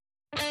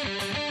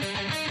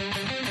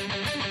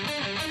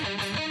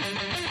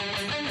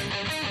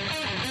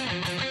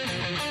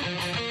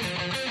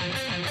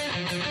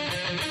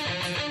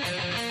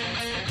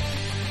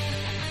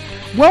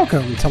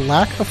Welcome to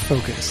Lack of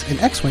Focus, an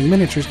X-Wing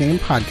miniatures game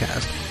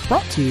podcast,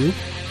 brought to you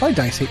by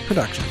Dice 8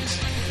 Productions.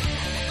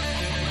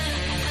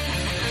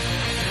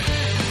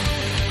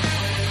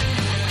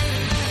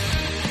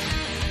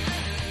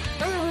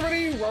 Hello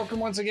everybody,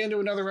 welcome once again to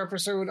another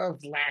episode of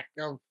Lack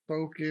of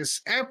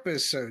Focus,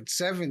 episode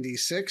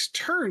 76,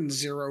 Turn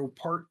Zero,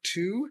 Part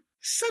 2,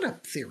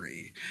 Setup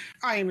Theory.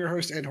 I am your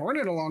host, Ed Horn,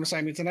 and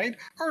alongside me tonight,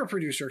 our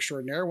producer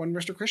extraordinaire, one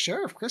Mr. Chris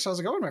Sheriff. Chris, how's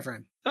it going, my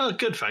friend? Oh,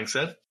 good, thanks,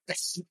 Ed.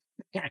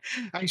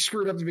 I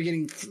screwed up the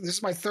beginning. This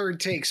is my third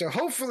take, so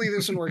hopefully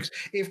this one works.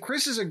 If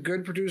Chris is a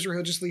good producer,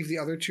 he'll just leave the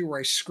other two where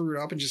I screwed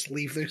up and just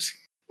leave those.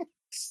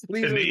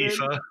 In the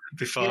ether,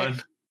 be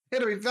fine. Yeah,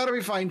 that'll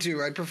be fine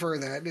too. I'd prefer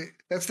that.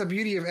 That's the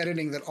beauty of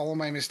editing, that all of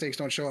my mistakes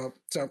don't show up.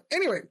 So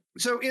anyway,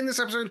 in this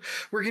episode,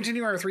 we're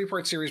continuing our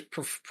three-part series,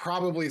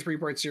 probably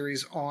three-part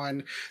series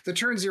on the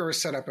Turn Zero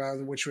setup,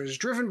 which was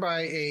driven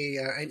by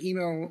an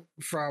email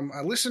from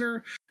a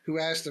listener who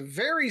asked a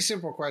very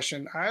simple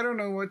question. I don't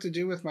know what to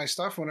do with my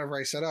stuff whenever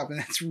I set up. And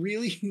that's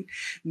really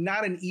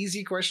not an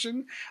easy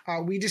question.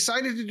 We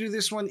decided to do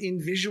this one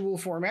in visual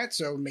format.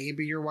 So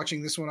maybe you're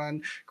watching this one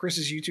on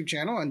Chris's YouTube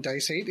channel on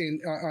Dice 8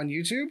 on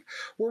YouTube,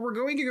 where we're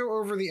going to go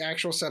over the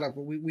actual setup.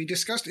 We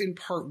discussed in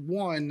part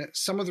 1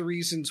 some of the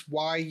reasons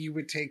why you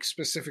would take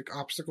specific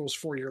obstacles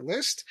for your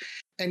list.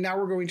 And now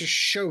we're going to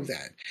show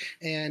that.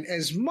 And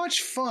as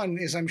much fun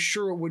as I'm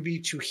sure it would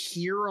be to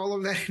hear all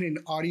of that in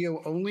an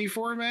audio-only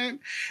format,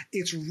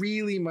 it's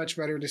really much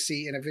better to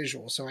see in a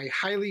visual. So I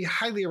highly,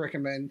 highly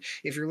recommend,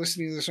 if you're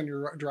listening to this on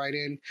your drive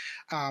in,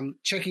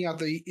 checking out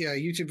the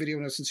YouTube video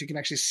notes so you can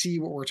actually see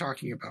what we're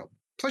talking about.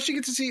 Plus, you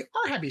get to see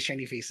our happy,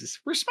 shiny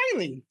faces. We're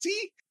smiling,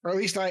 see? Or at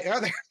least I... Oh,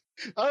 there.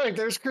 All right,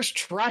 there's Chris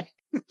trying.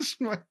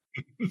 All right.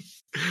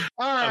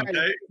 I'm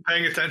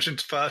paying attention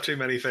to far too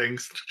many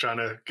things, trying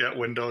to get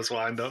windows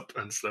lined up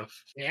and stuff.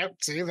 Yep,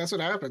 see, that's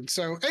what happened.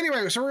 So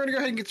anyway, so we're going to go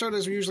ahead and get started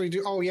as we usually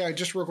do. Oh, yeah,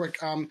 just real quick.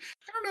 I don't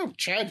know if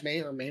Chad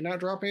may or may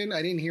not drop in.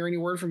 I didn't hear any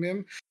word from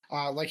him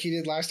like he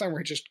did last time, where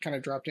he just kind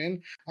of dropped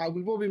in.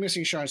 We will be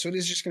missing Sean, so it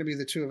is just going to be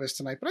the two of us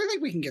tonight. But I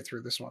think we can get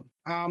through this one.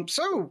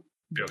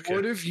 Okay.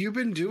 What have you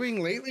been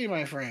doing lately,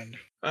 my friend?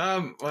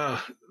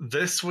 Well,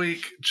 this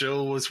week,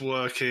 Jill was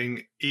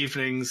working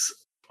evenings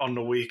on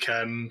the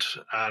weekend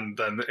and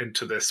then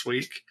into this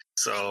week.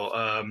 So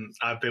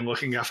I've been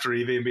looking after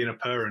Evie and being a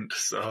parent.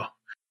 So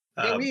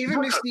yeah, we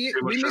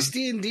missed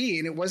D&D,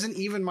 and it wasn't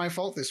even my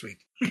fault this week.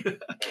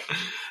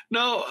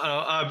 No,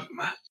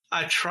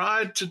 I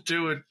tried to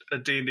do a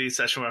D&D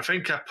session where I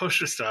think I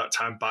pushed the start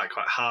time back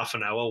like half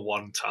an hour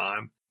one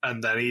time.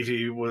 And then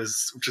Evie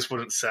just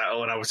wouldn't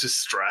settle, and I was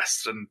just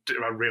stressed, and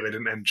I really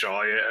didn't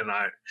enjoy it. And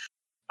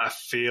I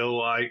feel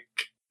like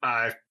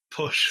I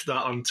pushed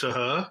that onto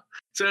her.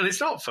 So, and it's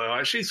not fair.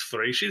 Like, she's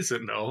 3. She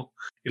doesn't know.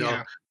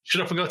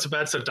 Shut up and go to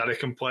bed so Daddy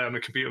can play on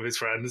the computer with his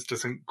friends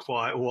doesn't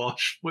quite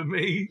wash with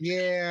me.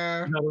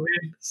 Yeah. You know what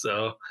I mean?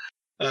 So,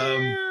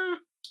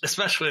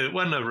 especially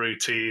when the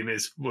routine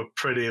we're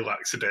pretty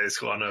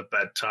lackadaisical on her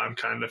bedtime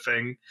kind of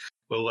thing.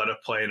 We'll let her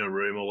play in her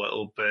room a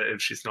little bit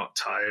if she's not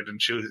tired,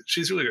 and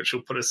she's really good.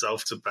 She'll put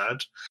herself to bed.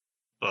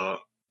 But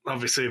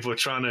obviously, if we're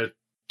trying to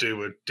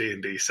do a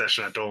D&D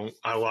session,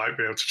 I like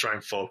being able to try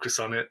and focus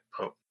on it.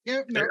 But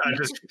yeah, no,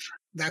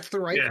 that's the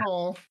right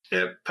call.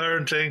 Yeah,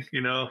 parenting,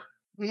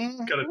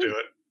 gotta do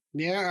it.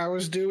 Yeah, I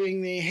was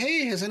doing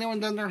hey, has anyone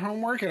done their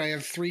homework? And I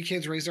have 3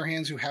 kids raise their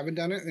hands who haven't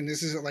done it. And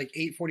this is at like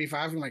 8:45.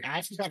 I'm like,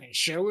 I've got a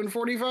show in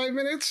 45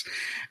 minutes.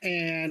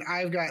 And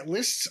I've got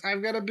lists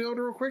I've got to build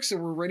real quick. So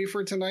we're ready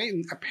for tonight.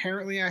 And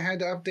apparently I had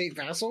to update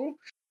Vassal,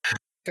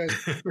 because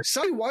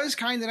somebody was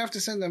kind enough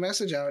to send a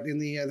message out in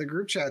the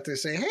group chat to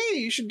say, hey,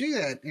 you should do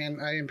that. And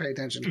I didn't pay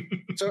attention.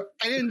 So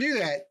I didn't do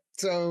that.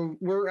 So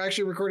we're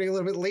actually recording a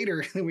little bit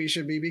later than we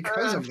should be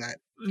because of that.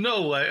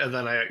 No later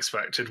than I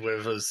expected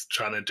with us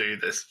trying to do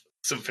this.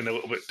 Something a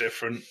little bit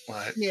different.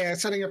 Yeah,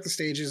 setting up the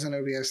stages and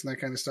OBS and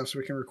that kind of stuff so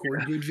we can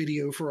record good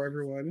video for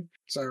everyone.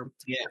 So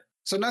yeah.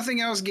 So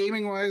nothing else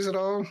gaming-wise at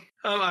all?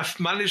 I've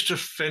managed to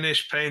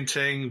finish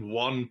painting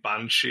one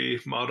Banshee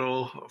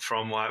model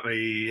from like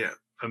the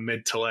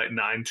mid to late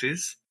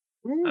 90s.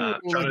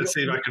 Trying to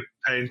see if I could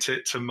paint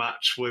it to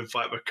match with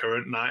like the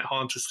current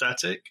Nighthaunt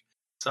aesthetic.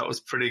 So that was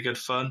pretty good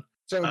fun.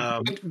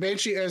 So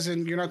Banshee, as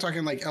in, you're not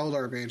talking like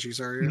Eldar Banshees,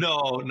 are you?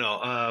 No.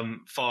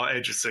 For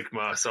Age of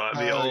Sigmar, so like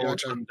the old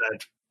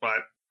undead,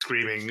 like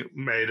screaming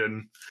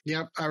maiden.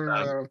 Yep, I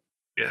remember.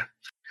 Yeah.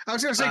 I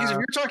was going to say, because if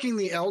you're talking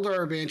the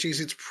Eldar Banshees,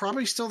 it's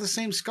probably still the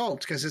same sculpt,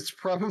 because it's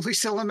probably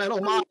still a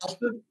metal model.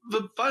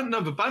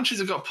 The Banshees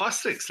have got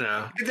plastics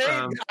now.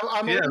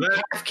 I'm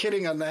half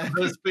kidding on that.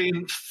 There's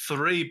been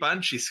 3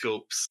 Banshee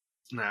sculpts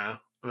now.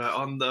 We're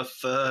on the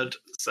 3rd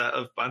set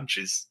of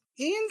Banshees.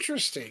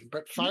 Interesting,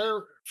 but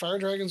fire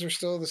dragons are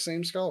still the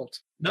same sculpt.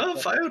 No,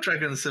 fire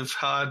dragons have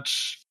had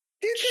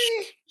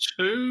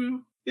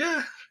 2.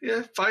 Yeah.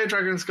 Fire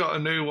dragons got a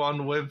new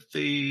one with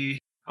the,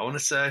 I want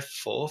to say,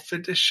 4th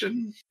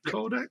edition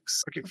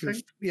codex.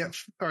 Okay, yeah.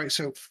 All right,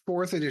 so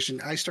 4th edition.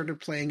 I started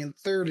playing in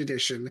 3rd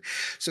edition,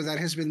 so that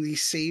has been the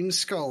same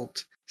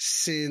sculpt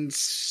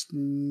since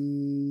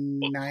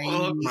Look,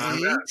 man,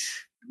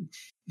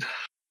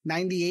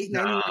 98,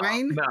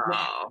 99? No,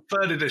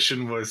 third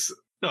edition was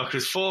no,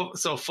 because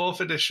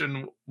fourth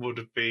edition would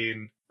have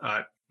been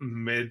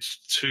mid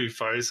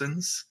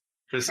 2000s.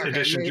 Because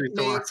editions used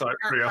to last like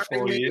 3 or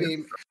 4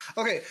 years.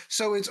 Okay,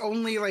 so it's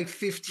only like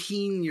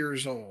 15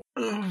 years old.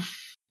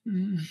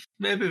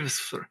 Maybe it was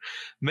 3.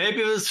 Maybe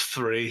it was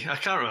 3. I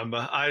can't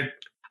remember.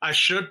 I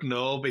should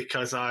know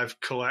because I've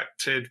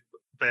collected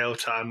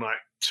Baeltan like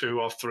 2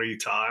 or 3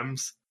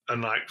 times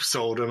and like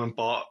sold them and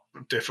bought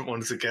different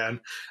ones again.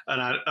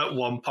 And at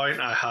one point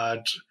I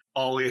had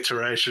all the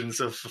iterations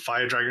of the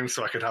Fire Dragon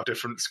so I could have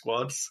different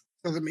squads.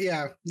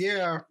 Yeah.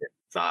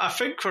 So I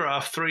think for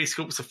our 3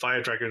 scoops of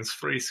Fire Dragons,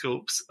 3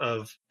 scoops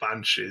of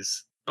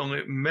Banshees,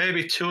 only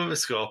maybe 2 of the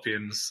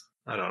Scorpions.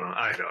 I don't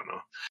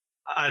know.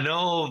 I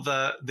know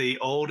that the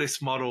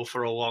oldest model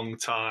for a long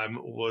time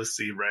was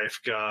the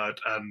Wraithguard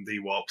and the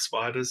Warp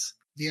Spiders.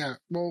 Yeah,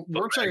 well,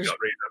 Warp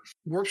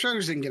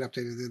Spiders didn't get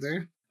updated, did they?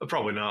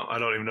 Probably not. I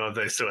don't even know if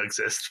they still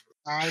exist.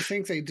 I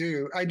think they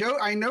do. I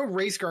know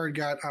Wraithguard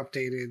got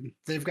updated.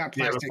 They've got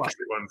plastic. Yeah, the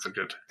plastic ones are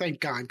good.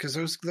 Thank God, because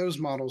those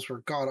models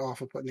were god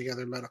awful putting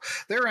together metal.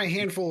 There are a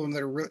handful of them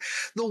that are really.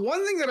 The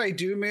one thing that I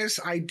do miss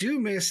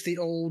the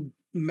old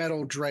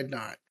metal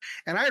Dreadnought,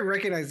 and I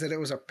recognize that it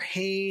was a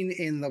pain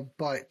in the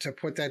butt to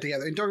put that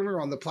together. And don't get me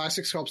wrong, the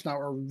plastic sculpts now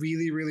are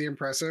really, really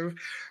impressive,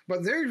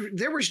 but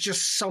there was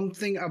just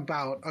something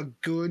about a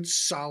good,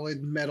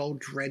 solid metal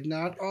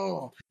Dreadnought.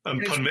 Oh,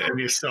 and putting it in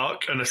your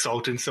sock and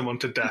assaulting someone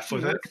to death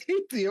with it.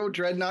 The old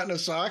Dreadnought in a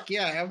sock,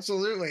 yeah,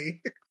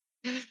 absolutely.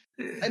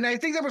 And I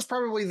think that was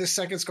probably the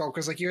second sculpt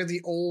because, like, you had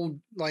the old,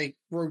 like,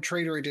 Rogue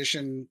Trader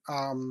edition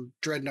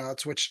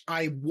Dreadnoughts, which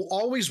I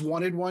always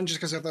wanted one just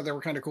because I thought they were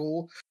kind of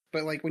cool.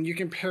 But, like, when you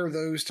compare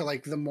those to,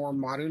 like, the more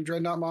modern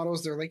Dreadnought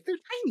models, they're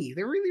tiny.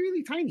 They're really,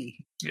 really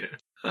tiny.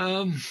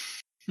 Yeah.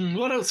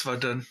 What else have I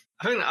done?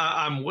 I think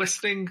I'm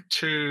listening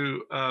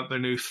to the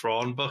new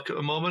Thrawn book at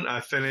the moment. I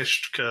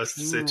finished Cursed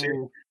City,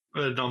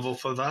 the novel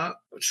for that,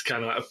 which is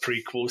kind of like a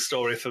prequel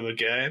story for the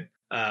game.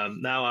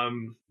 Now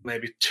I'm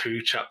maybe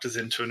 2 chapters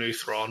into a new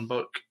Thrawn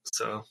book,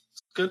 so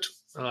it's good.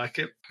 I like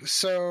it.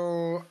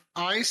 So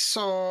I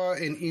saw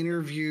an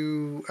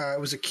interview. It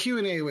was a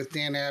Q&A with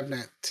Dan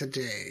Abnett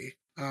today.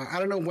 I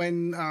don't know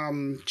when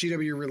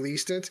GW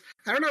released it.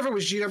 I don't know if it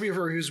was GW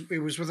or it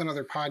was with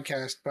another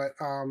podcast, but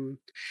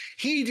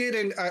he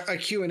did a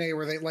Q&A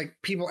where they, like,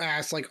 people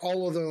asked, like,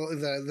 all of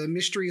the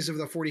mysteries of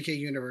the 40K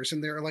universe,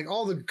 and they're like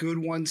all the good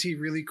ones he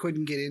really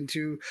couldn't get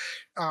into.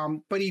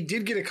 But he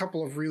did get a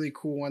couple of really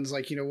cool ones,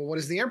 like, well, what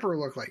does the Emperor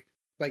look like?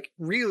 Like,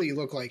 really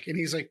look like? And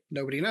he's like,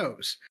 nobody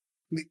knows.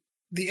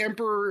 The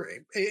Emperor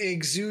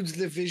exudes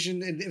the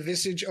vision and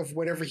visage of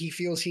whatever he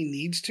feels he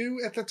needs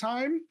to at the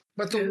time.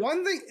 But the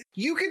one thing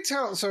you could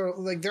tell, so,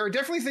 like, there are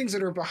definitely things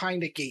that are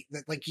behind a gate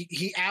that, like,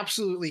 he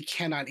absolutely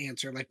cannot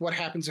answer. Like, what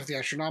happens if the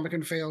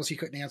Astronomicon fails? He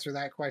couldn't answer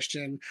that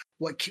question.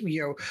 But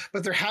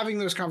they're having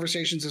those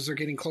conversations as they're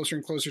getting closer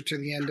and closer to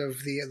the end of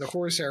the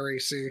Horus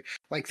Heresy.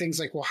 Like, things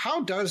like, well,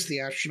 how does the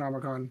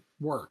Astronomicon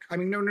work? I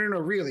mean, no,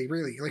 really.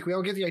 Like, we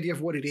all get the idea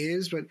of what it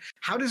is, but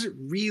how does it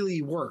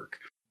really work?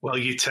 Well,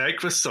 you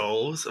take the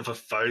souls of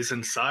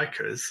 1,000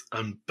 Psykers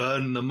and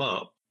burn them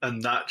up,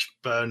 and that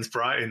burns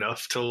bright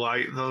enough to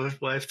light the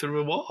way through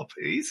a warp.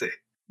 Easy.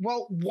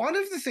 Well, one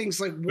of the things,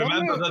 like...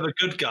 Remember, they're the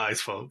good guys,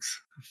 folks.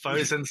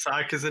 1,000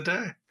 Psykers a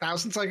day.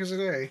 1,000 Psykers a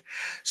day.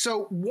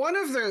 So one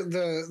of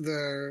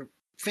the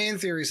fan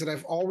theories that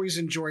I've always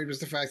enjoyed was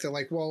the fact that,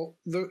 like, well,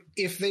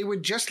 if they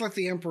would just let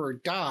the Emperor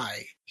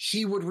die,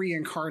 he would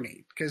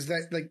reincarnate. Because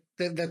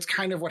that's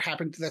kind of what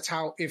happened. That's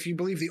how, if you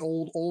believe the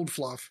old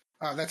fluff,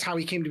 that's how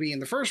he came to be in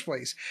the first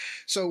place.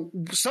 So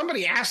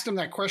somebody asked him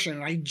that question,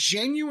 and I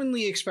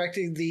genuinely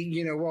expected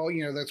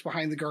that's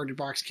behind the guarded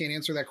box, can't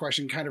answer that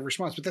question kind of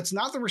response. But that's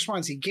not the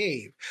response he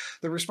gave.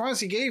 The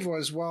response he gave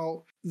was,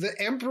 well, the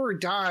Emperor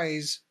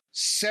dies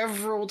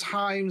several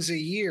times a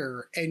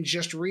year and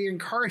just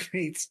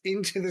reincarnates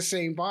into the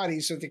same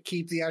body so to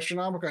keep the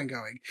Astronomicon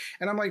going.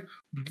 And I'm like,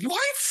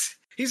 what?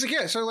 He's like,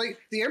 yeah, so, like,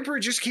 the Emperor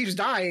just keeps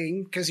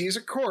dying because he is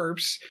a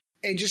corpse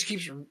and just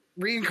keeps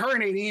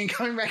reincarnating and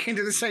coming back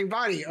into the same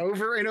body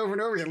over and over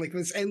and over again, like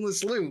this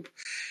endless loop.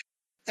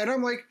 And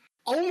I'm like,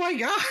 oh my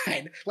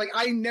God, like,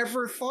 I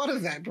never thought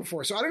of that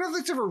before. So I don't know if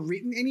that's ever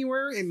written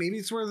anywhere, and maybe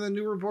it's one of the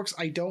newer books.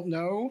 I don't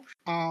know.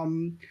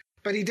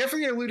 But he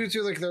definitely alluded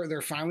to, like,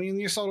 they're finally in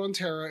the Assault on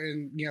Terra,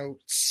 and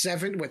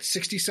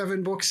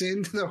 67 books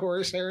into the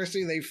Horus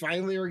Heresy, they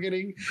finally are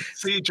getting.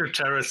 Siege of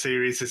Terra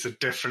series is a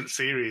different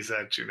series,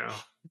 Ed.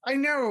 I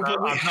know, but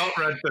I've not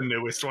read the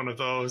newest one of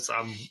those.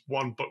 I'm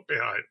one book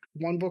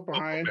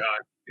behind.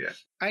 Yeah.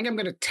 I think I'm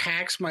going to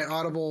tax my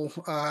Audible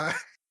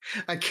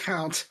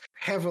account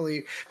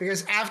heavily,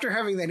 because after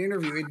having that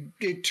interview,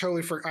 I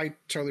totally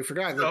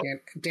forgot that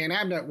Dan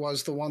Abnett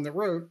was the one that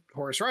wrote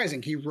Horus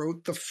Rising. He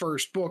wrote the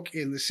first book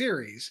in the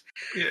series.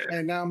 Yeah.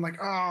 And now I'm like,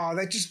 oh,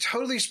 that just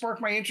totally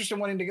sparked my interest in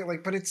wanting to get,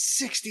 like, but it's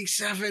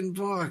 67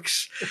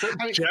 books.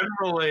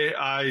 Generally,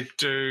 I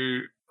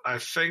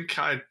think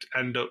I'd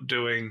end up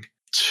doing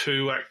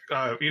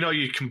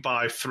you can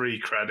buy 3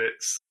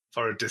 credits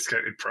for a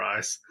discounted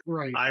price.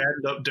 Right. I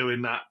end up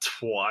doing that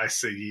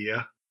twice a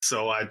year.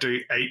 So I do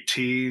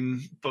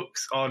 18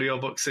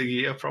 audiobooks a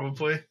year,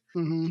 probably.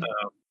 Mm-hmm.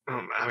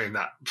 I mean,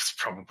 that's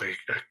probably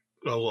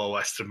a low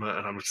estimate,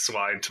 and I'm just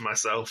lying to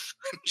myself.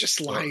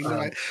 Just lying.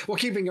 Well,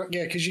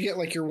 because you get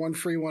like your one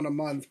free one a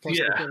month plus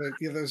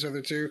those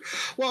other 2.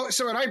 Well,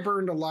 and I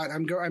burned a lot.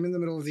 I'm in the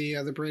middle of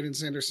the Brandon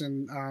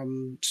Sanderson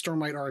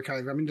Stormlight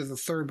Archive. I'm into the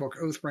 3rd book,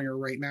 Oathbringer,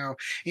 right now.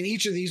 In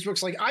each of these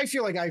books, like I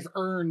feel like I've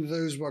earned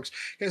those books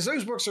because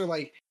those books are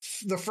like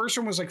the first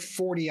one was like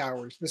 40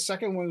 hours, the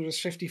second one was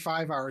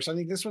 55 hours. I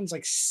think this one's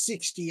like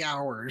 60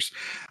 hours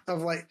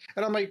of like,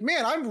 and I'm like,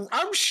 man,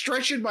 I'm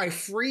stretching my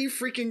free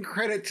freaking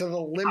credit to the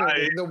limit.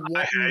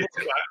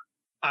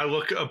 I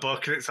look at a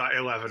book and it's like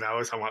 11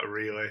 hours. I'm like,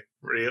 really?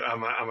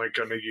 Am I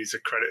going to use a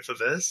credit for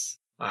this?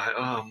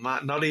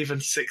 Not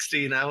even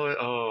 16 hours.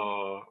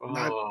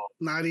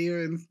 Not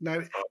even.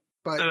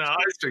 But no,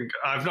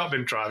 I've not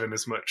been driving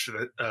as much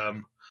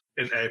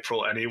in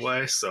April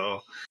anyway.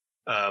 So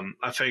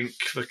I think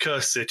the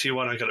Cursed City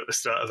one I got at the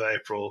start of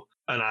April,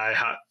 and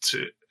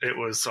it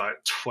was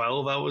like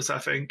 12 hours, I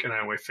think, and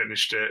I only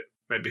finished it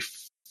maybe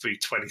the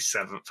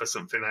 27th or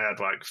something. I had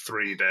like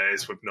 3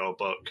 days with no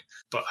book,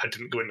 but I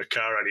didn't go in the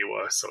car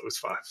anywhere, so it was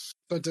fine.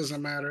 So it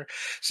doesn't matter.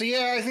 So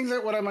yeah, I think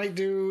that what I might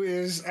do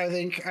is I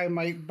think I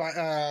might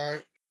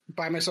buy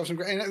myself some,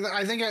 and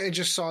I think I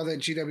just saw that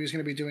GW is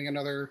going to be doing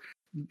another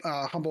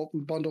Humboldt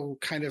bundle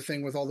kind of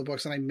thing with all the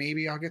books, and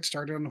I'll get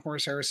started on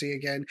Horus Heresy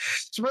again.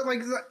 So, but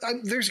like,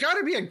 there's got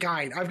to be a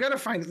guide. I've got to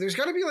find it. There's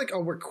got to be like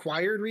a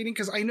required reading,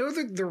 because I know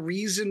that the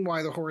reason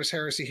why the Horus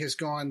Heresy has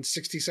gone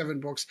 67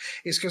 books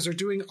is because they're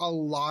doing a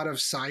lot of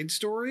side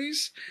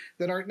stories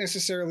that aren't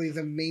necessarily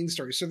the main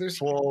story. So there's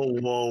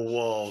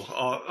whoa,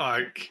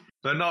 like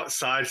they're not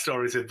side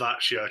stories in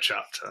that sheer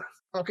chapter.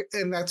 Okay,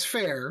 and that's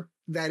fair.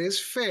 That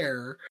is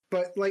fair.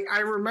 But like,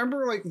 I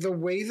remember like the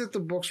way that the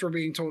books were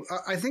being told.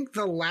 I think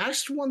the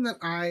last one that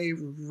I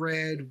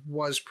read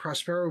was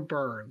Prospero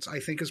Burns. I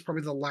think is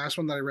probably the last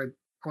one that I read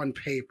on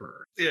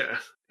paper. Yeah.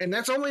 And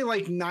that's only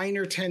like 9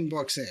 or 10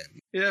 books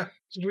in. Yeah.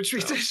 Which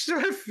means I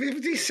still have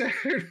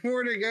 57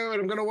 more to go,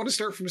 and I'm going to want to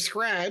start from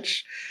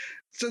scratch.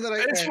 So that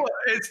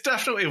it's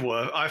definitely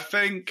worth. I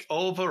think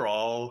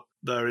overall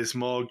there is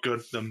more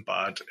good than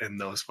bad in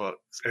those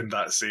books, in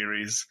that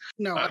series.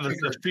 No,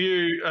 there's a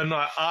few, and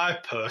I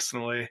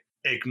personally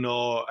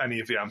ignore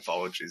any of the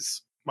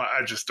anthologies.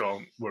 I just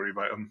don't worry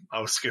about them.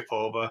 I'll skip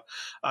over.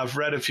 I've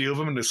read a few of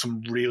them, and there's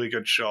some really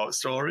good short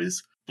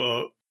stories,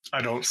 but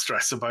I don't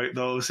stress about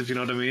those, if you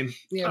know what I mean.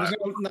 Yeah, there's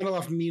not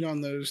enough meat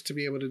on those to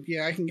be able to.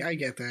 Yeah, I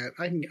get that.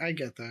 I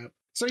get that.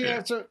 So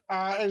yeah. So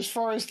as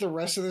far as the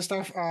rest of the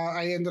stuff,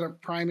 I ended up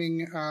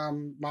priming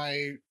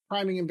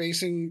and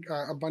basing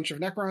a bunch of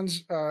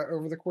Necrons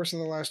over the course of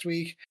the last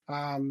week.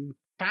 Found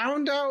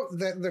out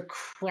that the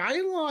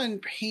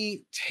Krylon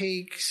paint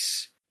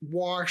takes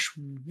wash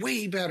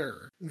way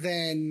better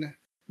than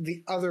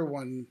the other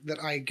one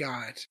that I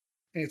got.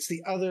 And it's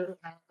the other,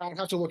 I'll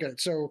have to look at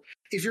it. So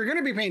if you're going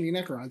to be painting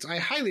Necrons, I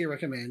highly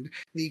recommend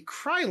the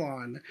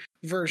Krylon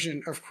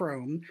version of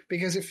Chrome,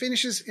 because it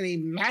finishes in a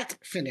matte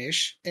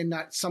finish and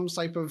not some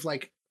type of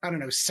like, I don't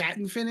know,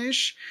 satin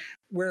finish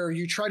where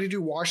you try to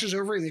do washes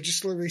over it and it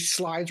just literally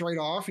slides right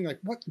off. And you're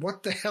like,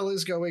 what the hell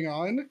is going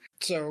on?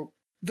 So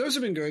those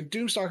have been good.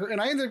 Doomstalker. And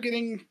I ended up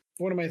getting,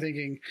 what am I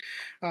thinking?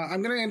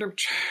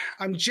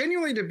 I'm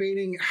genuinely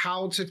debating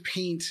how to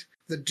paint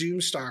the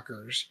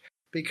Doomstalkers,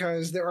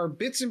 because there are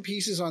bits and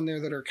pieces on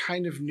there that are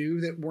kind of new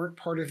that weren't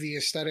part of the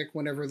aesthetic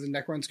whenever the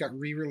Necrons got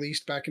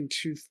re-released back in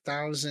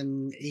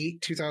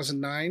 2008,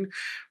 2009,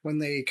 when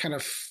they kind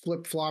of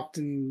flip-flopped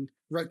and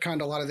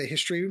retconned a lot of the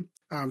history.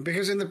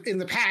 Because in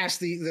the past,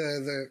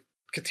 the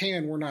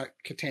Catan were not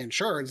Catan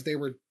shards; they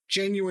were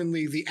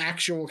genuinely the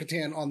actual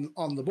Catan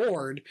on the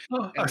board.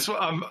 Oh, that's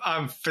what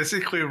I'm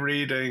physically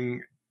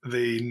reading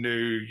the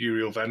new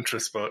Uriel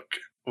Ventress book,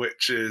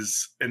 which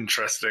is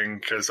interesting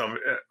because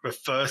the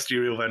first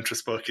Uriel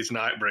Ventress book is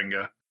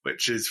Nightbringer,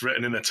 which is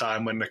written in a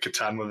time when the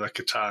Catan were the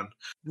Catan.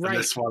 Right. And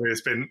this one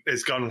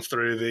has gone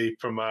through the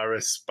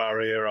Primaris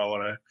barrier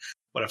or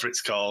whatever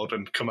it's called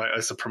and come out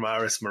as a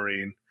Primaris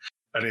Marine,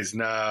 and is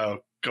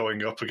now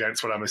going up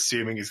against what I'm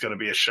assuming is going to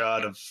be a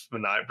shard of the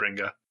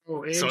Nightbringer.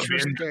 Oh,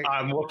 interesting. So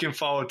I'm looking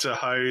forward to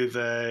how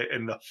they,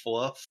 in the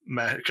fluff,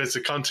 because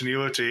the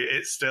continuity,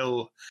 it's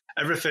still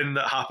everything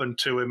that happened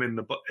to him in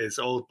his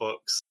old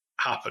books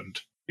happened.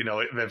 You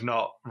know, they've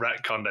not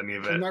retconned any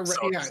of it.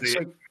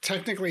 So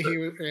technically he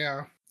was,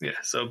 yeah. Yeah,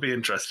 so it'll be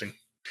interesting.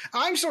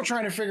 I'm still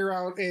trying to figure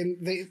out,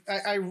 and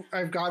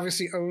I've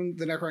obviously owned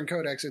the Necron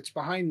Codex. It's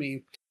behind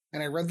me,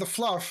 and I read the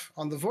fluff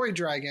on the Void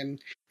Dragon,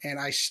 and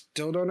I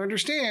still don't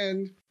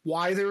understand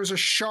why there was a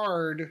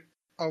shard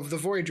of the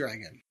Void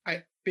Dragon.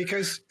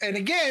 And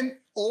again,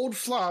 old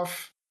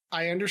fluff,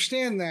 I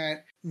understand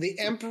that. The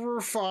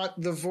Emperor fought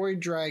the Void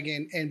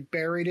Dragon and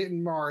buried it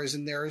in Mars,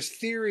 and there is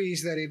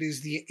theories that it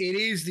is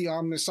the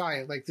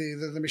Omnissiah, like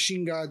the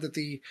machine god that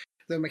the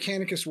the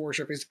Mechanicus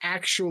warship, is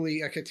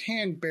actually a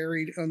Catan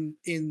buried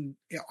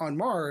on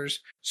Mars.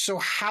 So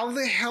how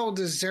the hell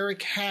does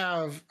Zarek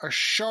have a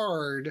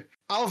shard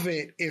of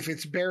it if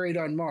it's buried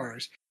on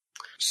Mars?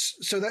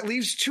 So that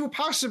leaves two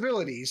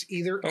possibilities.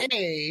 Either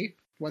A,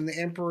 when the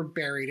Emperor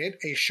buried it,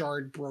 a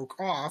shard broke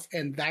off,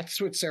 and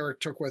that's what Zarek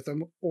took with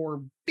him.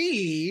 Or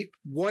B,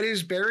 what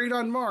is buried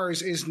on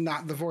Mars is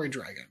not the Void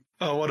Dragon.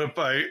 Oh, what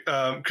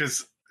about,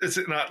 because is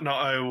it not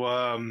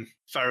how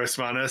Ferrus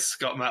Manus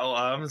got metal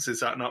arms?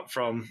 Is that not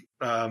from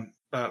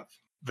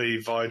the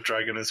Void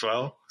Dragon as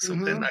well?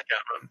 Something, I can't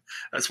remember.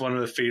 That's one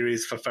of the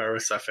theories for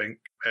Ferrus, I think.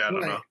 Yeah, I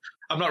don't know.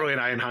 I'm not really an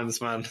Iron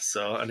Hands man,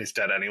 and he's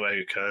dead anyway,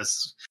 who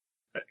cares?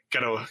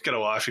 Get a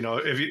wife,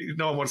 if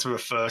no one wants to be the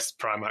first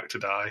Primarch to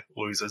die,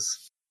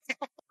 losers.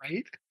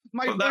 Right?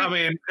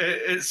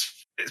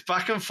 It's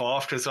back and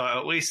forth, because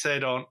at least they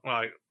don't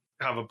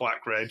have a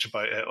black rage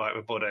about it like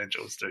the Blood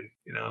Angels do,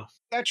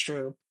 That's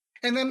true.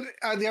 And then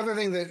the other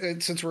thing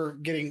that, since we're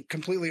getting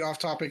completely off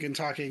topic and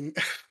talking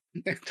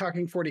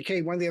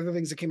 40K, one of the other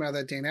things that came out of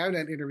that Dan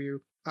Abnett interview,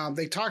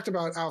 they talked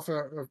about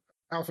Alpha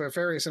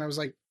Aquarius, and I was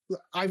like,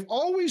 I've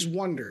always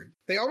wondered.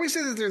 They always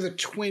say that they're the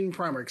twin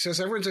Primarchs. So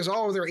everyone says,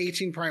 oh, there are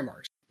 18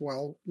 Primarchs.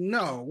 Well,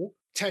 no.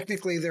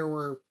 Technically, there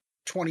were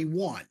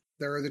 21.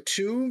 There are the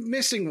two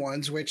missing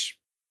ones, which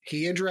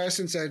he addressed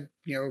and said,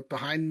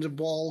 behind the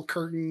wall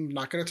curtain,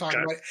 not going to talk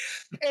about it.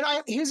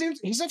 And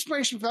his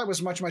explanation for that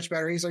was much, much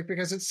better. He's like,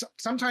 because it's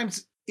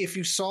sometimes if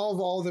you solve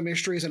all the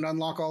mysteries and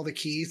unlock all the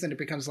keys, then it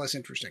becomes less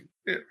interesting.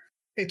 Yeah.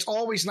 It's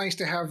always nice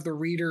to have the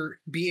reader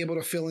be able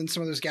to fill in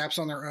some of those gaps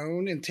on their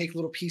own and take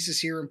little pieces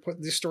here and put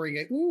this story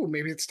in. Ooh,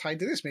 maybe it's tied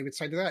to this. Maybe it's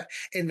tied to that.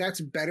 And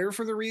that's better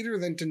for the reader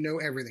than to know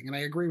everything. And I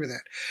agree with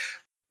that.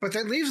 But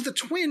that leaves the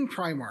twin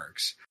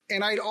Primarchs.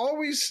 And I'd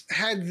always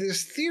had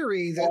this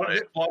theory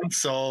that one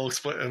soul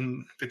split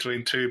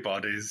between two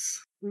bodies.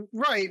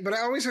 Right, but I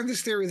always had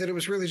this theory that it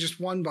was really just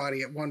one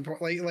body at one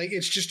point. Like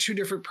it's just two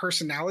different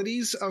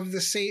personalities of the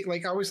same.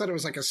 Like I always thought it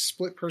was like a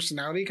split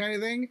personality kind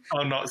of thing.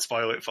 I'll not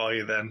spoil it for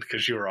you then,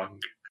 because you're wrong.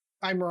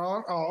 I'm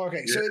wrong? Oh,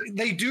 okay. Yeah.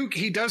 So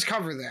he does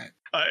cover that.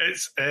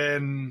 It's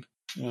in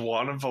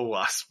one of the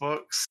last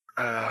books.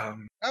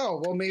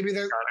 Well, maybe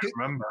that. I can't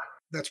remember.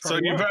 That's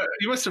probably so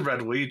you must have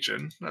read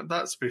Legion.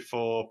 That's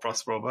before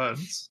Prospero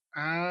Burns.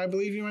 I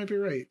believe you might be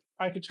right.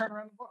 I could turn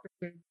around the book.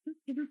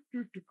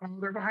 Oh,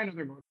 they're behind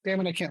other books.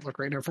 Damn it, I can't look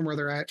right now from where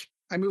they're at.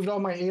 I moved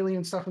all my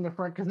alien stuff in the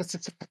front because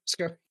it's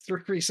go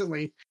through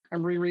recently.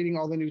 I'm rereading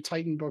all the new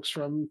Titan books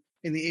from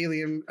in the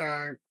Alien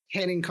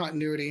canon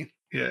continuity.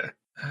 Yeah.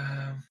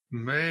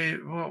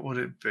 What would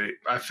it be?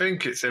 I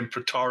think it's in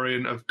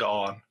Praetorian of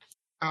Dawn.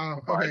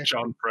 Oh, okay. By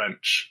John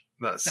French.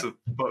 That's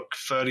book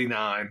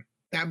 39.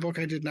 That book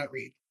I did not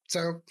read.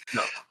 So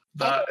no.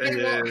 That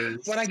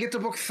is... when I get to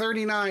book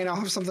 39, I'll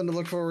have something to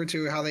look forward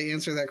to, how they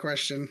answer that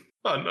question.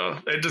 Oh, no.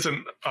 It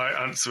doesn't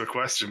answer a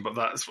question, but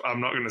I'm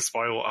not going to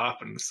spoil what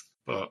happens.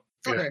 But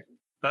yeah,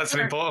 that's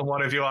an important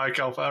one if you like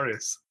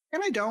Alpharius.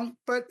 And I don't,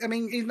 but I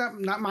mean, it's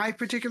not my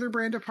particular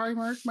brand of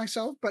Primarch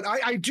myself, but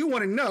I do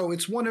want to know.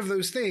 It's one of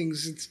those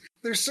things.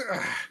 That's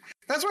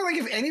why, like,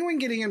 if anyone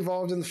getting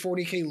involved in the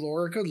 40K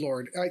lore, good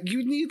Lord,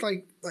 you need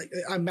like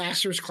a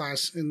master's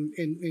class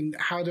in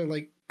how to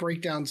like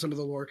break down some of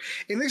the lore.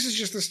 And this is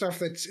just the stuff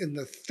that's in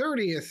the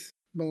 30th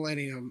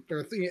millennium,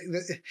 or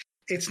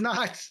it's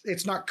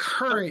not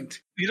current.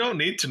 You don't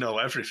need to know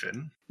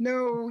everything.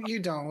 No, you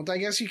don't. I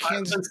guess you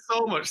can. There's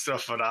so much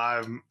stuff that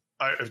I'm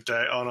out of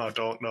date on, I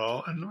don't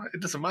know, and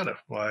it doesn't matter.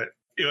 Right?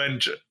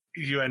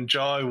 You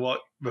enjoy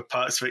what the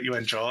parts of it you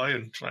enjoy,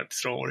 and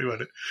just don't worry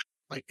about it.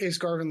 Like, is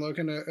Garvin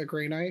Loken a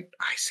Grey Knight?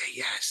 I say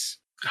yes.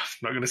 I'm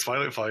not going to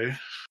spoil it for you.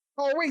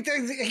 Oh wait,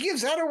 he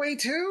gives that away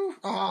too?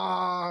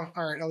 All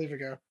right, I'll leave it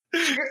go.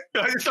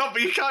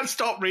 You can't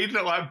stop reading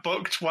it like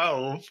book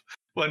 12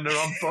 when they're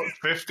on book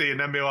 50 and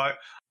then be like,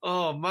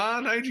 oh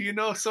man, how do you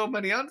know so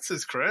many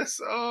answers, Chris?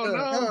 Oh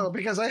no. Oh,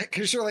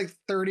 because you're like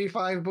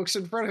 35 books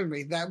in front of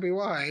me. That'd be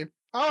why.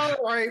 All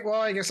right. Well,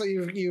 I guess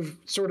you've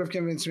sort of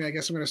convinced me. I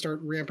guess I'm going to start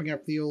ramping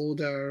up the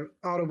old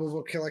Audible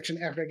book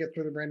collection after I get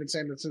through the Brandon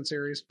Sanderson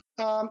series.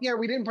 Yeah,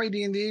 we didn't play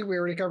D&D. We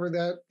already covered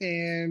that.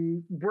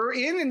 And we're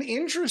in an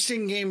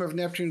interesting game of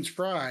Neptune's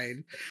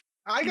Pride.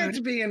 I got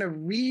to be in a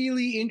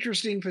really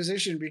interesting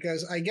position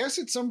because I guess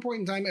at some point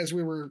in time as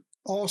we were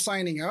all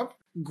signing up,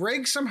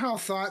 Greg somehow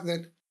thought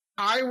that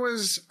I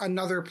was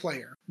another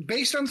player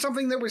based on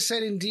something that was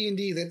said in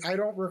D&D that I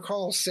don't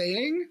recall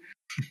saying.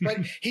 But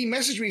he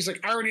messaged me. He's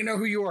like, I already know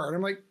who you are. And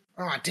I'm like,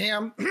 oh,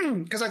 damn.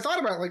 Because I thought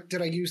about, like,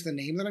 did I use the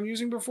name that I'm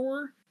using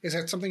before? Is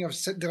that something I've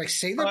said? Did I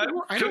say that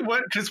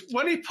before? Because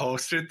when he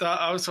posted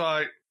that, I was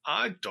like,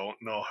 I don't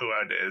know who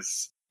it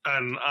is.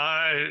 And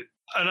I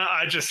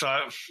just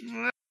like,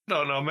 I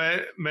don't know.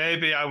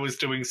 Maybe I was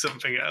doing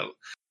something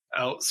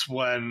else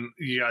when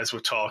you guys were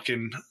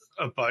talking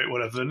about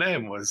whatever the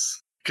name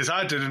was. Because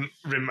I didn't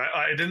remember.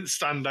 It didn't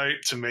stand out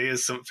to me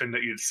as something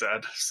that you'd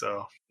said.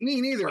 So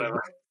me neither.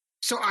 Whatever.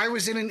 So I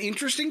was in an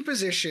interesting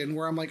position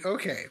where I'm like,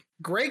 okay,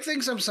 Greg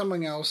thinks I'm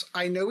someone else.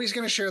 I know he's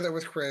going to share that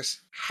with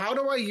Chris. How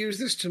do I use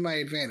this to my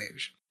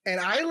advantage? And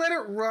I let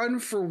it run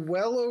for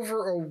well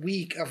over a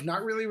week of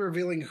not really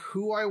revealing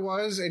who I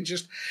was, and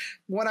just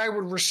when I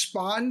would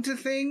respond to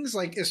things,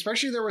 like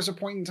especially there was a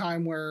point in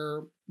time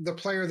where the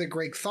player that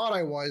Greg thought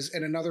I was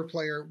and another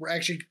player were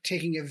actually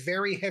taking a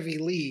very heavy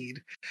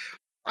lead.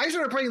 I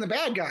started playing the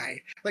bad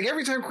guy. Like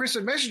every time Chris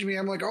would message me,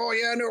 I'm like, "Oh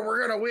yeah, no,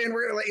 we're gonna win."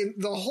 We're gonna. And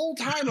the whole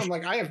time, I'm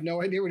like, I have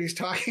no idea what he's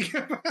talking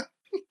about.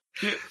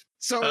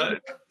 So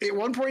at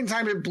one point in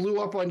time, it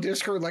blew up on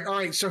Discord. Like, all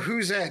right, so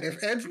who's Ed?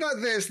 If Ed's not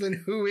this, then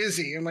who is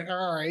he? I'm like,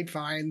 all right,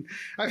 fine.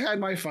 I've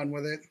had my fun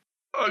with it.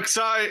 Because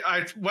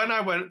I when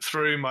I went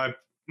through my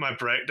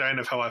breakdown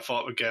of how I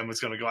thought the game was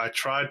going to go, I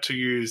tried to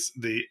use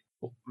the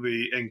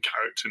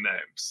in-character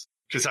names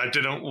because I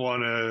didn't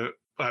want to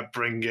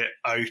bring it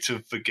out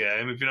of the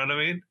game, if you know what I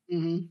mean.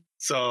 Mm-hmm.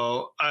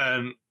 So,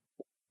 I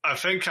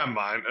think I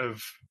might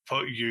have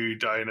put you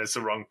down as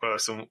the wrong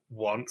person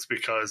once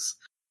because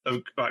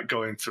of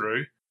going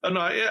through. And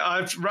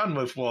I've ran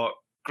with what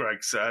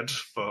Greg said,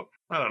 but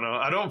I don't know.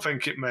 I don't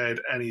think it made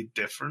any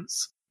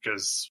difference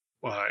because,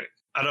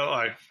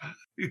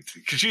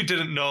 because you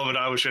didn't know that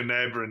I was your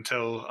neighbor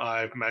until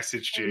I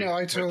messaged you. No,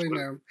 I totally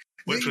know.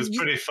 Which was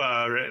pretty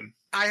far in.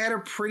 I had a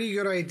pretty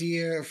good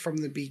idea from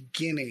the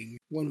beginning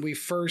when we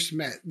first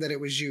met that it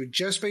was you,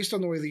 just based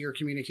on the way that your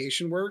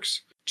communication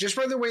works. Just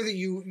by the way that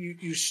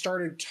you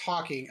started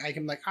talking,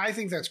 I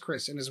think that's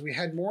Chris. And as we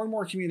had more and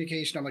more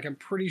communication, I'm like, I'm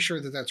pretty sure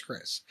that that's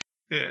Chris.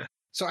 Yeah.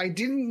 So I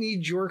didn't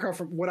need your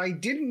confirmation. What I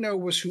didn't know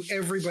was who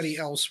everybody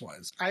else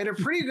was. I had a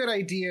pretty good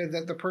idea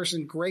that the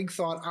person Greg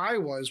thought I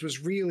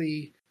was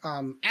really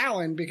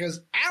Alan, because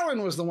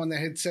Alan was the one that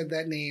had said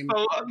that name.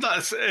 Well,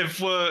 that's if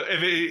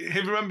he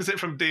remembers it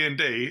from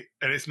D&D,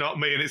 and it's not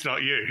me and it's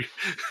not you.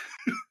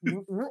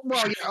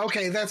 Well, yeah,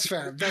 okay, that's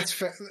fair. That's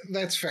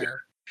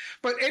fair.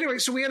 But anyway,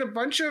 so we had a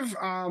bunch of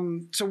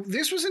so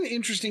this was an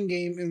interesting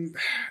game, and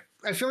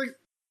I feel like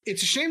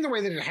it's a shame the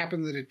way that it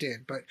happened that it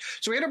did. But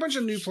so we had a bunch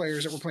of new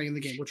players that were playing the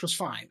game, which was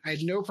fine. I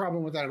had no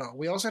problem with that at all.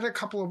 We also had a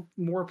couple of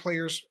more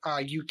players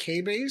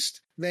UK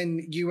based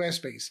than US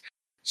based.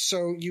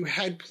 So you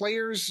had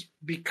players,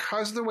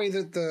 because of the way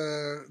that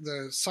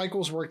the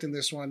cycles worked in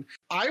this one,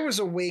 I was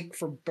awake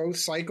for both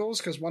cycles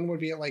because one would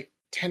be at like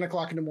 10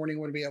 o'clock in the morning,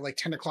 would be at like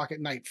 10 o'clock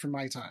at night for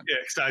my time. Yeah,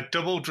 because I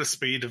doubled the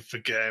speed of the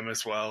game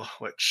as well,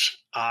 which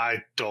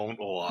I don't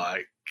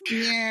like.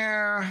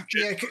 Yeah.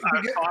 I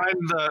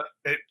find that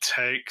it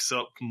takes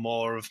up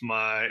more of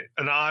my...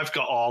 And I've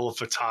got all of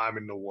the time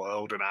in the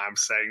world, and I'm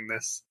saying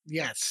this.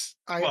 Yes,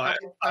 I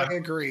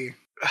agree.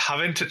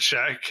 Having to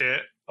check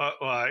it at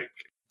like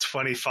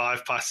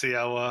 25 past the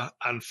hour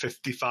and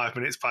 55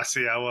 minutes past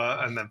the hour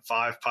and then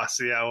 5 past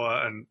the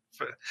hour, and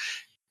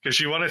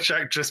because you want to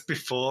check just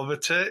before the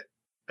tick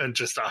and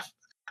just after,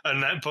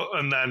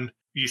 and then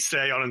you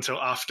stay on until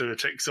after the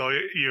tick. So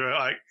you're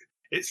like,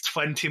 it's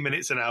 20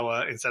 minutes an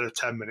hour instead of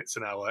 10 minutes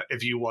an hour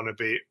if you want to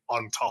be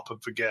on top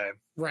of the game.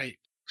 Right.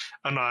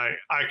 And I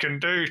can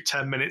do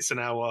 10 minutes an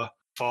hour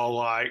for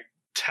like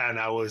 10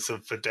 hours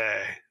of the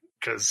day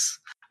because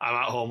I'm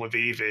at home with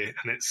Evie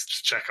and it's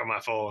to check on my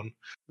phone.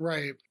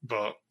 Right.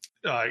 But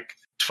like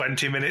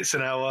 20 minutes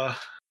an hour,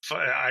 I'm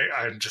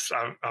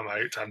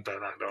out. I'm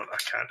done. I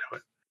can't do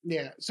it.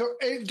 Yeah. So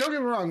don't get me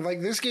wrong. Like,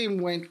 this game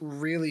went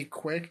really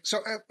quick. So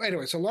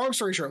anyway, so long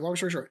story short,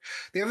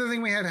 the other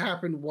thing we had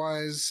happen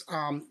was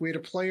we had a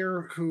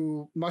player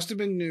who must have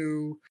been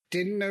new,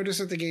 didn't notice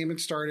that the game had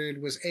started,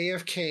 was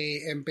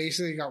AFK, and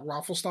basically got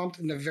raffle stomped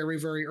in the very,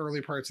 very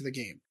early parts of the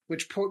game,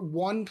 which put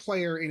one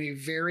player in a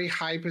very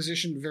high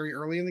position very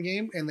early in the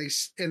game. And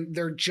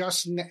they're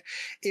just,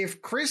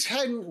 if Chris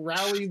hadn't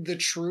rallied the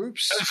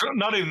troops.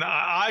 Not even that.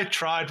 I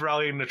tried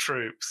rallying the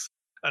troops.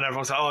 And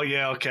everyone's like, oh,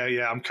 yeah, okay,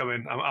 yeah, I'm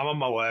coming. I'm on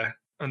my way.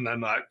 And then,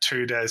 like,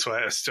 2 days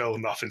later, still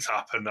nothing's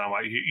happened. And I'm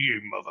like,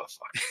 you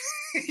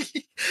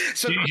motherfucker.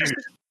 So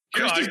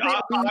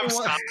I'm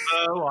sat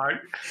there like,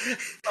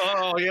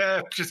 oh,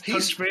 yeah, just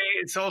punch me.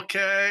 It's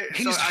okay.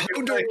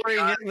 Don't worry,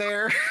 get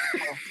there.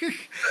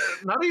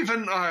 Not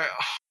even,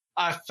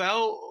 I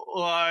felt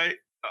like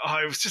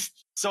it was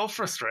just so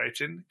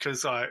frustrating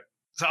because, so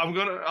I'm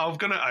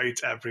gonna out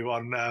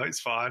everyone now.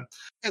 It's fine.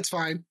 It's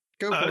fine.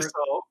 Go for it.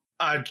 So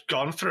I'd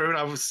gone through and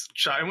I was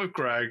chatting with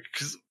Greg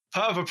because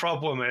part of the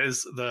problem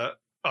is that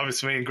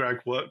obviously me and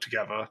Greg work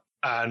together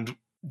and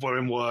we're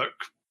in work.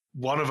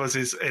 One of us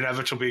is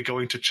inevitably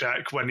going to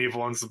check when the other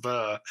one's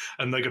there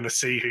and they're going to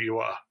see who you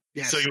are.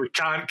 Yes. So you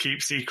can't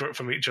keep secret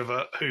from each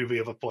other who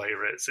the other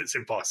player is. It's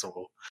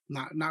impossible.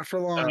 Not for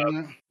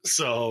long.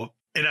 So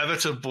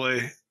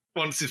inevitably,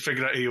 once you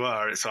figure out who you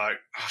are, it's like,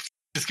 oh,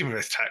 just give me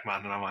this tech,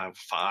 man. And I'm like,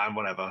 fine,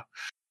 whatever.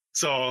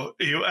 So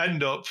you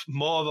end up,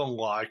 more than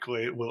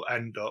likely, will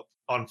end up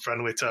on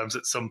friendly terms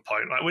at some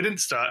point. Like, we didn't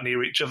start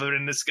near each other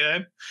in this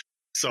game.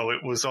 So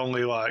it was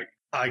only like,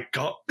 I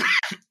got,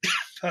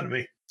 pardon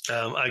me,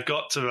 I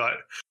got to like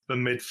the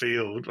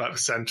midfield, like the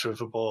centre of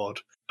the board,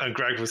 and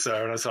Greg was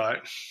there, and I was like,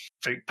 I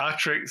think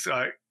Patrick's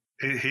like,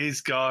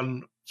 he's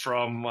gone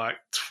from like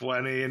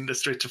 20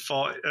 industry to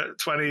 40,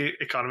 20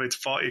 economy to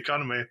 40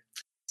 economy.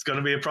 It's going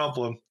to be a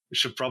problem. We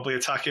should probably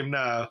attack him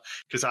now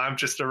because I'm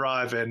just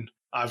arriving.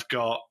 I've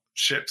got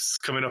ships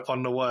coming up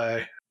on the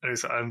way.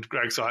 And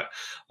Greg's like,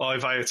 oh,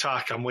 if I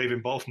attack, I'm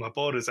leaving both my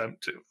borders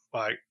empty.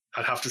 Like,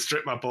 I'd have to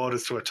strip my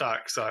borders to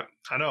attack. So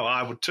I know,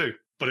 I would too.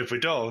 But if we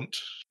don't,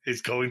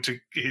 he's going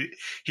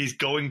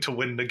to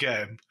win the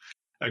game.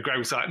 And Greg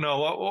was like, no,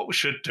 what we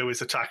should do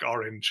is attack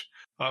Orange.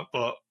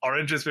 But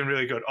Orange has been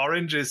really good.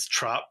 Orange is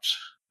trapped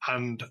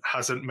and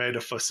hasn't made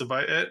a fuss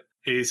about it.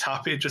 He's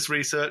happy just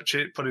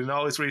putting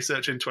all his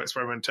research into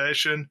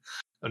experimentation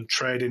and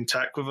trading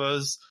tech with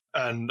us.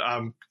 And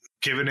I'm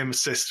giving him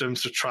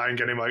systems to try and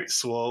get him out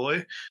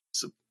slowly.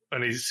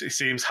 And he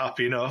seems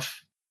happy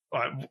enough.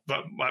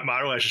 But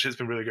my relationship's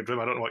been really good with him.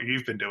 I don't know what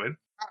you've been doing.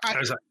 I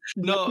was like,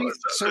 no,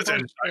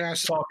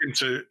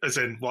 as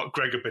in what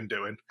Greg had been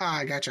doing.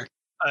 I gotcha.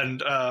 And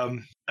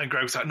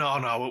Greg was like,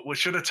 no, we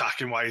should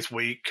attack him while he's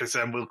weak, because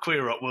then we'll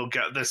clear up, we'll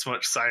get this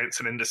much science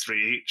and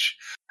industry each,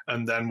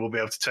 and then we'll be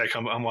able to take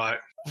him. I'm like,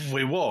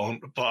 we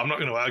won't, but I'm not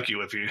going to argue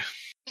with you.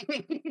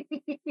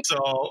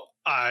 So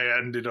I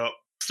ended up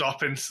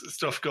stopping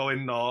stuff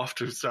going north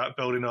to start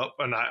building up,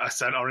 and I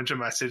sent Orange a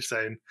message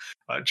saying,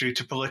 due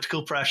to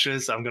political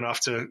pressures, I'm going to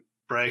have to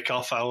break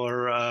off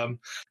our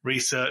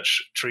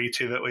research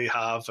treaty that we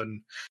have,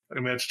 and I'm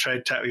going to be able to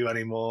trade tech with you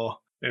anymore.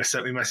 They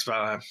sent me a message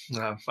about,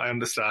 I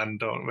understand,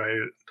 don't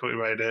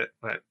rate it,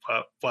 like,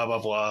 blah, blah,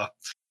 blah.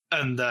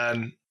 And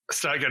then I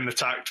started getting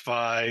attacked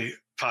by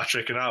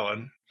Patrick and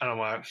Alan, and I'm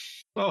like,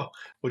 oh,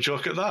 would you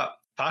look at that?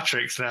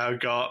 Patrick's now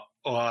got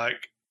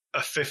like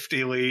a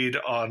 50 lead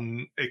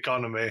on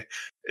economy,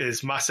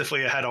 is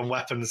massively ahead on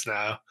weapons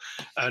now,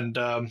 and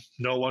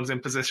no one's in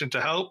position to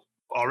help.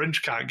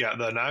 Orange can't get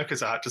there now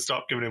because I had to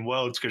stop giving him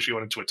worlds because she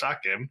wanted to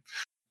attack him.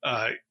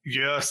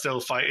 You're still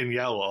fighting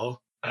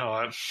yellow. And I'm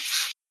like,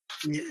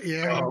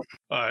 yeah.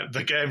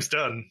 The game's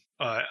done.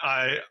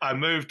 I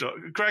moved up.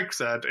 Greg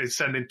said he's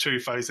sending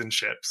 2,000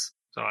 ships.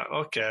 So I'm like,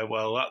 okay,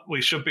 well,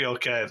 we should be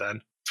okay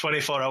then.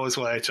 24 hours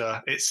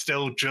later, it's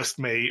still just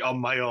me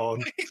on my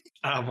own.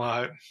 I'm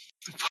like,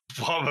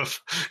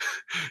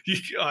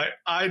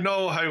 I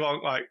know how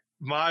long,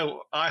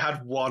 I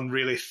had one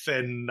really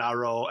thin,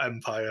 narrow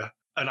empire,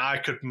 and I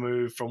could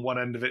move from one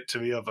end of it to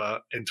the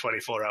other in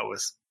 24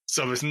 hours.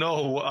 So there's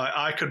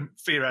I could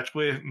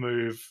theoretically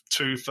move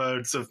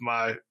 2/3 of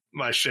my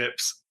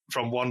ships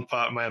from one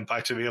part of my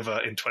empire to the other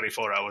in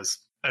 24 hours.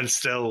 And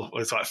still,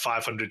 there's like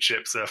 500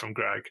 ships there from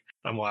Greg.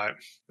 I'm like,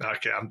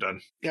 okay, I'm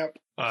done. Yep.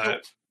 So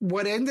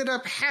what ended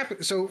up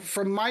happening, so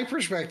from my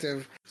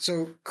perspective,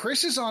 so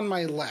Chris is on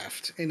my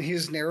left in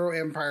his narrow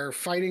empire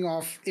fighting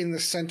off in the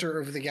center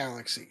of the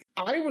galaxy.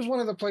 I was one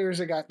of the players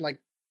that got like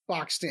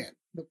boxed in.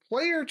 The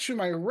player to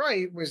my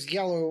right was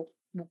one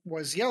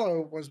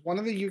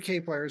of the UK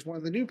players, one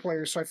of the new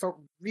players, so I felt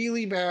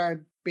really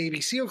bad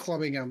baby seal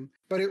clubbing him.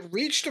 But it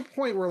reached a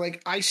point where,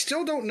 like, I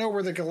still don't know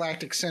where the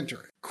galactic center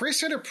is.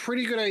 Chris had a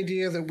pretty good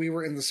idea that we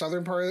were in the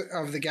southern part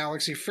of the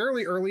galaxy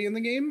fairly early in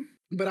the game,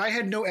 but I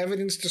had no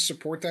evidence to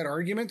support that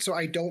argument, so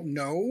I don't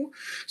know.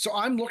 So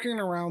I'm looking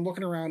around,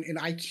 and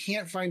I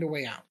can't find a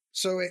way out.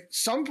 So at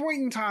some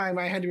point in time,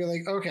 I had to be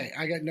like, okay,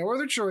 I got no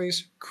other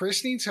choice.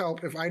 Chris needs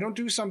help. If I don't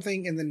do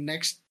something in the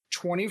next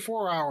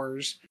 24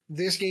 hours,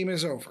 this game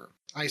is over.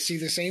 I see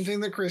the same thing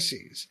that Chris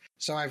sees.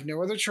 So I have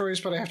no other choice,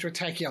 but I have to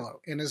attack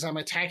yellow. And as I'm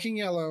attacking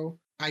yellow,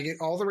 I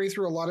get all the way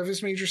through a lot of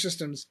his major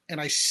systems,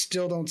 and I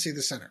still don't see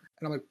the center.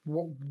 And I'm like,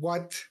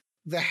 what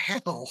the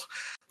hell?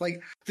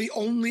 Like, the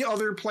only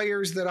other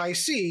players that I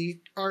see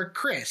are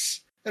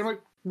Chris. And I'm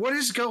like, what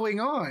is going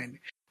on?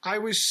 I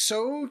was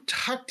so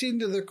tucked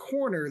into the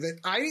corner that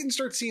I didn't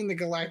start seeing the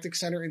galactic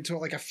center until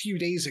like a few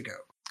days ago.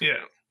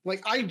 Yeah.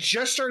 Like, I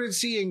just started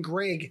seeing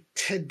Greg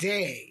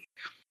today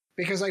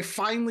because I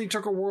finally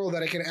took a world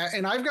that I can,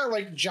 and I've got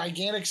like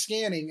gigantic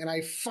scanning, and I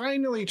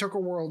finally took a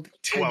world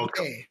today.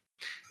 Welcome.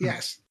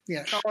 Yes.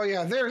 Yeah. Oh,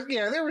 yeah.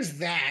 There was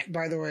that,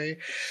 by the way.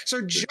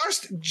 So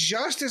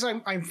just as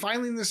I'm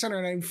finally in the center,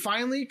 and I'm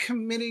finally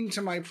committing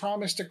to my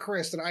promise to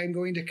Chris that I'm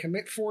going to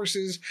commit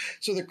forces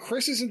so that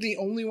Chris isn't the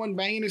only one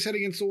banging his head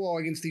against the wall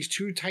against these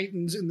two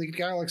titans in the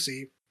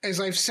galaxy, as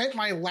I've sent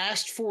my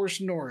last force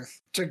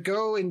north to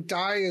go and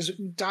die as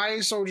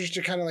soldiers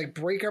to kind of like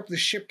break up the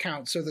ship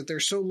count so that they're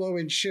so low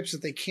in ships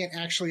that they can't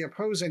actually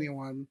oppose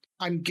anyone.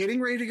 I'm getting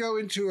ready to go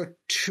into a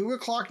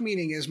 2:00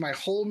 meeting as my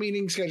whole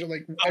meeting schedule.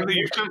 Like,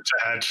 you've jumped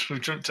ahead.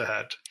 We've jumped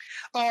ahead.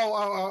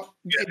 Oh.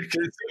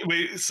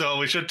 Yeah, so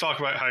we should talk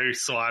about how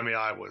slimy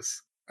I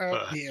was.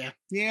 Yeah.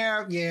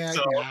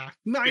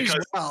 Might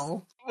as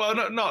well.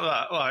 Well, not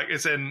that. Like,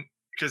 it's in,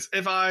 because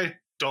if I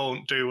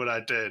don't do what I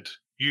did,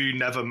 you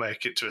never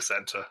make it to a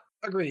center.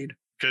 Agreed.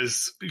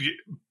 Because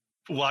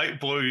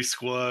light blue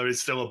square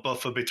is still a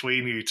buffer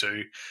between you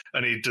two,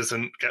 and he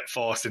doesn't get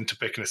forced into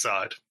picking a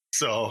side.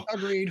 So,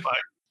 agreed.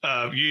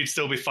 Like, you'd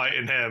still be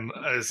fighting him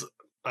as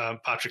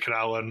Patrick and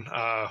Alan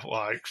are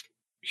like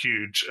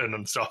huge and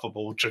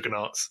unstoppable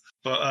juggernauts.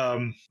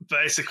 But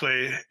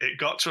basically, it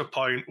got to a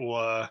point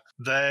where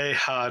they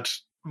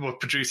were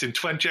producing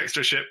 20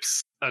 extra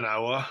ships an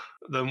hour,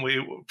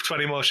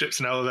 20 more ships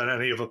an hour than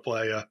any other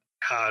player,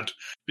 had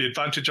the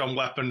advantage on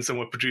weapons and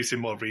were producing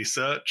more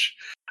research,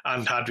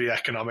 and had the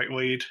economic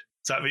lead.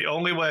 So the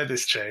only way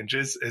this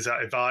changes is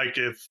that if I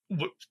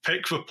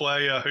pick the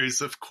player who's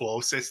the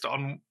closest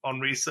on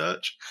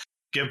research,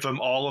 give them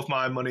all of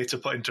my money to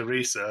put into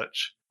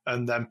research,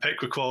 and then pick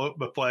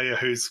the player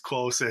who's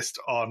closest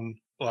on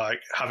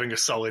like having a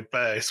solid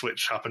base,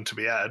 which happened to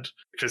be Ed,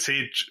 because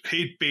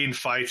he'd been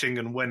fighting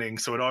and winning,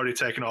 so I'd already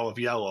taken all of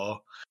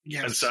yellow.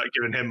 Yes. And start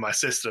giving him my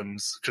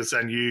systems, because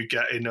then you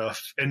get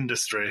enough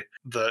industry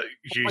that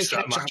you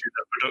start matching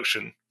their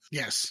production.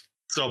 Yes.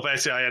 So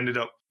basically, I ended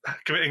up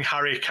committing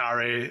Harry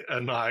Carry,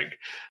 and like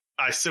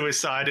I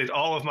suicided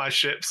all of my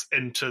ships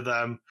into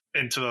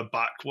the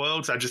back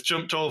worlds. I just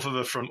jumped over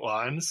the front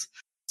lines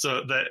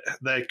so that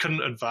they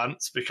couldn't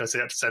advance because they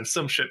had to send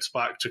some ships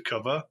back to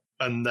cover,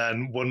 and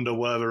then wonder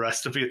where the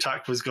rest of the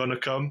attack was going to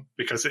come,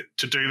 because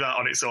to do that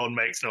on its own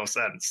makes no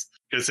sense,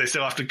 because they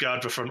still have to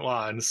guard the front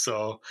lines.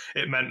 So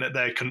it meant that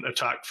they couldn't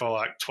attack for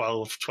like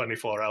 12,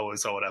 24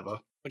 hours or whatever.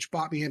 Which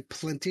bought me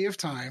plenty of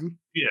time.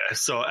 Yeah,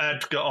 so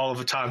Ed got all of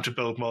the time to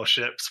build more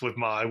ships with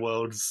my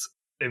world's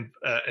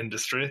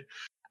industry,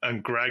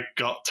 and Greg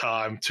got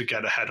time to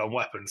get ahead on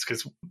weapons,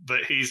 because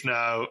he's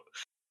now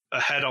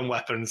ahead on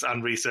weapons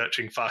and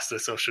researching faster,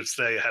 so should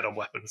stay ahead on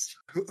weapons.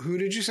 Who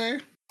did you say?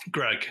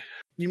 Greg.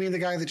 You mean the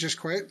guy that just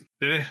quit?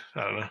 Did he?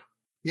 I don't know.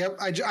 Yep,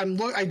 I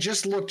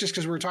just looked just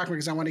because we were talking,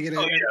 because I want to get it.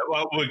 Oh yeah,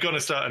 well, we're going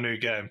to start a new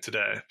game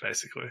today,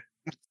 basically.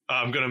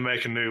 I'm going to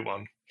make a new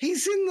one.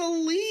 He's in the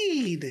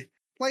lead.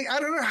 Like, I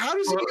don't know, how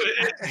does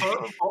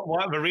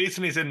the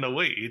reason he's in the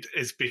lead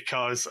is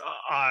because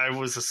I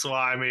was a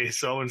slimy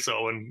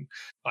so-and-so and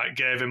like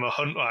gave him a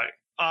hunt. Like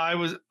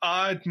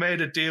I'd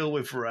made a deal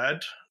with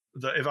Red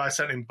that if I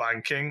sent him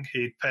banking,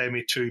 he'd pay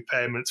me 2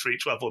 payments for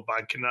each level of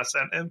banking I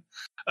sent him.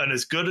 And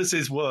as good as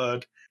his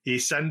word, he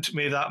sent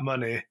me that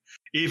money,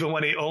 even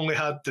when he only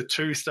had the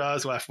 2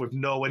 stars left with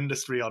no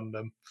industry on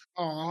them.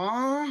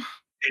 Aww.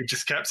 He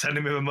just kept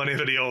sending me the money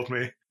that he owed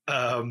me.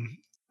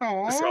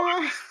 Aww.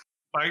 So,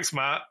 thanks,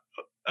 Matt.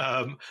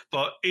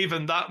 But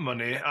even that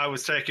money, I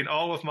was taking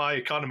all of my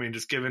economy and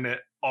just giving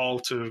it all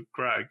to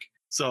Greg.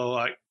 So,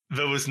 like,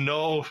 there was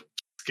no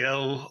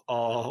skill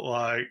or,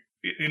 like,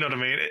 you know what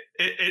I mean?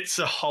 It's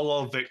a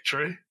hollow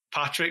victory.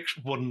 Patrick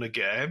won the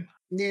game.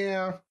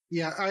 Yeah,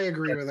 I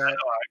agree with that.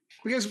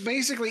 Because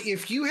basically,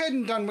 if you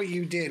hadn't done what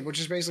you did, which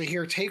is basically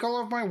here, take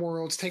all of my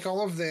worlds, take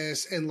all of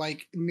this, and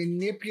like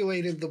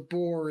manipulated the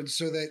board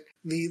so that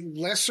the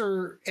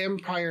lesser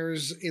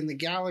empires in the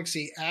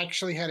galaxy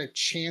actually had a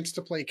chance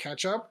to play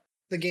catch up,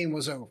 the game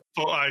was over.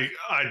 But I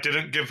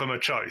didn't give them a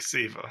choice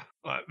either.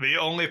 Like, the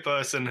only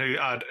person who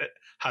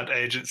had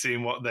agency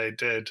in what they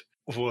did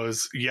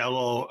was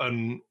yellow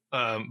and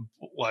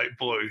light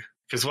blue,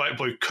 because light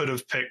blue could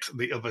have picked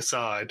the other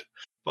side.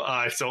 But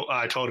I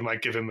told him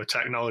I'd give him a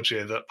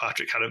technology that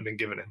Patrick hadn't been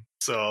giving him.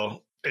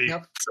 So he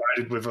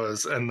sided with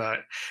us. And that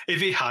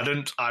if he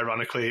hadn't,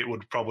 ironically, it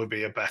would probably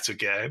be a better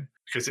game,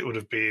 because it would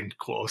have been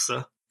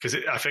closer. Because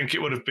I think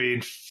it would have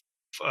been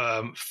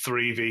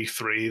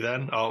 3v3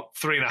 then, or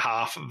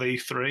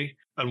 3.5v3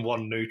 and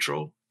 1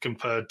 neutral,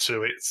 compared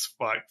to its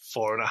like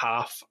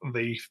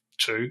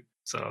 4.5v2.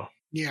 So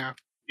yeah.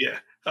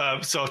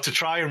 So to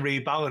try and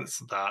rebalance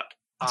that,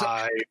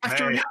 so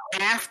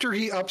after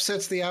he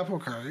upsets the apple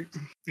cart.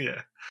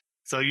 Yeah.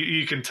 So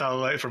you can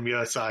tell it from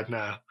your side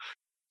now.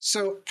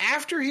 So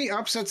after he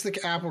upsets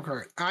the apple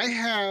cart, I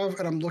have,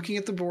 and I'm looking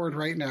at the board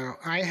right now,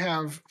 I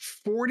have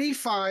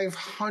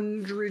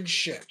 4,500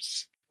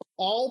 ships,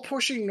 all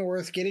pushing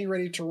north, getting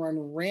ready to run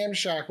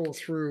ramshackle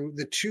through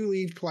the 2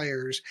 lead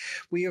players.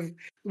 We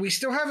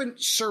still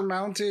haven't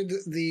surmounted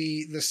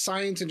the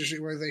science industry,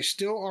 where they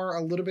still are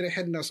a little bit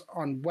ahead of us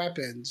on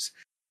weapons,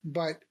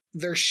 but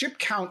their ship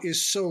count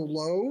is so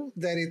low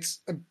that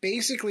it's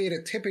basically at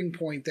a tipping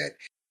point that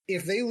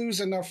if they lose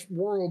enough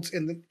worlds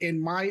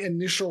in my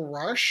initial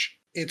rush,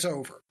 it's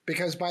over.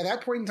 Because by that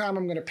point in time,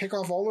 I'm going to pick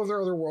off all of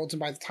their other worlds, and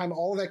by the time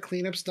all of that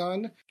cleanup's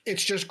done,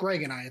 it's just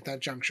Greg and I at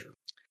that juncture.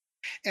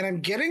 And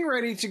I'm getting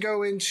ready to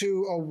go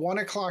into a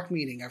 1:00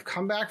 meeting. I've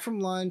come back from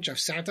lunch. I've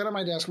sat down at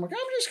my desk. I'm like, I'm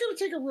just going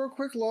to take a real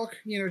quick look,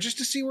 just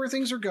to see where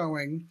things are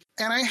going.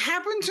 And I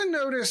happen to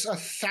notice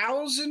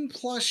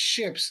 1,000+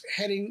 ships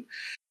heading.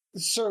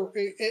 So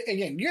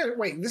again,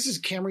 this is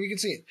camera, you can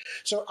see it.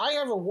 So I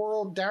have a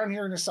world down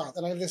here in the south,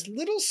 and I have this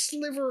little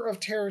sliver of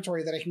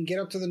territory that I can get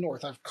up to the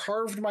north. I've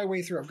carved my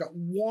way through. I've got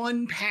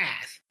one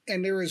path,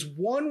 and there is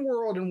one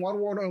world and one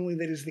world only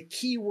that is the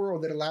key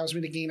world that allows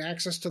me to gain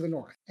access to the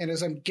north. And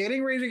as I'm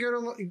getting ready to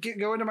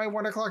go into my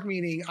 1:00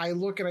 meeting, I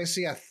look and I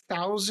see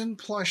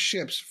 1,000+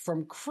 ships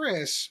from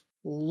Chris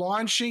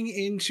launching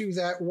into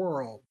that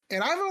world.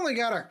 And I've only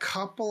got a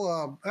couple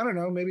of, I don't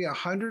know, maybe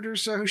 100 or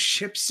so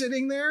ships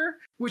sitting there,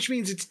 which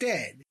means it's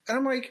dead. And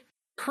I'm like,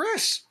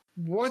 Chris,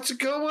 what's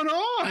going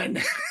on?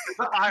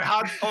 I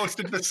had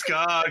posted the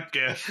Scar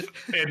GIF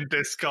in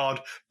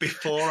Discord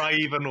before I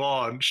even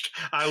launched.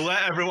 I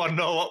let everyone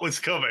know what was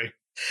coming.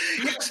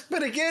 Yes,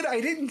 but again,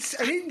 I didn't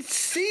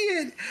see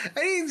it. I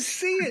didn't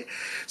see it.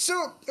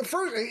 So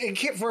first,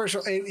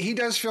 and he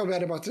does feel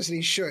bad about this, and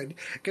he should,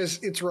 because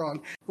it's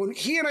wrong. When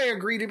he and I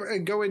agreed to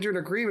go into an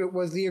agreement,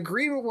 the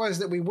agreement was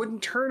that we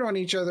wouldn't turn on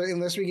each other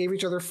unless we gave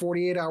each other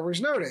 48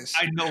 hours notice.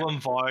 I null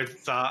and void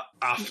that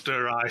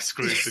after I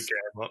screwed the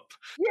game up.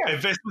 Yeah.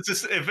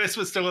 If this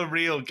was still a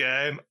real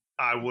game,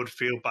 I would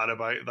feel bad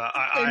about that.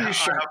 I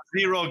have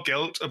zero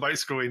guilt about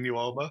screwing you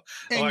over.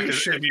 And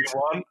if you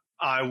want,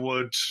 I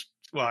would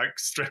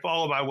strip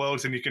all of my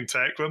worlds and you can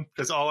take them,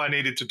 because all I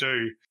needed to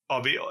do,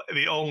 or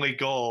the only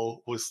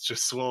goal, was to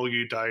slow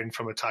you down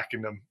from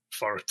attacking them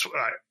for a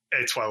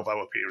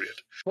 12-hour period.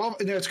 Well,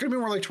 no, it's going to be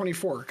more like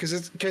 24 because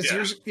it's going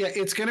to be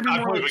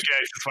I'm more like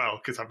as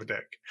well because I'm a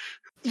dick.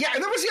 Yeah,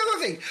 and that was the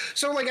other thing.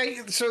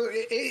 So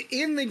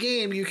in the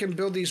game you can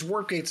build these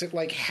warp gates at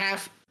like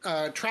half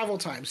travel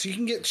time, so you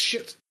can get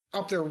ships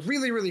up there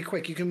really, really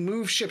quick. You can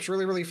move ships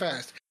really, really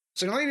fast.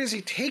 So not only does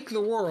he take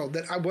the world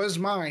that was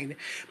mine,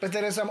 but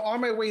then as I'm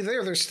on my way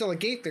there, there's still a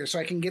gate there, so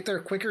I can get there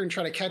quicker and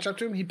try to catch up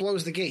to him. He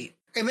blows the gate.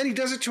 And then he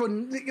does it to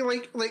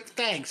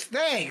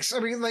thanks. I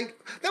mean, that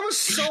was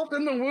salt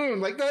in the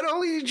wound. Like, not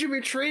only did you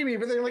betray me,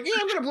 but they're like, yeah,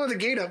 I'm going to blow the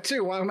gate up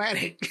too while I'm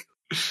at it.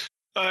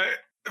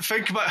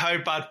 Think about how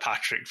bad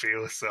Patrick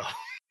feels,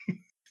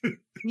 though.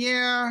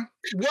 Yeah.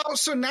 Well,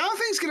 so now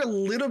things get a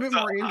little bit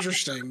more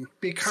interesting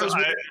because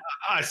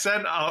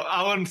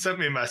Alan sent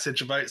me a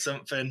message about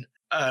something.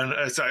 And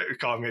it's like,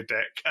 calling me a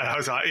dick. And I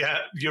was like, yeah,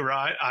 you're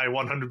right. I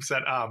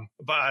 100% am.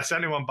 But I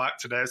sent him one back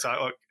today. It's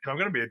like, look, if I'm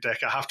going to be a dick,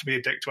 I have to be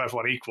a dick to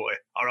everyone equally,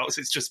 or else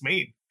it's just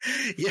mean.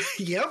 Yeah,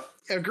 yep,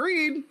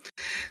 agreed.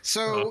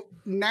 So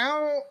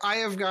now I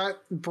have got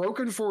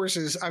broken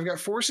forces. I've got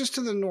forces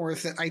to the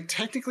north that I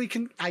technically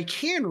can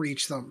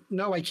reach them.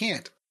 No, I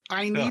can't.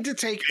 I need to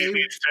take you need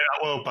to take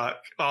that world back,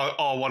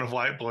 or one of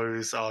White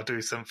Blues, or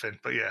do something.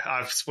 But yeah,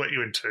 I've split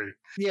you in two.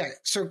 Yeah,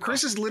 so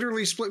Chris has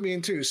literally split me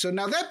in two. So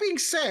now that being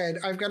said,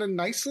 I've got a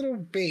nice little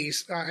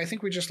base. I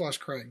think we just lost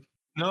Craig.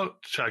 No,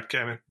 Chad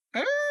came in.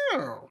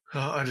 Oh,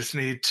 I just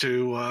need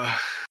to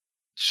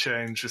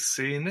change the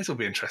scene. This will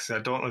be interesting. I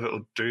don't know if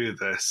it'll do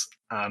this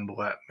and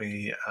let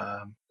me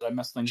Did I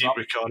mess things keep up?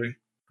 recording.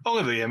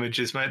 Only the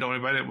images, mate. Don't worry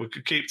about it. We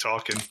could keep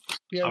talking.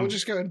 Yeah, we'll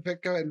just go ahead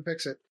and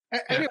fix it.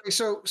 Anyway,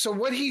 so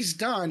what he's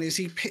done is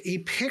he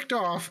picked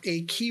off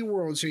a key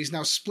world, so he's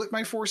now split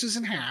my forces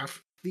in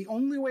half. The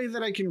only way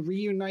that I can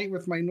reunite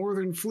with my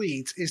northern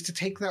fleets is to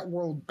take that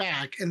world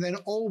back, and then,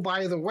 oh,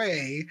 by the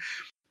way,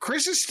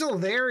 Chris is still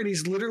there, and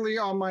he's literally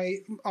on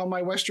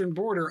my western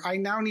border. I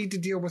now need to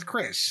deal with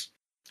Chris.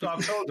 So I'm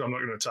told I'm not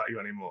going to attack you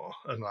anymore,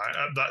 and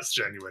that's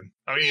genuine.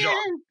 I mean,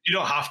 you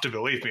don't have to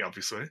believe me,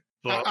 obviously.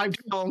 But I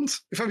don't.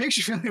 If it makes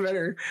you feel any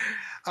better.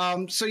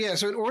 So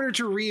in order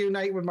to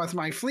reunite with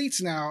my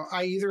fleets now,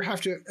 I either have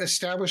to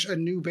establish a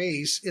new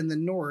base in the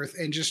north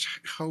and just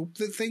hope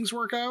that things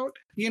work out.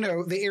 You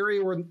know, the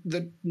area where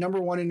the number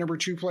 1 and number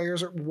 2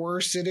 players were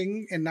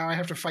sitting, and now I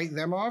have to fight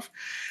them off.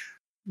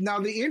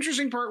 Now, the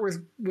interesting part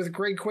with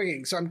Greg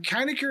quitting, so I'm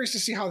kind of curious to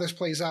see how this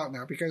plays out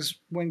now, because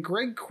when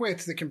Greg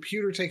quits, the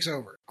computer takes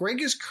over.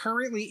 Greg is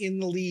currently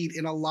in the lead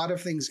in a lot of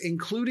things,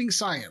 including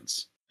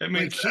science. It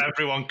means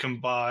everyone can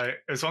buy,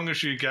 as long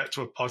as you get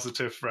to a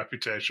positive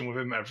reputation with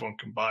him, everyone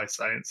can buy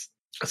science.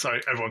 Sorry,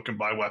 everyone can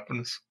buy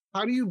weapons.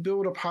 How do you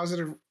build a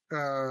positive...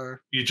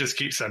 You just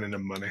keep sending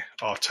them money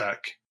or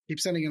tech. Keep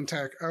sending him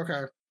tech.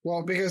 Okay.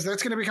 Well, because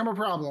that's going to become a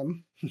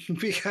problem,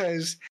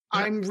 because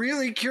I'm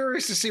really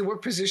curious to see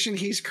what position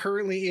he's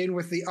currently in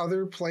with the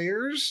other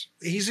players.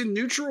 He's in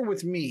neutral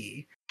with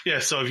me. Yeah,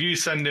 so if you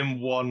send him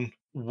one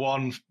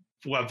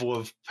level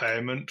of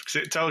payment, because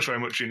it tells you how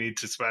much you need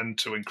to spend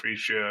to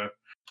increase your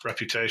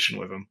reputation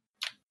with him.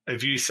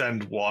 If you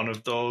send one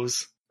of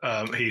those,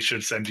 he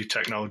should send you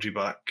technology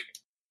back.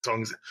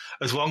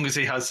 As long as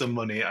he has the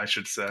money, I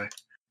should say.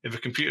 If a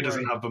computer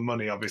doesn't have the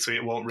money, obviously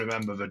it won't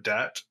remember the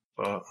debt.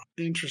 But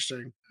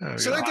interesting.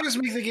 So that does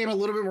make the game a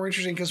little bit more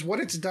interesting, because what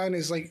it's done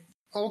is, like,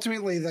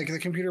 ultimately, like, the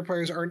computer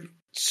players aren't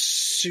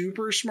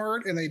super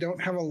smart and they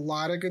don't have a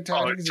lot of good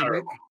tactics. Oh, it's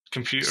terrible.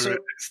 Computer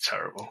is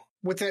terrible.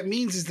 What that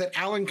means is that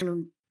Alan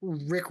can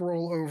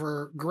rickroll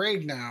over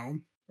Greg now,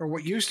 or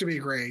what used to be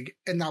Greg,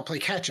 and now play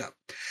catch-up.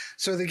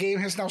 So the game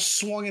has now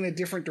swung in a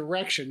different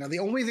direction. Now, the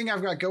only thing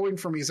I've got going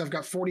for me is I've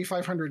got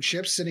 4,500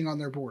 ships sitting on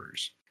their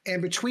borders.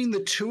 And between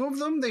the two of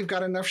them, they've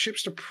got enough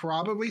ships to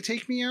probably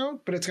take me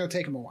out, but it's going to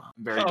take them a while.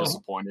 I'm very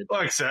disappointed.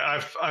 Like I said,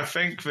 I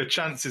think the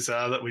chances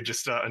are that we just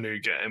start a new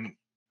game.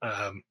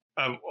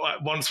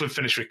 Once we've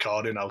finished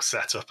recording, I'll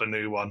set up a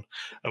new one.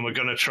 And we're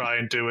going to try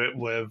and do it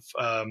with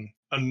a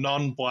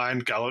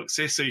non-blind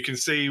galaxy, so you can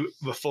see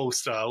the full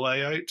star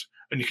layout.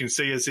 And you can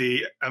see as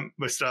the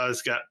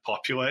stars get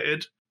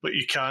populated, but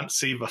you can't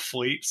see the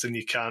fleets and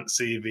you can't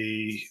see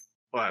the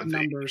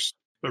numbers,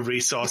 the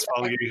resource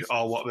value,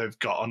 or what they've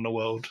got on the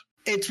world.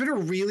 It's been a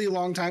really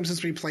long time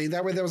since we played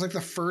that way. That was like the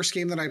first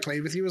game that I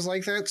played with you was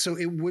like that. So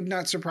it would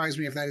not surprise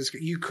me if that is.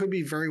 You could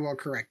be very well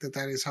correct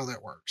that is how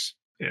that works.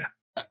 Yeah.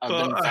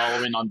 I've been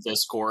following on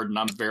Discord, and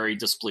I'm very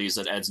displeased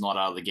that Ed's not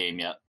out of the game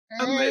yet.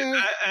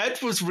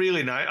 Ed was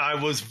really nice. I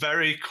was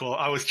very close.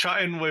 I was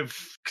chatting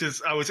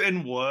because I was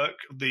in work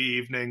the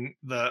evening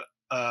that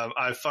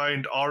I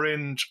found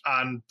Orange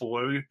and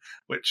Blue,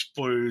 which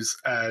Blue's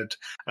Ed.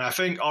 And I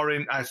think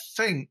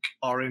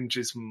Orange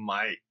is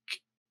Mike,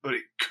 but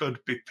it could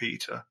be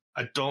Peter.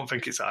 I don't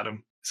think it's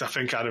Adam. So I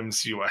think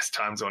Adam's US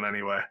time zone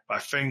anyway. I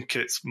think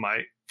it's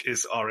Mike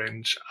is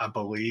Orange, I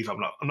believe. I'm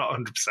not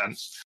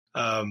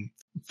 100%.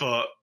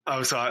 But I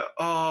was like,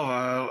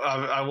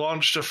 I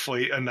launched a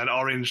fleet and then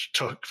Orange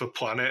took the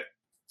planet.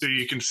 So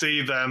you can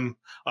see them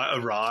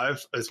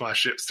arrive as my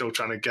ship's still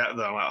trying to get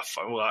there. I'm like,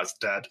 well, that's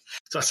dead.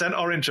 So I sent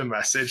Orange a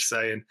message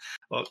saying,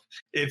 look,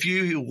 if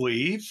you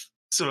leave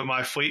so that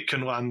my fleet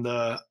can land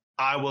there,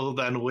 I will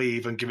then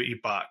leave and give it you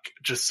back,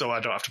 just so I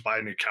don't have to buy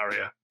a new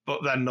carrier.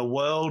 But then the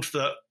world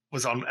that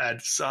was on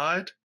Ed's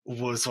side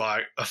was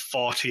like a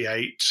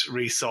 48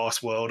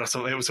 resource world or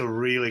something. It was a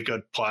really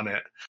good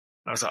planet.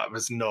 I was like,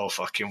 there's no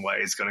fucking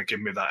way he's going to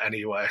give me that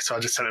anyway. So I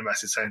just sent a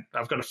message saying,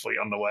 I've got a fleet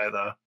on the way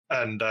there.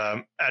 And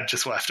Ed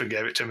just left and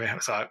gave it to me. I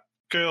was like,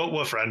 cool,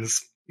 we're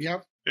friends.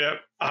 Yep.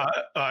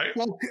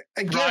 Well,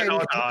 again,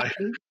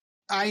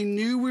 I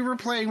knew we were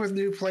playing with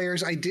new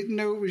players. I didn't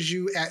know it was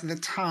you at the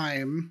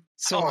time.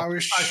 So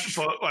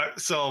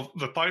so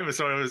the point of the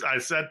story was I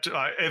said,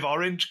 if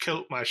Orange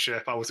killed my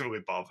ship, I wasn't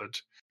really bothered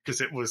because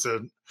it was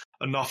a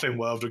nothing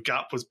world. The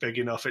gap was big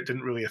enough. It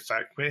didn't really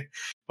affect me.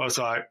 I was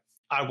like,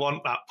 I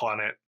want that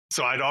planet.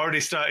 So I'd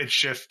already started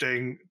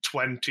shifting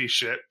 20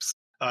 ships.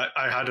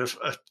 I had a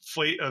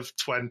fleet of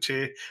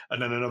 20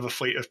 and then another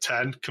fleet of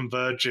 10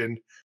 converging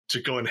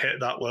to go and hit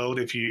that world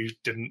if you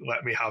didn't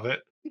let me have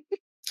it.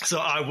 So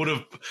I would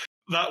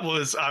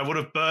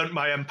have burnt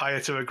my empire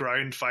to the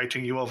ground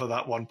fighting you over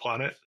that one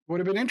planet.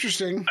 Would have been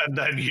interesting. And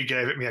then you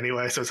gave it me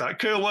anyway. So it's like,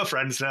 cool, we're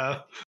friends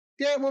now.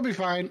 Yeah, we'll be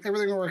fine.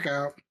 Everything will work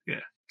out.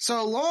 Yeah.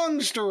 So long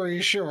story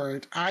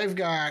short, I've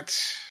got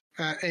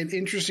an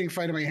interesting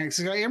fight in my hands.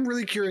 I am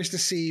really curious to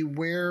see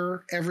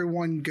where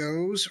everyone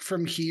goes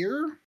from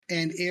here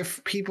and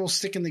if people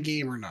stick in the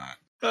game or not.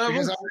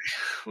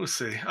 We'll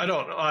see. I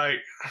don't know.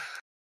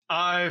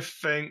 I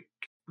think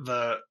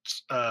that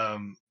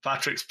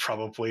Patrick's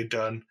probably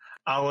done.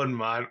 Alan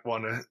might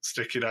want to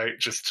stick it out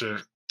just to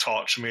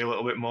torture me a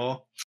little bit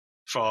more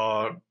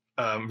for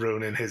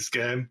ruining his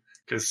game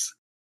because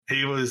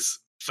he was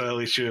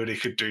fairly sure he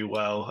could do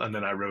well and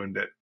then I ruined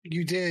it.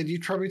 You did. You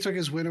probably took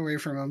his win away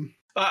from him.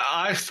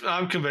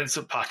 I'm convinced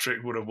that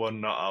Patrick would have won,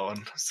 not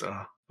Alan. So,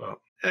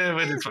 well, it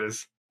is what it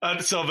is.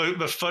 And so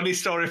the funny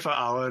story for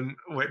Alan,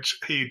 which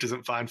he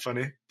doesn't find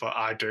funny, but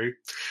I do.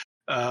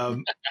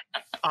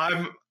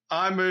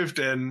 I moved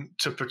in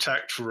to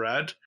protect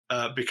Red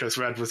because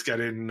Red was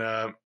getting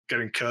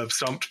curb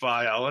stomped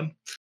by Alan,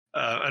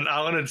 and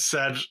Alan had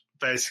said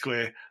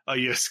basically,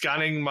 "You're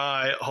scanning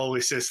my holy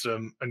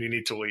system, and you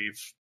need to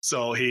leave."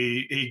 So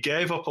he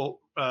gave up.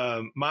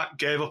 Matt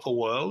gave up a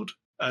world,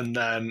 and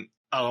then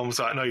Alan was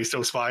like, "No, you're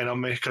still spying on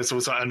me," because there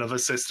was like another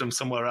system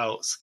somewhere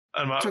else.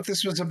 And Matt, that's what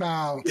this was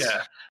about.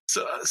 Yeah.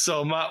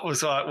 So Matt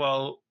was like,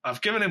 "Well, I've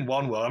given him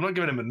one world. I'm not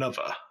giving him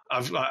another.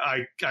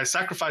 I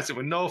sacrificed it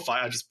with no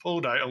fight. I just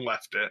pulled out and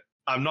left it.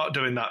 I'm not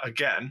doing that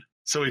again."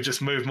 So he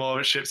just moved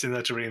more ships in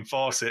there to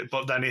reinforce it,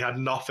 but then he had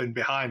nothing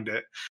behind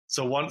it.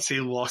 So once he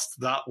lost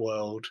that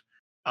world,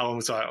 Alan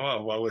was like,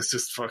 "Oh, well, it's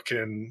just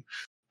fucking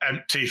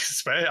empty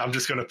space. I'm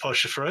just going to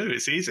push it through.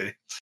 It's easy."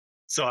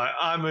 So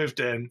I moved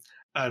in,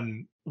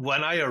 and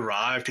when I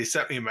arrived, he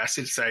sent me a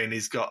message saying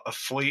he's got a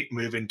fleet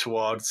moving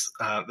towards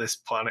this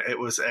planet. It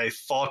was a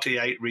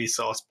 48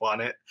 resource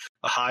planet.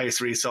 The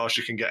highest resource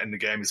you can get in the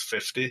game is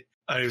 50.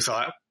 And he was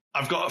like,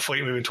 I've got a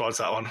fleet moving towards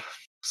that one.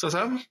 So I was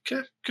like,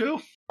 okay,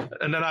 cool.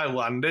 And then I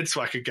landed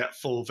so I could get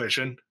full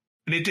vision.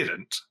 And he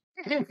didn't.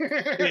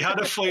 He had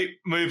a fleet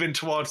moving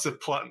towards the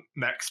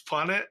next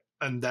planet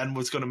and then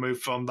was going to move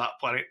from that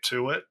planet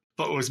to it.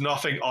 But there was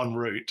nothing en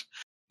route.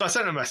 So I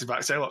sent him a message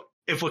back saying, look,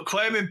 if we're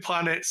claiming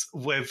planets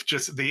with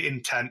just the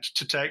intent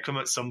to take them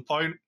at some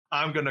point,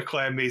 I'm going to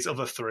claim these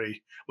other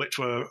three, which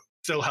were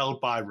still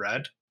held by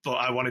Red. But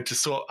I wanted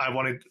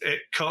it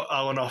cut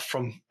Alan off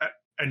from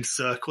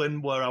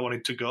encircling where I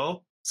wanted to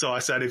go. So I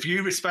said, if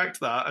you respect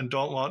that and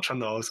don't launch on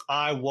those,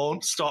 I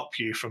won't stop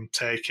you from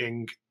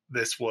taking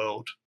this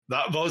world.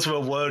 Those were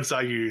words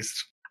I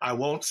used. I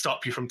won't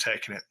stop you from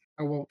taking it.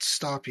 I won't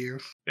stop you.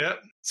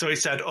 Yep. So he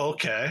said,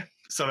 okay.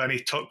 So then he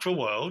took the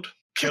world,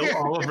 killed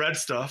all of Red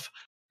stuff.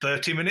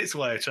 30 minutes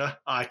later,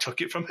 I took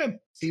it from him.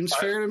 Seems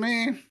fair to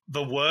me.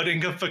 The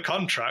wording of the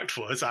contract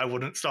was I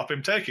wouldn't stop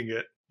him taking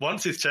it.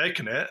 Once he's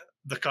taken it,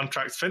 the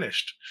contract's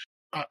finished.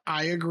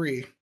 I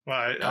agree.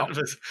 Right. No.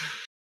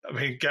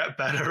 Get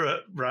better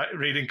at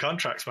reading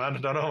contracts, man.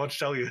 I don't know what to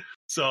tell you.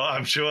 So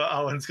I'm sure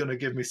Alan's going to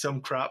give me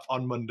some crap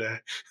on Monday.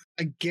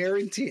 I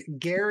guarantee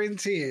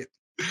it.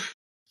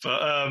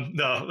 But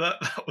no,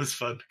 that was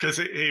fun because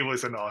he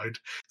was annoyed.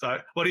 So,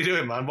 what are you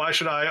doing, man? Why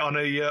should I on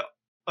a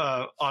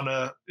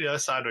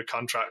side of a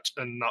contract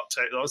and not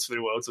take those 3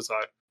 worlds? I was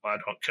like, I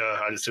don't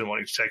care. I just didn't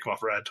want you to take them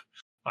off Red.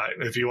 Like,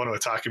 if you want to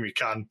attack him, you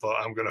can, but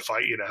I'm going to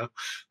fight you now.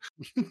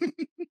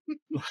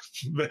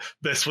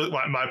 This was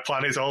my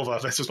plan is over.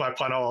 This was my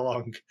plan all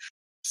along.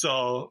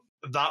 So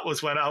that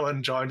was when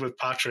Alan joined with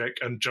Patrick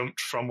and jumped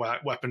from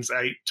weapons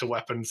 8 to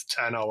weapons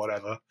 10 or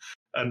whatever.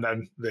 And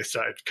then they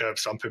started curb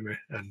stomping me.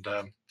 And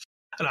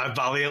I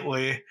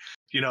valiantly,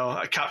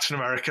 Captain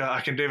America,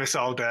 I can do this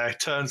all day.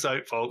 Turns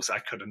out, folks, I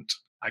couldn't.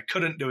 I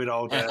couldn't do it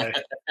all day.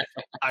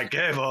 I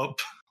gave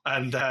up.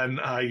 And then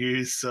I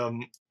used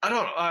some.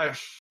 I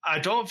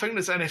don't think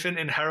there's anything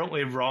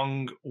inherently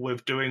wrong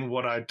with doing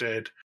what I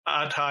did.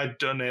 Had I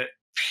done it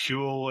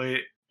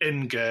purely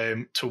in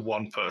game to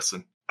one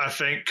person, I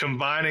think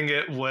combining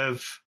it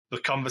with the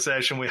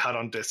conversation we had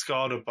on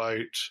Discord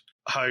about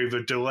how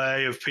the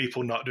delay of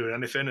people not doing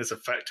anything has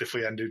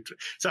effectively ended.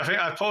 So I think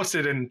I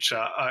posted in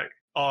chat.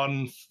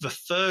 On the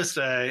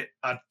Thursday,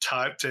 I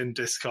typed in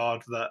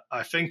Discord that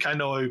I think I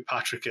know who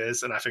Patrick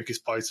is, and I think he's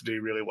poised to do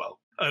really well.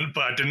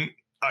 But I didn't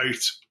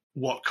out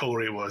what colour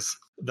he was.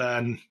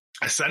 Then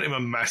I sent him a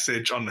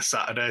message on the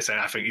Saturday saying,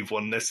 I think you've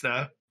won this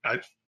now.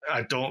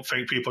 I don't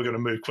think people are going to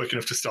move quick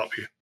enough to stop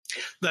you.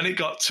 Then it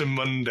got to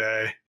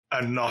Monday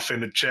and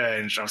nothing had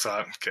changed. I was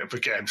like, okay, the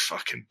game's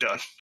fucking done.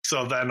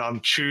 So then on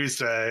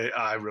Tuesday,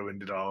 I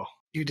ruined it all.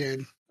 You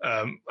did.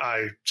 Yeah.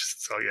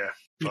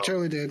 You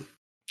totally did.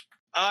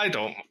 I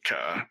don't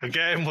care. The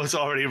game was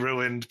already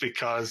ruined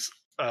because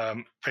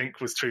Pink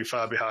was too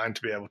far behind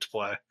to be able to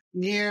play.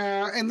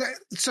 Yeah, and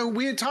so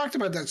we had talked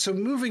about that. So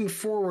moving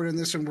forward in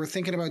this one, we're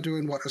thinking about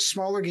doing a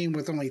smaller game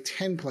with only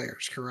 10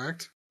 players,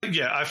 correct?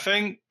 Yeah, I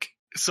think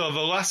so.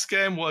 The last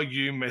game where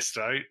you missed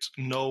out,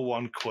 no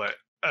one quit.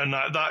 And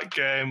that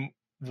game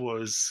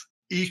was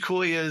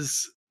equally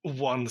as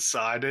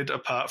one-sided,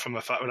 apart from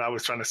the fact that I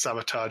was trying to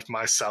sabotage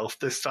myself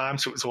this time,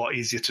 so it was a lot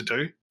easier to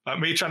do.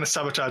 Me trying to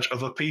sabotage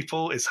other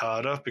people is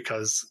harder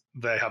because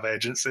they have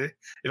agency.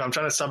 If I'm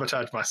trying to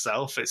sabotage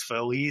myself, it's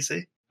fairly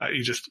easy.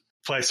 You just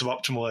play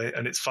suboptimally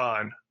and it's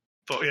fine.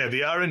 But yeah,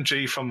 the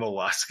RNG from the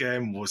last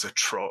game was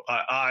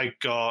I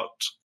got,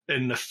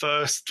 in the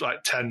first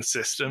 10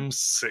 systems,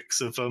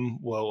 6 of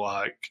them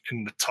were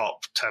in the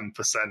top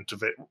 10%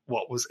 of it,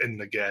 what was in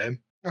the game.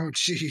 Oh,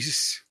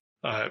 jeez.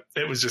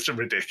 It was just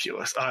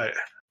ridiculous.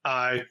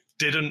 I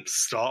didn't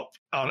stop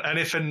on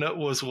anything that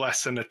was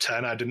less than a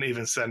 10. I didn't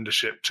even send a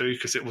ship to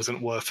because it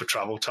wasn't worth the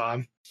travel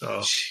time.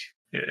 So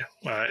yeah,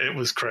 it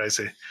was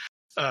crazy.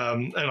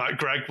 And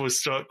Greg was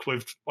stuck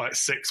with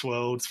 6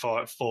 worlds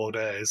for 4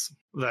 days.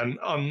 Then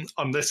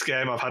on this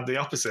game, I've had the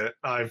opposite.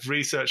 I've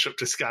researched up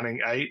to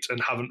scanning 8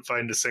 and haven't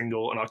found a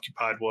single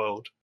unoccupied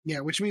world. Yeah,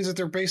 which means that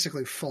they're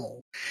basically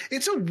full.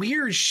 It's a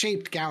weird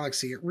shaped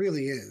galaxy. It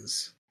really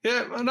is.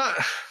 Yeah,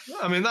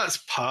 and that's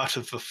part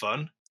of the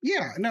fun.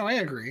 Yeah, no, I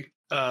agree.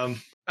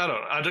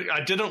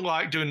 I didn't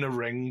like doing the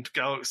ringed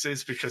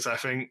galaxies because I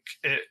think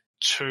it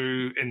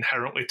too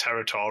inherently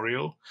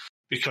territorial,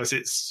 because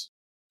it's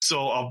so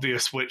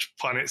obvious which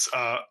planets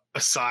are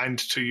assigned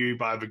to you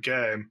by the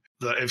game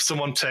that if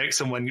someone takes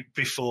them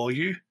before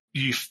you,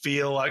 you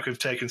feel like we've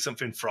taken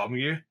something from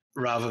you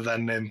rather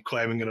than them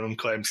claiming an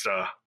unclaimed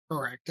star.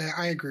 Correct.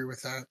 I agree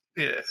with that.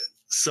 Yeah.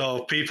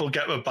 So people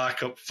get the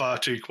backup far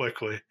too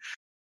quickly.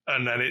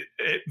 And then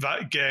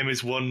that game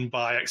is won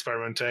by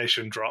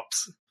experimentation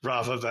drops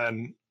rather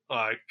than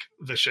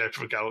the shape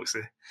of a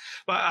galaxy.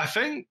 But I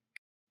think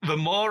the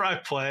more I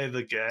play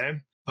the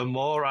game, the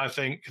more I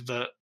think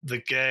that the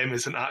game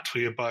isn't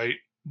actually about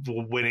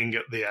winning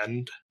at the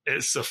end.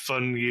 It's the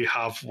fun you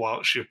have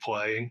whilst you're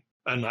playing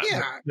and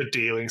the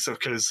dealing stuff,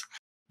 because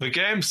the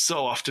game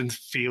so often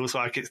feels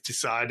like it's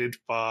decided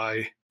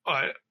by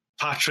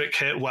Patrick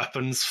hit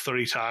weapons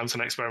 3 times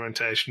on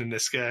experimentation in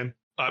this game,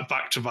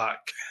 back to back.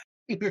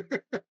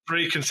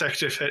 3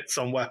 consecutive hits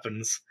on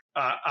weapons,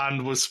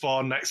 and was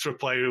spawned next to a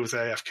player who was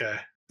AFK.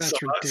 That's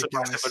ridiculous. That's a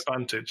massive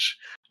advantage.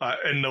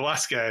 In the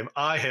last game,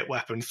 I hit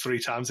weapons 3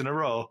 times in a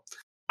row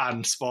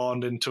and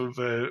spawned into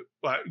the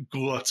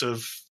glut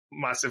of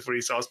massive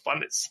resource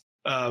planets.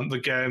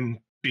 The game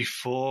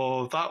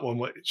before that one,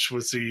 which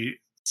was the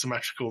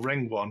symmetrical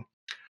ring one,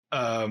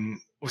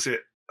 was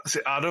it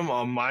Adam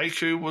or Mike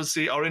who was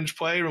the orange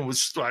player and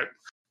was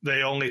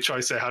the only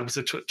choice they had was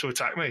to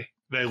attack me.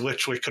 They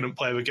literally couldn't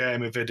play the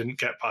game if they didn't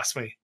get past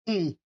me.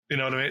 Mm. You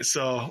know what I mean?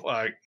 So,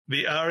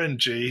 the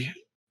RNG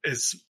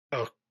is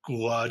a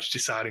large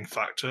deciding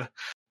factor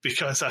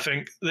because I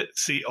think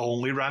it's the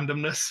only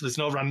randomness. There's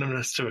no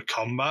randomness to a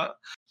combat.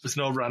 There's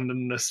no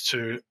randomness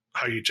to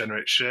how you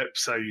generate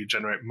ships, how you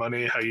generate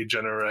money, how you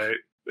generate...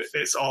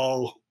 It's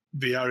all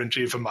the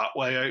RNG for map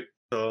layout.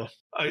 So,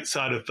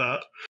 outside of that,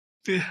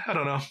 I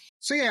don't know.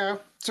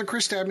 So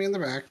Chris stabbed me in the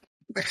back.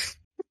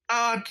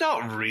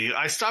 Not really.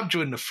 I stabbed you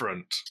in the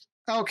front.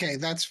 Okay,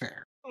 that's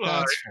fair.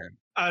 That's fair.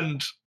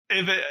 And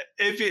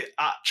if it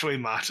actually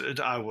mattered,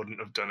 I wouldn't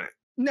have done it.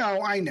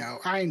 No, I know.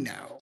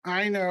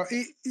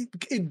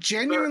 It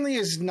genuinely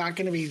is not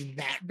going to be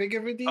that big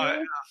of a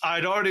deal.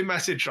 I'd already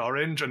messaged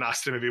Orange and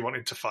asked him if he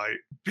wanted to fight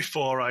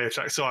before I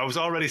attacked. So I was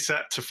already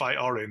set to fight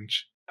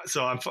Orange.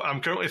 So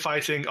I'm currently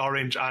fighting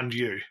Orange and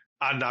you,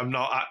 and I'm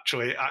not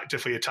actually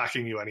actively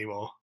attacking you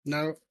anymore.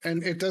 No,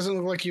 and it doesn't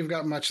look like you've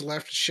got much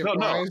left No,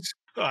 ship-wise.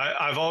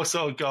 I've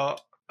also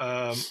got,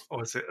 what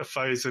was it,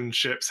 1,000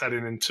 ships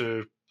heading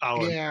into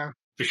Allen. Yeah.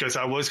 Because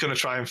I was going to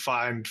try and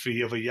find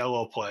the other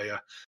yellow player,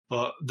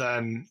 but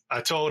then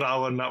I told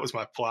Alan that was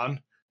my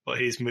plan, but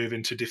he's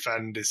moving to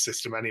defend his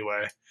system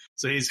anyway.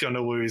 So he's going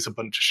to lose a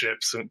bunch of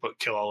ships but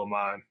kill all of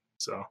mine.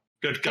 So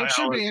good guy, That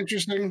should Alan. be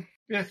interesting.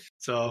 Yeah.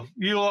 So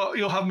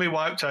you'll have me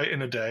wiped out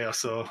in a day or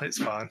so. It's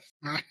fine.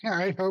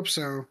 I hope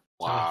so.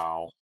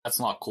 Wow.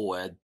 That's not cool,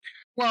 Ed.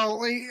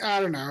 Well,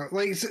 I don't know.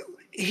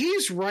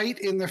 He's right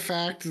in the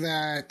fact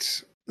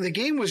that the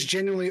game was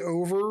genuinely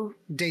over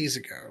days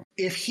ago.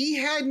 If he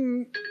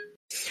hadn't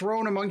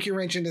thrown a monkey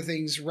wrench into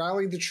things,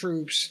 rallied the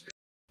troops,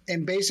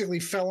 and basically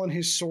fell on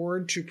his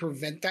sword to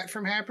prevent that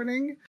from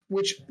happening,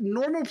 which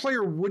normal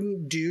player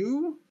wouldn't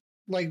do.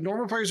 Like,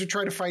 normal players would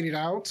try to fight it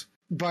out.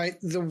 But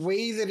the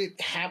way that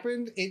it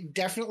happened, it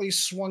definitely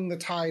swung the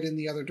tide in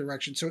the other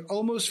direction. So it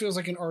almost feels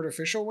like an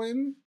artificial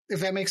win,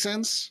 if that makes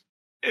sense.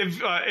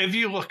 If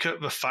you look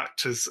at the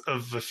factors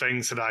of the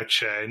things that I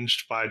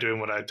changed by doing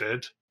what I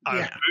did,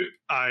 Yeah.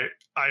 I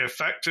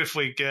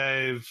effectively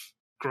gave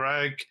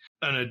Greg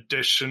an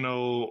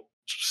additional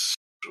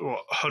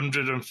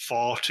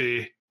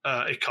 140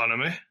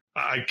 economy.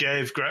 I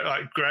gave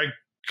Greg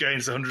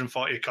gains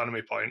 140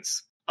 economy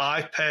points.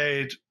 I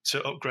paid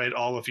to upgrade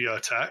all of your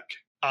tech.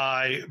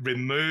 I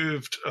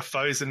removed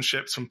 1,000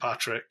 ships from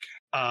Patrick.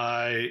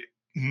 I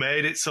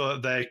made it so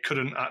that they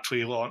couldn't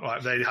actually launch,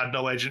 like they had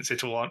no agency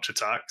to launch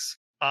attacks.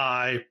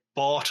 I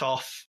bought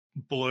off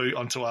Blue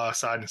onto our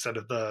side instead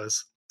of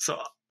theirs.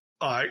 So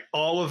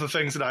all of the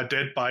things that I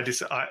did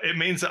it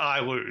means that I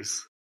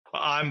lose.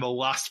 I'm the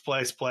last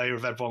place player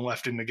of everyone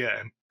left in the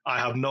game. I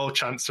have no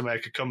chance to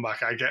make a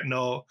comeback. I get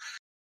no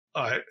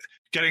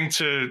getting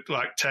to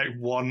take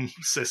one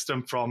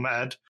system from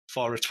Ed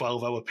for a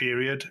 12-hour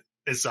period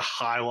is the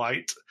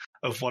highlight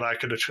of what I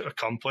could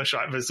accomplish.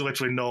 There's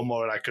literally no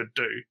more that I could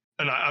do.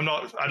 And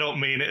I don't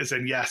mean it as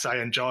in, yes, I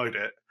enjoyed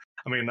it.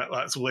 I mean,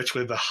 that's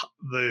literally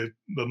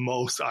the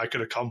most I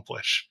could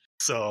accomplish.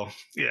 So,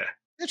 yeah.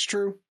 It's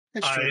true.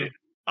 It's true.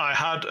 I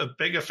had a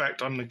big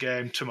effect on the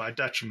game to my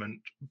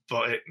detriment,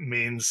 but it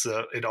means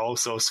that it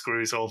also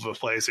screws over the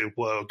players who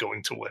were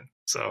going to win.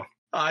 So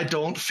I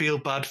don't feel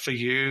bad for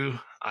you.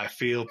 I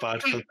feel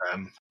bad for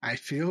them. I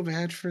feel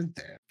bad for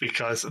them.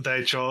 Because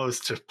they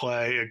chose to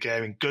play a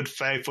game in good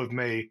faith with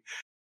me,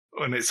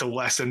 and it's a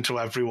lesson to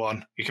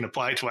everyone. You can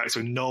apply it to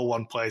actually no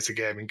one plays a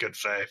game in good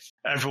faith.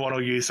 Everyone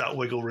will use that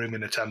wiggle room in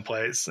the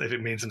templates if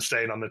it means them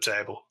staying on the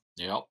table.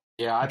 Yep.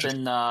 Yeah, I've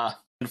been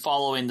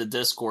following the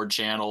Discord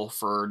channel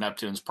for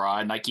Neptune's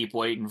Pride, and I keep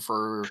waiting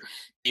for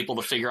people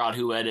to figure out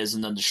who Ed is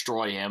and then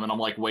destroy him. And I'm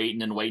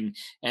waiting and waiting.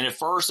 And at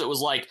first it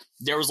was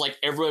there was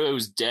everybody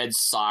was dead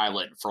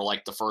silent for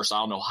the first, I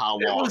don't know how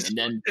long. And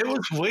then it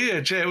was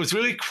weird. Yeah, it was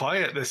really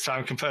quiet this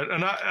time compared.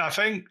 And I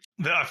think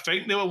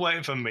they were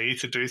waiting for me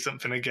to do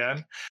something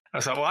again. I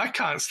was like, well, I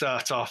can't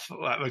start off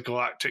the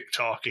Galactic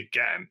talk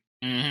again.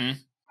 Mm-hmm.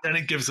 Then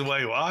it gives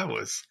away who I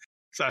was.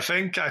 So I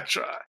think I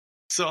tried.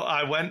 So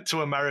I went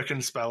to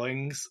American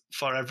spellings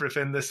for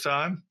everything this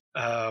time.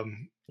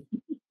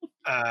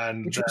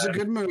 And which was a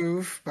good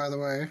move, by the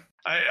way.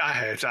 I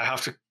hate it. I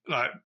have to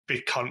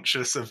be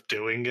conscious of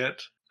doing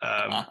it.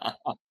 And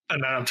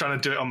then I'm trying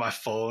to do it on my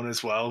phone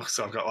as well,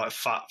 so I've got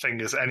fat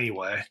fingers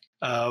anyway.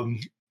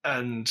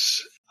 And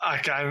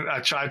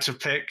I tried to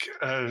pick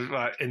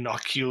a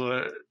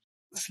innocuous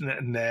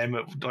name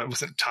that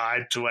wasn't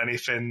tied to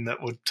anything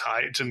that would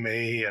tie it to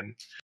me. And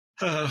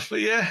but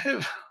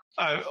yeah,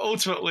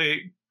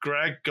 ultimately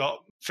Greg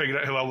figured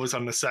out who I was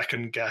on the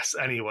second guess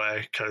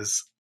anyway,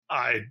 because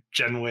I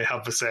generally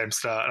have the same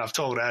start. And I've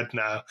told Ed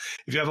now,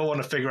 if you ever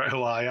want to figure out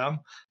who I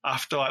am,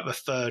 after the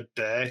third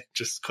day,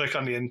 just click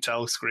on the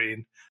intel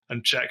screen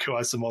and check who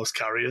has the most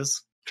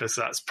carriers, because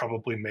that's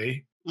probably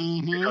me.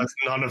 Mm-hmm. Because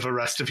none of the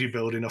rest of you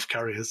build enough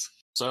carriers.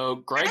 So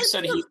Greg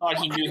said he thought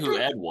he knew who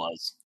Ed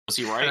was. Was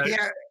he right?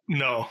 Yeah.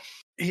 No.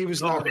 He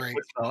was not right. He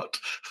was not.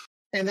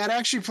 And that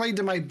actually played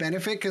to my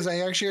benefit, because I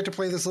actually had to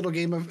play this little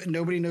game of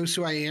nobody knows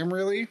who I am,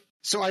 really.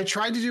 So I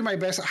tried to do my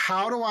best.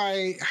 How do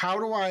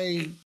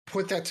I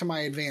put that to my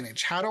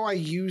advantage? How do I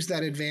use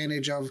that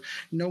advantage of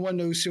no one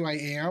knows who I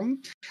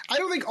am? I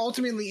don't think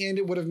ultimately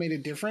it would have made a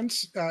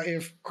difference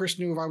if Chris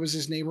knew if I was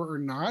his neighbor or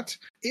not.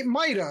 It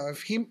might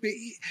have.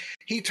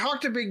 He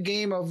talked a big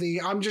game of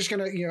I'm just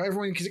gonna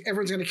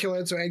everyone's gonna kill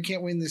Ed, so Ed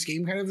can't win this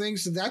game kind of thing.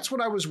 So that's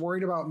what I was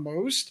worried about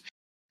most.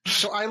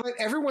 So I let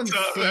everyone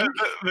think.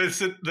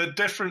 The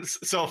difference.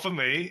 So for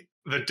me,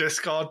 the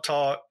Discord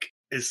talk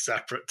is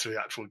separate to the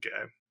actual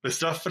game. The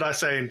stuff that I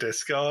say in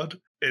Discord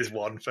is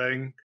one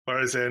thing,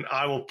 whereas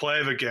I will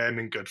play the game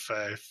in good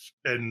faith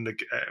in the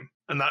game.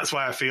 And that's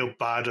why I feel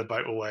bad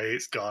about the way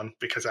it's gone,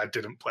 because I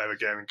didn't play the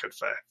game in good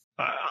faith.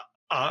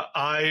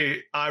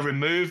 I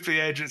removed the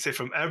agency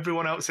from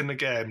everyone else in the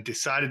game,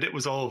 decided it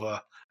was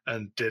over,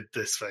 and did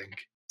this thing.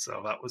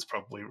 So that was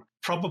probably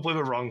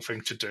the wrong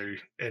thing to do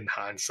in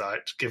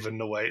hindsight, given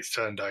the way it's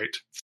turned out.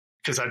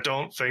 Because I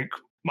don't think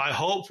my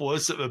hope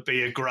was that there'd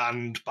be a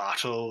grand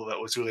battle that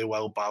was really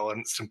well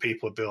balanced and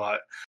people would be like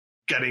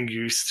getting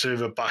used to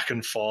the back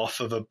and forth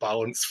of a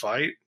balanced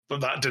fight.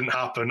 But that didn't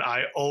happen.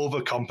 I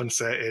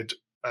overcompensated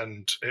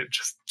and it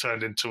just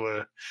turned into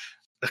a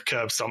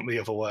curb stomp the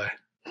other way.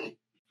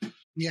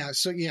 Yeah,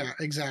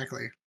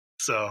 exactly.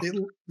 So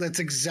that's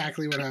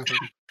exactly what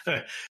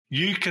happened.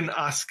 You can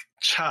ask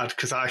Chad,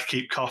 because I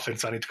keep coughing,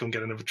 so I need to go and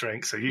get another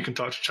drink. So you can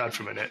talk to Chad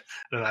for a minute,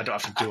 and then I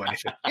don't have to do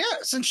anything. Yeah,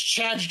 since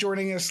Chad's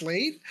joining us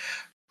late.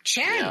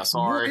 Chad,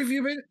 sorry. What have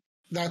you been...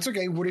 That's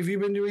okay. What have you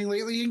been doing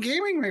lately in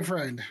gaming, my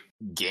friend?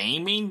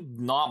 Gaming?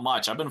 Not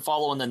much. I've been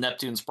following the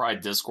Neptune's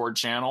Pride Discord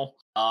channel.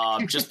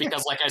 Just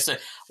because, like I said,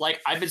 like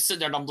I've been sitting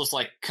there and I'm just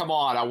like, come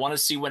on, I want to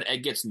see when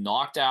Ed gets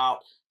knocked out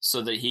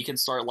so that he can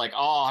start like,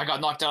 oh, I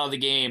got knocked out of the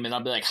game. And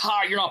I'll be like,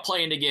 ha, you're not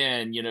playing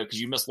again, because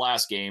you missed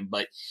last game.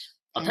 But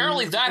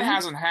apparently that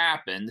hasn't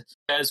happened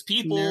as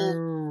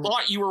people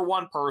thought you were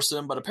one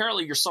person, but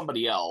apparently you're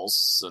somebody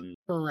else. And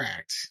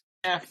correct.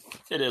 Yeah,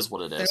 it is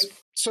what it is.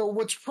 So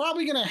what's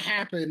probably going to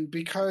happen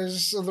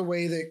because of the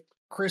way that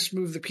Chris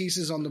moved the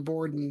pieces on the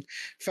board and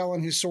fell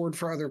on his sword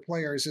for other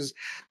players is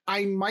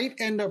I might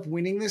end up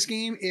winning this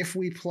game if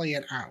we play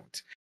it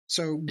out.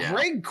 So yeah.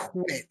 Greg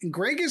quit.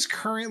 Greg is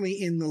currently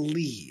in the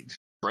lead.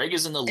 Greg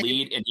is in the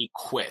lead and he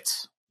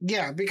quit.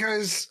 Yeah,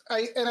 because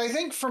I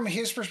think from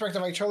his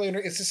perspective, I totally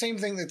understand. It's the same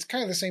thing. That's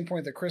kind of the same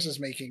point that Chris is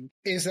making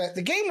is that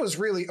the game was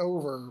really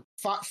over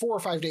 4 or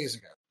 5 days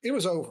ago. It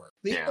was over.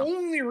 The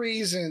only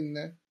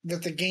reason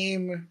that the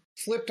game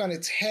flipped on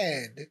its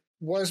head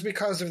was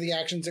because of the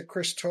actions that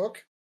Chris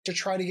took to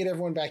try to get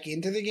everyone back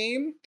into the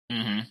game.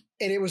 Mm-hmm.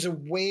 And it was a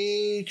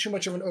way too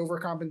much of an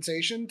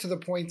overcompensation to the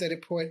point that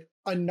it put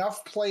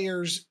enough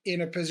players in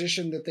a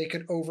position that they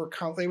could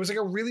overcome. It was like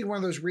one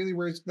of those really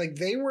weird, like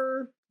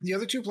the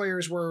other two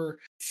players were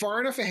far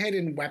enough ahead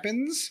in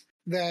weapons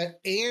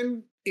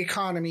and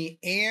economy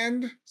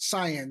and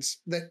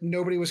science that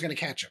nobody was going to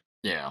catch them.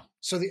 Yeah.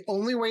 So the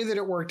only way that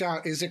it worked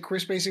out is that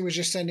Chris basically was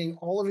just sending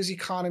all of his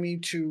economy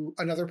to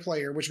another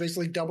player, which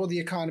basically doubled the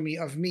economy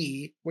of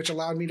me, which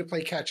allowed me to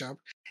play catch up.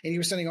 And he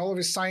was sending all of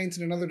his science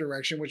in another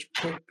direction, which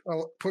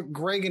put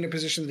Greg in a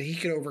position that he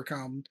could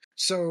overcome.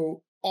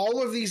 So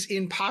all of these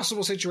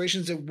impossible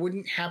situations that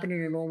wouldn't happen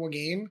in a normal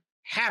game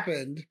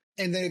happened.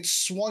 And then it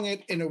swung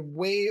it in a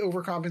way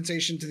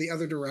overcompensation to the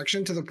other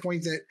direction to the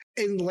point that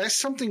unless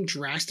something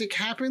drastic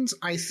happens,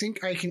 I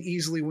think I can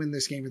easily win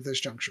this game at this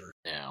juncture.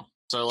 Yeah.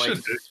 So, like,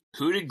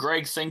 who did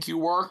Greg think you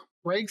were?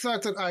 Greg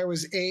thought that I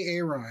was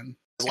Aaron.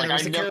 Like, I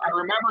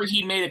remember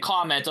he made a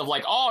comment of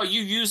like, "Oh,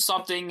 you used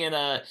something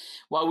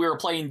while we were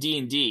playing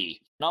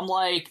D&D," and I'm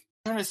like,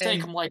 trying to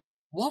think, I'm like,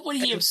 what would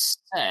he have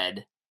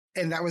said?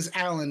 And that was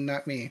Alan,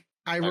 not me.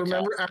 I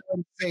remember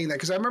Alan saying that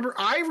because I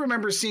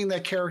remember seeing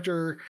that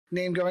character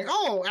name going,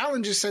 "Oh,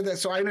 Alan just said that,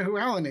 so I know who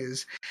Alan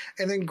is."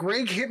 And then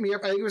Greg hit me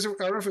up. I think it was I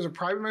don't know if it was a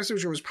private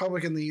message or it was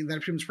public in the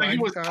Neptune's Pride.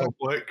 It was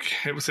public.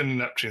 It was in the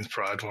Neptune's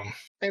Pride one.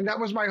 And that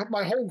was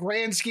my whole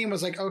grand scheme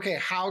was like, okay,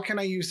 how can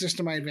I use this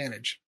to my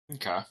advantage?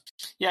 Okay,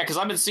 yeah, because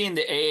I've been seeing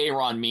the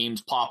Aaron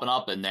memes popping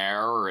up in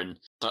there, and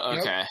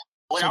okay, yep.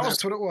 Like, so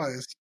that's what it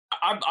was.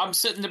 I'm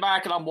sitting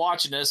back and I'm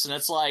watching this, and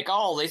it's like,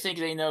 oh, they think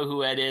they know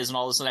who Ed is and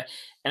all this and that.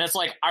 And it's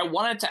like, I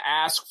wanted to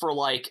ask for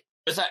like,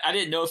 I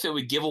didn't know if it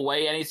would give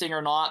away anything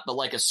or not, but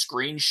like a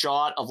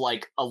screenshot of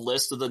like a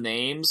list of the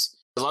names.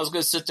 Because I was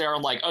going to sit there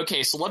and like,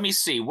 okay, so let me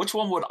see, which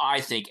one would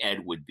I think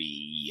Ed would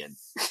be? And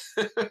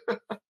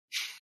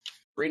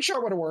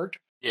screenshot would have worked.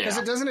 Yeah. Because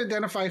it doesn't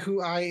identify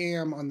who I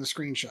am on the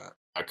screenshot.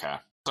 Okay.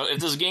 So if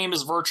this game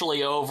is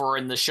virtually over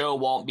and the show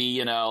won't be,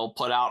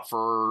 put out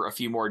for a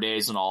few more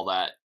days and all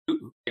that,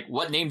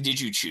 what name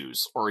did you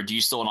choose? Or do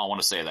you still not want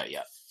to say that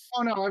yet?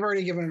 Oh, no, I've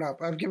already given it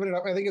up. I've given it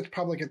up. I think it's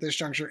public at this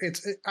juncture.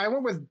 I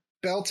went with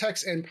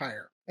Beltex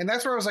Empire. And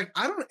that's where I was like,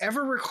 I don't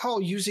ever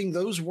recall using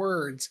those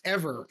words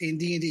ever in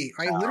D&D.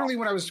 I literally,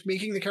 when I was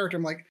making the character,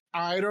 I'm like,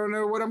 I don't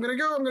know what I'm going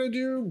to go. I'm going to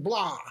do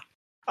blah.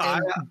 I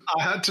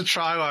had to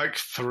try like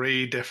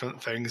 3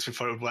 different things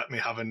before it would let me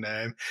have a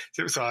name.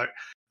 So it was like,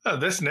 oh,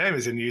 this name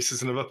is in use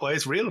as another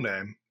player's real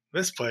name.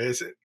 This player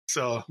is it.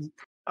 So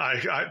I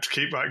had to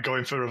keep like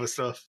going for other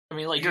stuff. I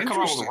mean, like, you're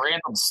coming up with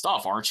random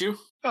stuff, aren't you?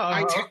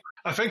 I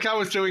think I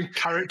was doing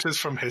characters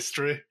from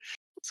history.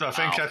 So I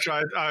think I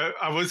tried.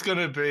 I was going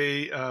to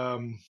be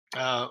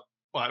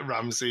like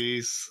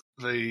Ramses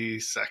the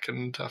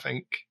Second, I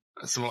think.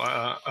 Something like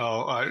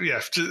that.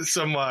 Yeah, just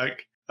some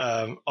like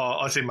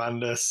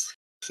Ozymandias,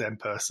 same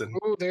person.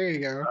 Oh, there you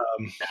go.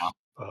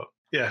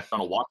 Yeah. On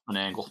a Watchmen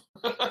angle.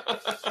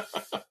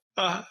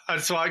 I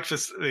just like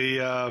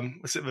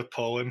the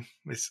poem?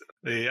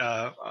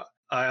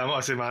 I am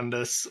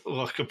Ozymandias,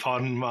 look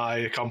upon my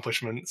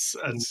accomplishments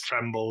and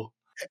tremble.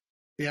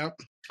 Yep.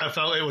 I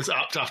felt it was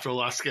apt after the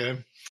last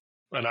game,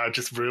 and I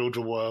just ruled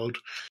the world.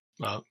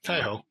 Well,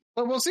 hey-ho.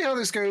 Well, we'll see how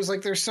this goes.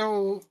 Like, they're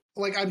so...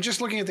 Like, I'm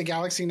just looking at the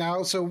Galaxy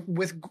now. So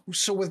with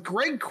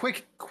Greg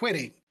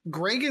quitting,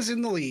 Greg is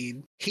in the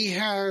lead. He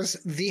has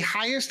the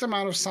highest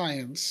amount of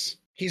science.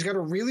 He's got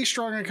a really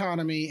strong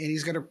economy, and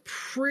he's got a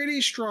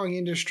pretty strong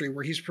industry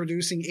where he's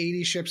producing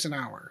 80 ships an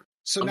hour.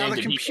 So now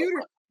the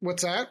computer...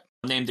 What's that?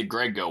 What name did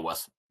Greg go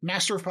with?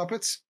 Master of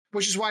Puppets,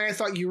 which is why I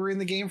thought you were in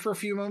the game for a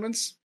few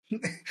moments.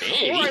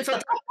 Hey. I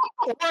thought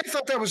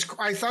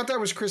that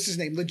was Chris's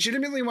name.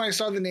 Legitimately, when I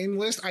saw the name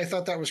list, I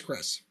thought that was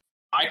Chris.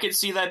 I could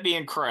see that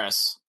being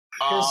Chris.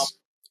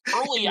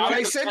 Early,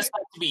 I said that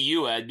to be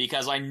you, Ed,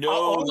 because I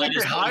know that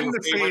is one of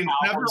your favorite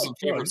albums and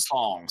favorite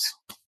songs.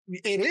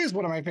 It is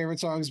one of my favorite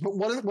songs, but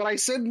what I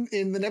said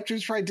in the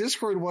Neptune's Pride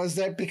Discord was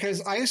that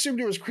because I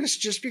assumed it was Chris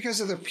just because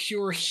of the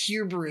pure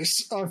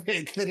hubris of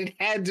it, that it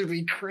had to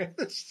be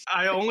Chris.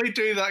 I only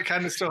do that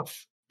kind of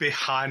stuff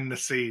behind the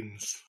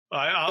scenes.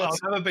 I'll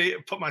never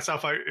put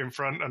myself out in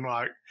front and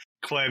like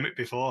claim it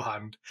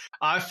beforehand.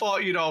 I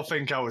thought you'd all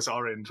think I was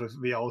Orange with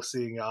the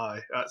all-seeing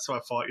eye. That's what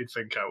I thought you'd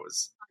think I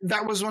was.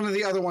 That was one of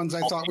the other ones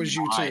I thought was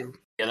you too.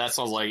 Yeah, that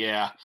sounds like,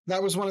 yeah.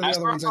 That was one of the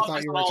other ones I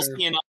thought you were too.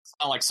 You know,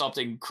 sound like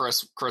something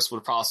Chris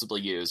would possibly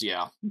use,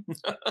 yeah.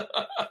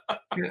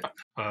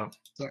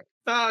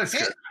 It's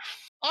good.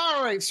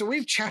 All right, so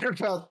we've chatted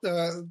about,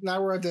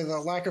 now we're at the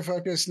Lack of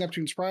Focus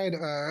Neptune's Pride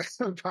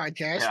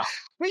podcast. Yeah.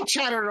 We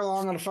chatted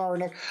along on far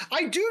enough.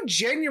 I do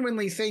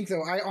genuinely think,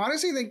 though, I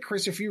honestly think,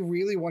 Chris, if you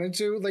really wanted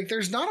to, like,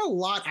 there's not a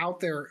lot out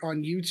there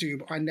on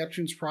YouTube on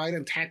Neptune's Pride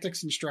and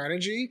tactics and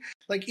strategy.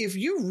 Like, if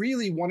you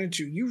really wanted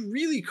to, you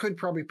really could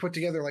probably put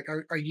together, like,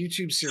 a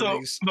YouTube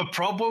series. So the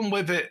problem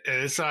with it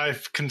is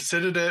I've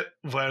considered it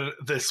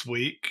this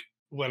week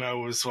when I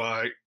was,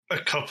 like, a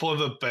couple of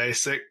the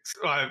basics,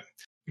 like,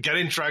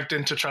 getting dragged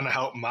into trying to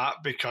help Matt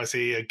because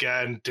he,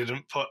 again,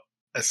 didn't put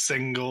a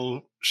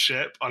single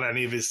ship on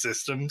any of his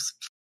systems.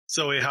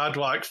 So he had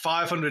like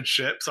 500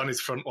 ships on his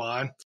front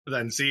line,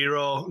 then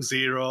 0,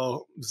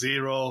 0,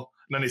 0, and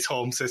then his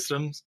home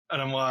systems.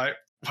 And I'm like,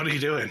 what are you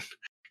doing?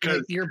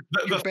 Because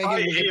the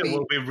fight here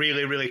will be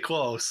really, really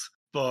close.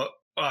 But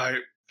like,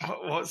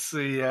 what's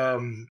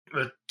the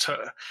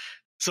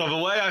so the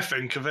way I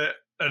think of it,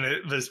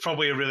 and there's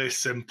probably a really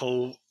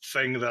simple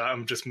thing that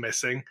I'm just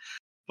missing.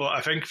 But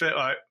I think that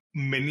like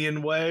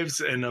minion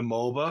waves in a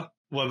MOBA,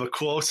 where the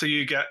closer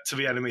you get to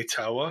the enemy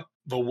tower,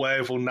 the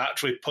wave will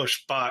naturally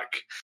push back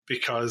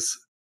because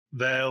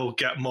they'll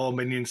get more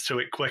minions to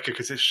it quicker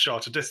because it's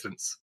shorter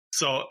distance.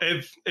 So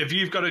if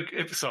you've got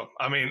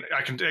I mean,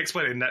 I can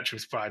explain it in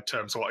Neptune's Pride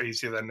terms a lot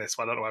easier than this,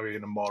 but I don't know why we're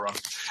in a moron.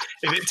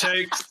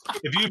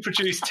 If you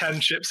produce 10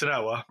 ships an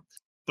hour,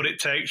 but it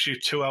takes you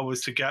 2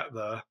 hours to get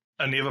there,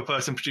 and the other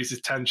person produces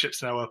 10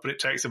 ships an hour, but it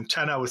takes them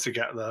 10 hours to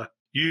get there,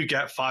 you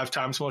get 5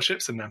 times more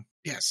ships than them.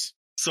 Yes.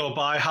 So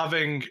by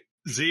having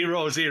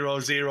 0, 0,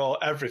 0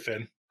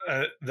 everything,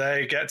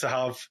 they get to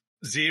have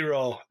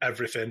 0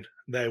 everything.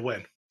 They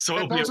win. So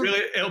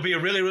it'll be a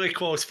really, really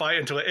close fight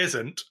until it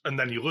isn't, and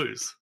then you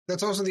lose.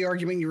 That's also the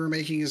argument you were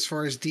making as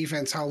far as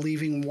defense, how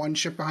leaving one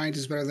ship behind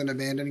is better than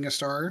abandoning a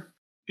star.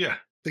 Yeah.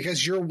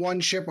 Because your one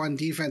ship on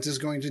defense is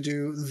going to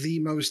do the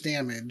most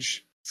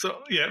damage. So,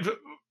 yeah,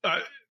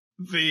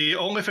 the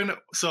only thing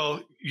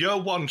so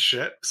you're one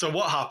ship. So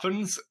what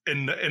happens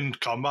in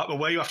combat, the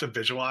way you have to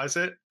visualize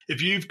it,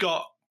 if you've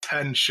got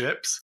 10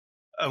 ships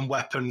and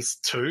weapons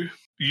 2,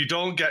 you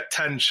don't get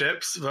 10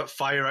 ships that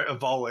fire out a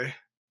volley.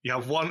 You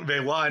have one, they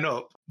line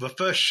up. The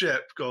first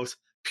ship goes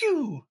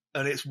pew,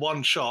 and it's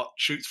one shot,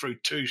 shoots through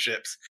 2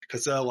 ships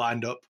because they're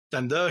lined up.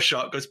 Then their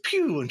shot goes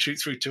pew and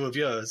shoots through 2 of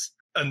yours.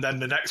 And then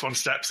the next one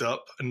steps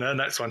up, and the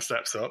next one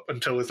steps up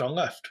until there's none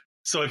left.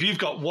 So if you've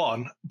got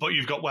 1, but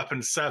you've got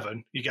weapons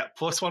 7, you get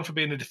 +1 for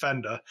being a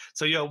defender.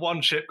 So your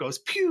one ship goes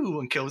pew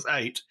and kills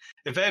 8.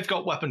 If they've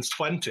got weapons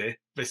 20,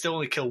 they still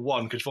only kill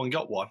 1 because you've only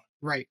got 1.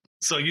 Right.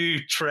 So you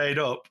trade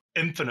up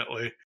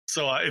infinitely.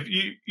 So if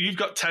you've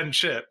got 10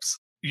 ships,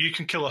 you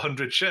can kill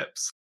 100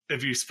 ships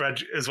if you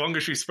as long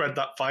as you spread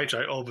that fight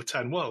out over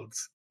 10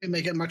 worlds. And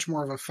make it much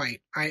more of a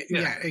fight.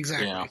 Yeah,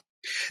 exactly. Yeah.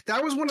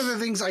 That was one of the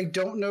things I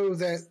don't know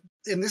that.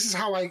 And this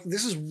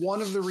is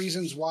one of the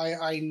reasons why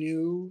I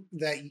knew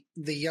that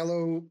the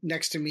yellow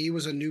next to me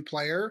was a new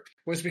player,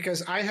 was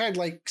because I had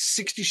like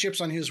 60 ships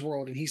on his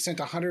world and he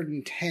sent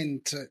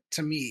 110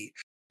 to me.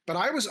 But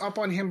I was up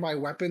on him by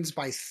weapons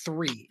by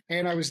 3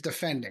 and I was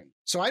defending.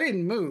 So I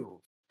didn't move.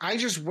 I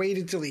just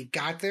waited till he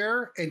got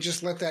there and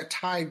just let that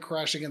tide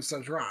crash against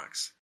those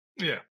rocks.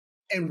 Yeah.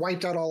 And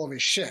wiped out all of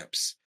his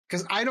ships.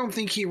 Because I don't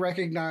think he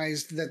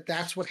recognized that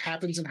that's what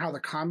happens and how the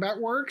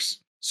combat works.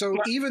 So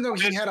even though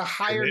he had a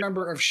higher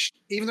number of ships,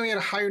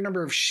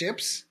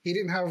 he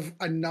didn't have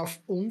enough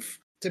oomph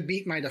to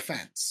beat my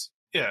defense.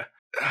 Yeah,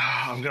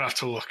 I'm gonna have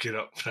to look it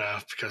up now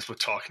because we're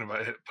talking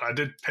about it. But I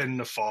did pin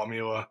the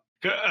formula,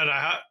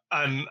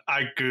 and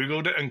I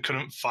googled it and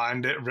couldn't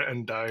find it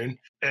written down.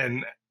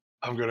 And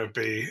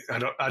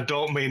I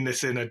don't mean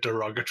this in a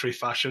derogatory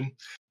fashion,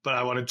 but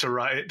I wanted to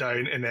write it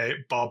down in a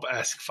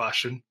Bob-esque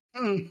fashion.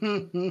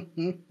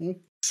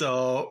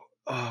 So.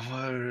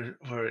 Oh,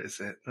 where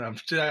is it?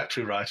 Did I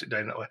actually write it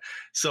down that way?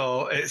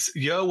 So it's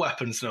your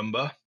weapons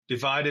number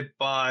divided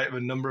by the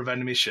number of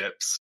enemy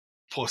ships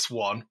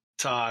 +1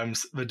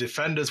 times the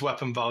defender's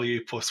weapon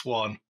value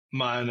 +1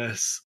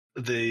 minus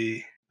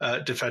the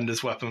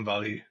defender's weapon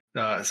value.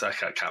 No, I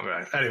can't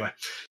remember. Anyway,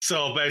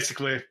 so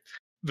basically,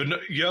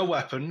 your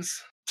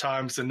weapons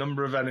times the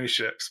number of enemy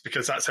ships,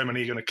 because that's how many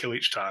you're going to kill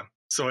each time.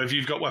 So if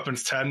you've got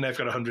weapons 10, they've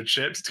got 100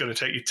 ships, it's going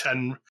to take you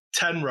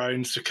 10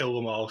 rounds to kill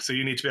them all. So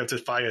you need to be able to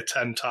fire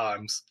 10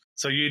 times.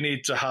 So you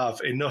need to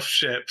have enough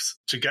ships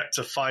to get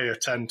to fire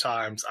 10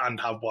 times and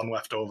have one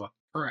left over.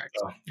 Correct.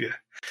 So, yeah.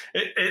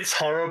 It's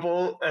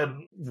horrible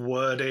and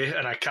wordy,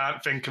 and I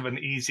can't think of an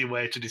easy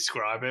way to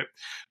describe it.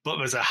 But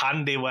there's a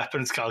handy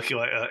weapons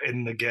calculator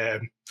in the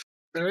game.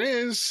 There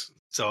is.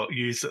 So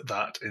use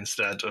that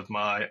instead of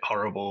my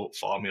horrible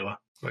formula.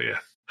 But yeah.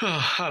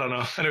 I don't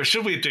know. Anyway,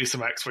 should we do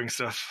some X-Wing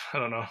stuff? I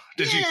don't know.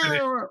 Did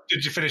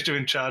you finish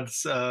doing Chad's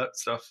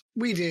stuff?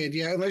 We did,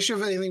 yeah. Unless you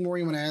have anything more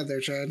you want to add there,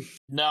 Chad.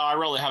 No, I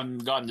really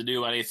haven't gotten to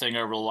do anything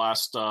over the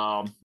last,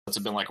 what's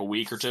it been, like a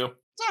week or two?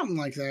 Something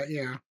like that,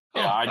 yeah.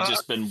 Yeah, I've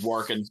just been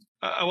working.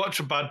 I watched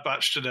a Bad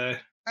Batch today.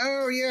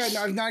 Oh yeah,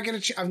 no, I've not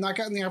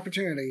gotten the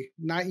opportunity,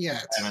 not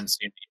yet. I haven't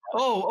seen it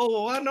yet.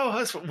 I know.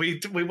 That's what we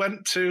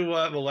went to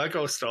the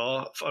Lego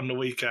store on the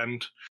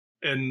weekend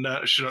in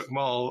Chinook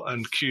Mall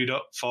and queued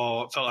up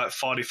for felt like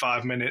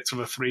 45 minutes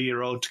with a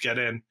 3-year-old to get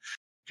in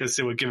because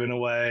they were giving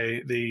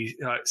away the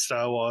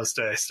Star Wars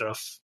Day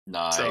stuff.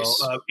 Nice.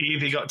 So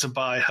Evie got to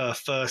buy her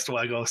first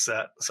Lego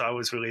set, so I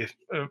was really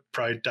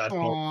proud dad.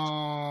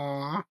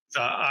 Aww.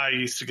 So I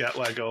used to get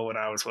Lego when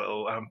I was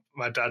little.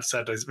 My dad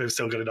said we've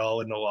still got it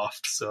all in the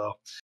loft, so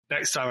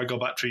next time I go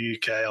back to the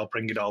UK, I'll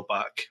bring it all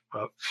back.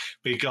 But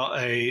we got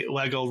a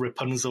Lego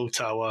Rapunzel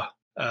tower.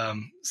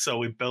 So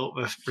we built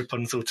the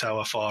Rapunzel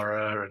tower for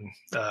her, and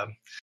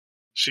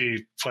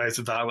she plays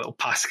with that little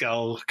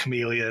Pascal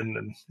chameleon,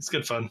 and it's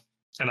good fun.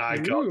 And I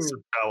got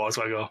some Star Wars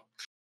Lego.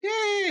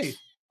 Yay!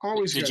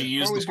 Always Did good. you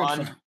use Always the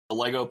pun? The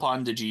Lego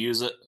pun? Did you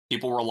use it?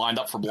 People were lined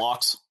up for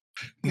blocks.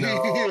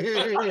 No.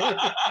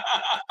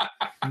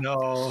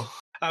 No.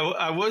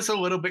 I was a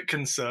little bit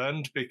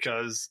concerned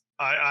because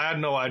I had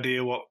no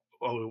idea what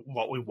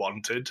we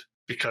wanted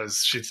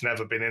because she's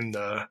never been in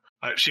there.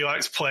 She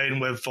likes playing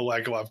with the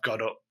Lego I've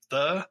got up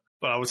there,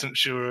 but I wasn't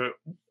sure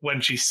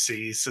when she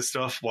sees the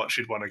stuff what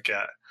she'd want to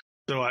get.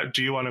 So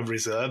do you want to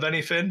reserve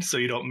anything so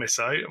you don't miss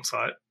out? I was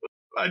like,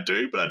 I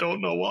do, but I don't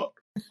know what.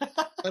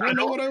 I don't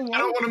know what I want. I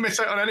don't want to miss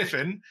out on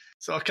anything,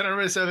 so can I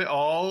reserve it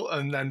all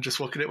and then just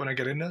look at it when I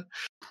get in there?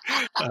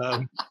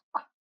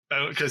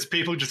 Because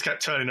people just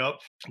kept turning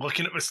up,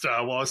 looking at the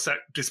Star Wars set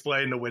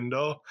display in the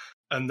window,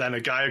 and then a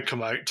guy would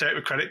come out, take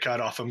the credit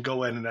card off, and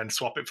go in and then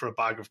swap it for a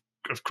bag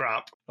of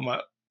crap. I'm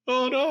like,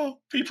 oh no,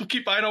 people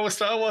keep buying all the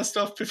Star Wars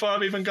stuff before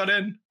I've even got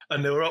in.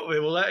 And they were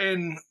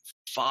letting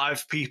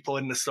 5 people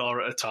in the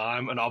store at a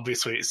time, and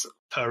obviously it's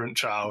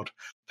parent-child.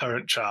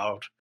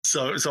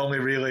 So it's only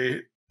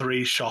really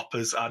 3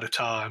 shoppers at a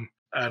time,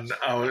 and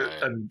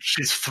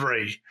she's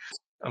 3.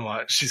 I'm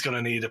like, she's going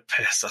to need a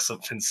piss or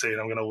something soon.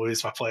 I'm going to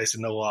lose my place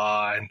in the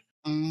line.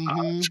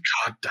 Mm-hmm.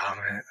 God damn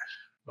it.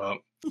 But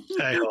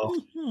hey ho,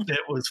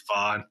 it was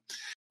fine.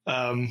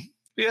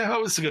 Yeah,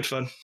 that was good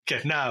fun.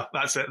 Okay, now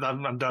that's it.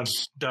 I'm done.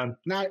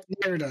 Now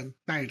you're done.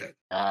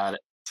 Got it.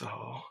 So,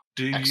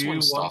 do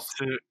X-Wing you want stuff.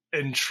 to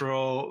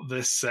intro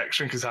this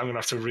section? Because I'm going to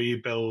have to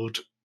rebuild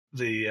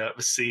the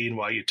scene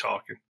while you're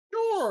talking.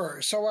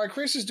 Sure. So while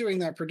Chris is doing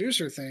that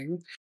producer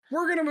thing,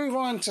 we're going to move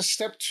on to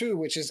step 2,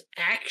 which is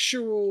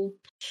actual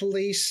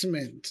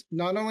placement.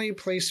 Not only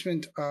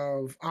placement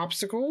of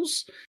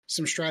obstacles,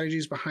 some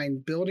strategies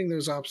behind building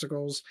those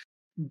obstacles,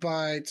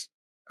 but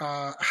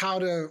how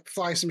to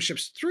fly some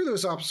ships through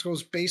those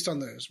obstacles based on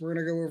those. We're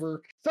going to go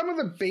over some of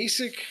the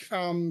basic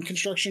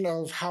construction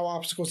of how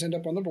obstacles end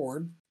up on the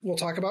board. We'll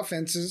talk about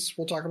fences.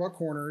 We'll talk about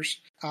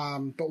corners.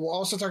 But we'll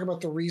also talk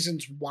about the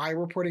reasons why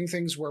we're putting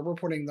things where we're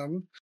putting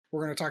them.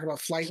 We're going to talk about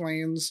flight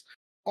lanes,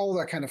 all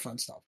that kind of fun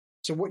stuff.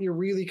 So what you're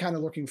really kind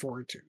of looking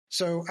forward to.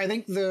 So I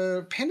think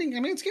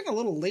it's getting a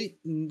little late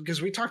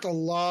because we talked a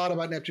lot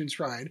about Neptune's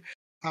Pride.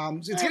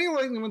 It's getting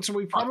late, so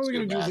we're probably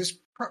going to do this.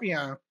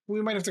 Yeah,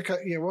 we might have to cut.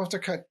 Yeah, we'll have to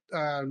cut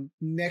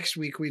next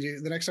week.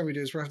 The next time we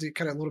do is we'll have to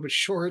cut it a little bit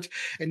short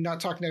and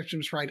not talk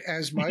Neptune's Pride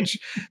as much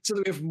so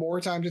that we have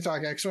more time to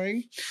talk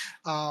X-Wing.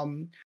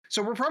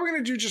 So we're probably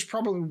going to do just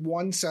probably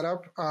one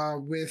setup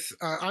with,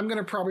 I'm going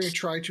to probably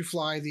try to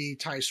fly the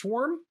TIE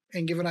Swarm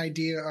and give an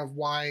idea of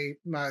why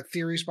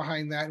theories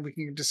behind that. And we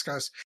can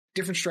discuss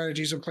different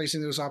strategies of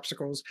placing those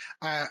obstacles.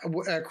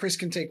 Chris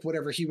can take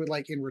whatever he would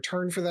like in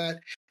return for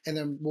that. And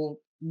then we'll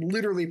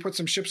literally put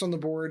some ships on the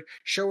board,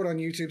 show it on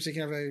YouTube so you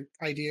can have an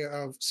idea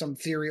of some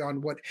theory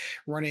on what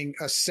running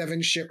a 6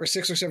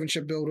 or 7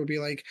 ship build would be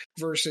like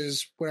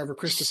versus whatever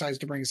Chris decides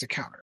to bring as a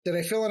counter. Did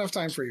I fill enough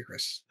time for you,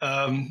 Chris?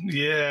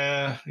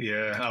 Yeah.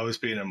 I was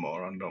being a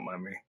moron, don't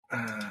mind me.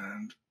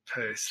 And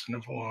paste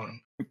another one.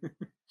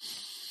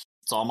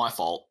 It's all my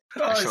fault.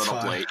 I showed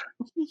up late.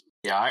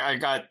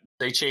 Yeah,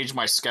 they changed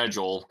my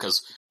schedule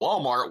because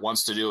Walmart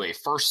wants to do a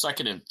 1st,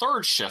 2nd, and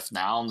 3rd shift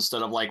now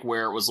instead of like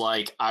where it was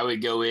like I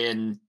would go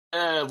in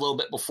a little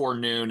bit before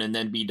noon and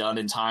then be done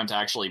in time to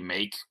actually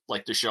make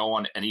like the show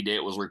on any day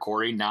it was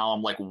recording. Now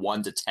I'm like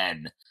 1 to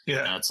 10.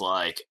 Yeah. And it's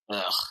like,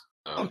 ugh.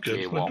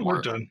 Okay,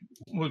 We're done.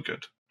 We're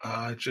good.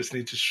 I just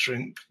need to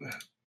shrink the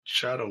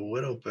chat a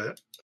little bit.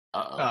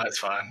 It's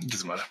fine. It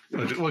doesn't matter.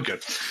 We're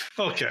good.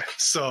 Okay,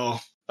 so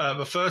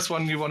the first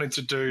one you wanted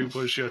to do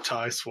was your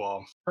TIE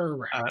Swarm.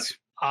 Correct.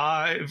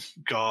 I've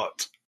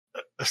got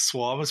a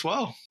Swarm as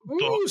well.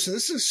 Ooh, so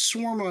this is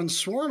swarm on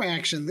swarm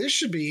action. This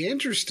should be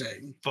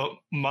interesting. But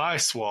my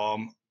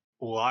Swarm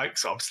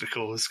likes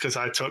obstacles because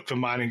I took the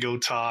Mining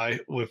Guild TIE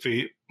with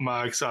the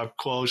Margzab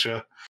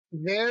Closure.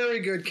 Very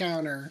good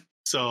counter.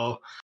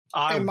 So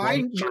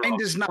mine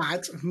does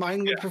not.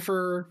 Mine would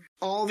prefer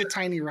all the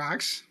tiny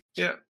rocks.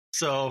 Yeah.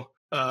 So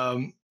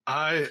I'm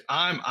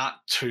at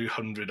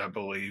 200, I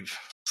believe.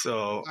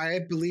 So I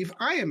believe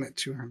I am at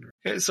 200.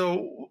 Okay,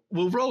 so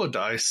we'll roll a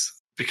dice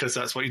because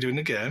that's what you do in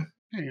the game.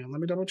 Hang on,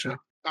 let me double check.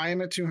 I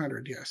am at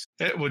 200, yes.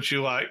 Would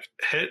you like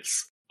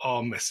hits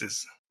or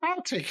misses?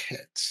 I'll take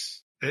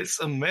hits.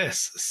 It's a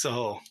miss.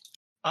 So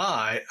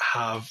I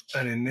have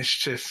an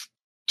Initiative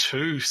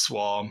 2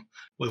 Swarm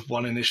with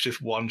one Initiative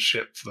 1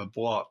 ship for the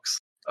blocks.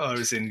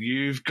 As in,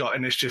 you've got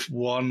Initiative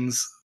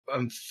 1s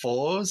and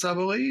 4s, I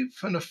believe.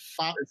 And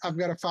I've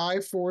got a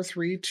 5, 4,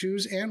 3,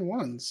 2s, and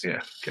 1s.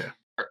 Yeah, okay.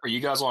 Are you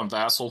guys on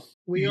Vassal?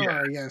 We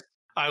are, yes.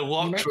 I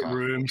locked the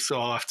room, so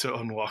I'll have to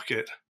unlock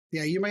it.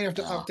 Yeah, you might have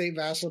to update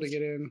Vassal to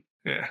get in.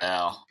 Yeah.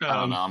 I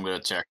don't know. I'm going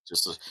to check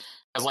just to...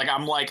 I'm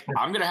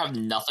going to have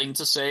nothing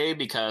to say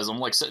because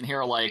I'm sitting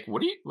here what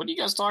are you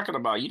guys talking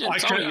about? You didn't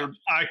tell me.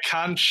 I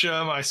can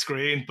share my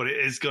screen, but it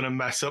is going to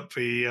mess up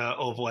the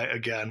overlay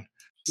again.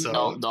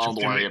 So don't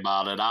worry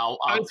about it.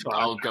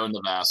 I'll go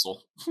into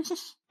Vassal.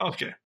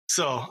 Okay.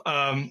 So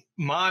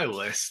my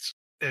list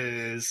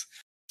is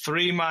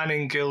 3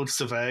 Mining Guild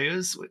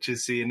Surveyors, which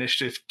is the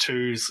Initiative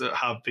 2s that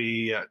have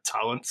the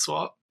talent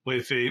swap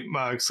with the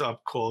Margzab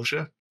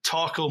Closure.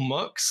 Torkel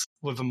Mux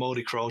with a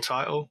Moldy Crow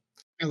title.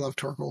 I love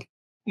Torkel.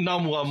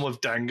 Non-1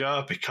 with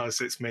Dengar because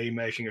it's me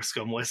making a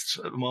scum list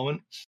at the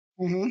moment.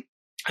 Mm-hmm.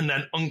 And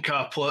then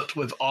Unkar Plut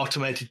with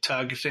automated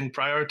targeting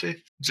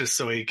priority, just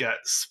so he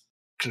gets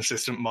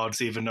consistent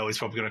mods, even though he's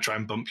probably going to try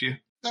and bump you.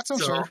 That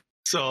sounds fair.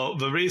 So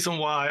the reason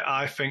why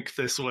I think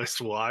this list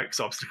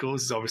likes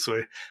obstacles is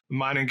obviously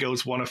mining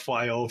guilds want to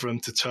fly over them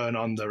to turn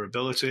on their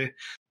ability.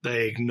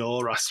 They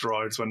ignore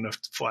asteroids when they're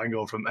flying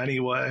over them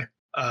anyway.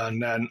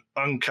 And then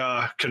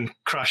Unkar can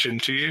crash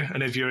into you,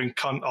 and if you're in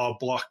or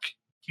block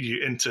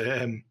you into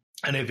him,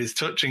 and if he's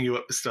touching you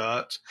at the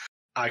start,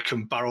 I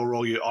can barrel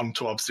roll you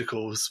onto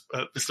obstacles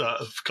at the start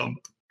of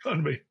combat.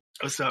 At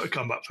the start of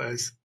combat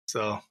phase.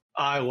 So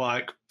I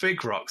like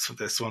big rocks for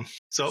this one.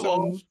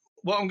 So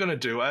what I'm going to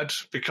do, Ed,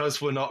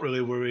 because we're not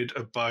really worried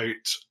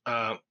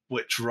about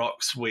which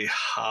rocks we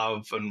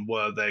have and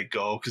where they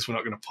go, because we're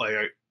not going to play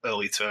out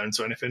early turns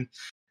or anything,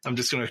 I'm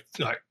just going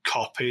to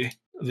copy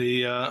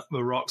the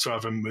rocks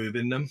rather than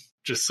moving them,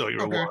 just so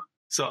you're aware.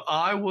 So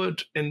I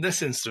would, in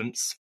this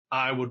instance,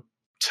 I would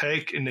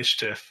take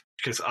initiative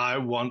because I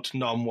want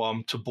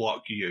Non-Wom to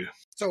block you.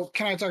 So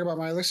can I talk about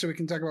my list so we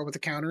can talk about what the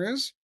counter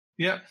is?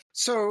 Yeah.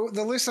 So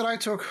the list that I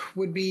took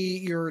would be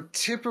your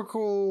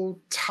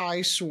typical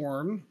TIE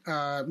Swarm,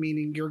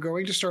 meaning you're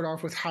going to start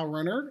off with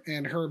Howlrunner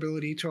and her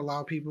ability to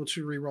allow people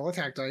to reroll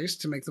attack dice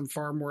to make them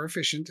far more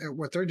efficient at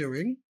what they're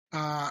doing.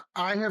 I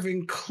have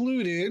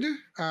included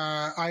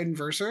Iden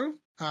Verso,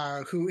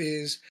 who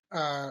is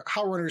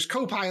Howlrunner's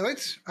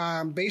co-pilot.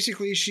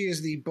 Basically, she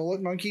is the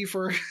bullet monkey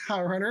for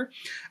Howlrunner.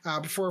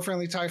 Before a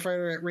friendly TIE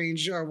fighter at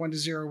range 1 to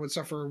 0 would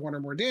suffer 1 or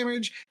more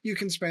damage, you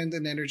can spend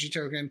an energy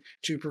token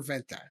to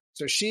prevent that.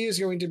 So she is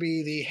going to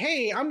be the,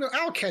 hey,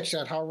 I'll catch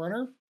that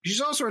Howlrunner.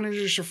 She's also an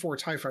Initiative 4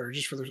 TIE fighter,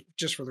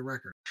 just for the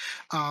record.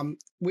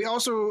 We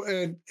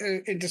also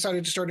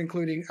decided to start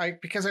including,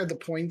 because I had the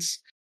points,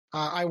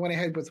 I went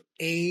ahead with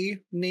a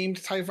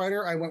named TIE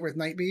fighter. I went with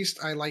Night Beast.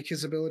 I like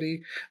his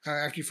ability.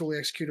 After you fully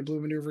execute a blue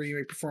maneuver, you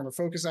may perform a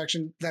focus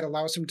action that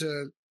allows him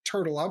to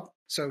turtle up.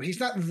 So he's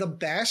not the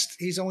best.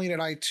 He's only at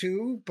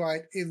I2,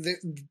 but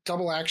the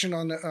double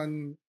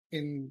action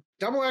in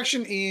double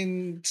action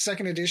in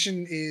second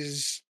edition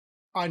is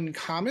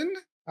uncommon.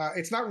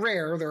 It's not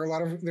rare. There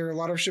are a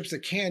lot of ships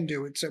that can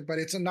do it. But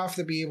it's enough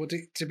to be able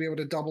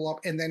to double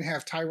up and then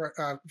have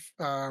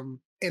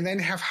and then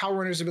have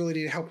Howlrunner's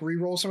ability to help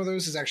reroll some of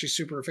those is actually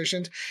super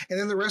efficient. And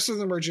then the rest of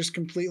them are just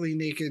completely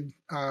naked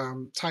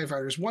TIE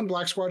fighters. 1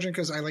 Black Squadron,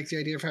 because I like the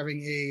idea of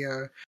having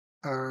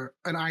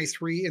an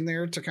I3 in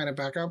there to kind of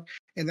back up.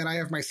 And then I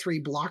have my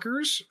 3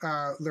 blockers.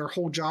 Their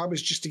whole job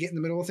is just to get in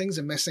the middle of things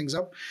and mess things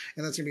up.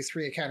 And that's going to be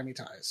 3 Academy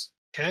TIEs.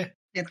 Okay.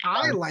 And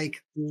I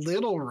like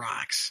little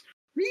rocks.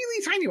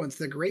 Really tiny ones.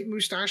 The Great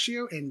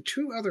Mustachio and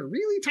 2 other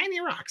really tiny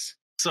rocks.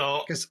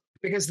 So...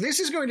 Because this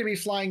is going to be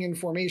flying in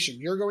formation.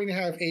 You're going to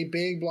have a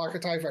big block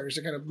of TIE fighters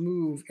that kind of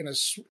move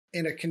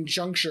in a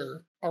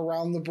conjuncture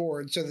around the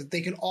board so that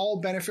they can all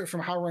benefit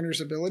from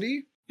Howlrunner's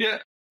ability. Yeah.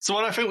 So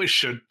what I think we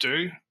should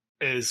do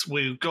is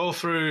we go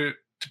through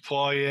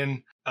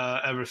deploying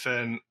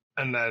everything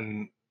and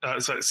then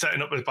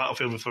setting up the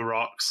battlefield with the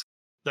rocks,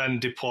 then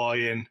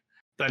deploying,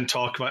 then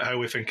talk about how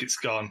we think it's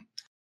gone.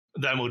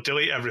 Then we'll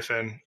delete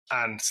everything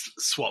and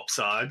swap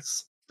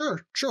sides.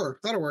 Sure.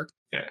 That'll work.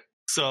 Yeah.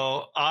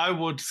 So I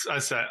would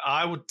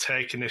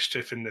take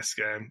initiative in this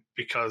game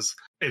because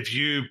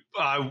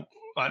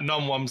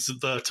Non-Wom's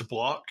there to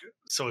block.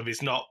 So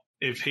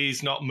if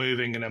he's not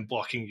moving and then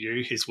blocking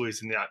you, he's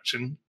losing the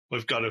action.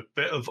 We've got a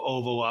bit of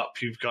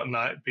overlap. You've got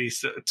Night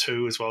Beast at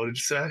 2 as well, did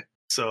you say?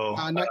 So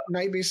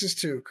Night Beast is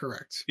 2,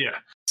 correct. Yeah.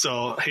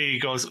 So he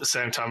goes at the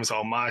same time as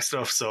all my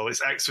stuff, so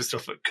it's extra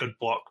stuff that could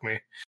block me.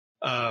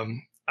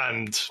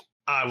 And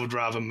I would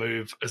rather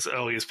move as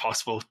early as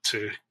possible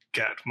to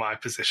get my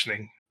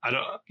positioning.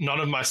 None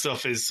of my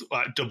stuff is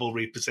like double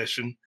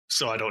reposition,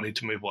 so I don't need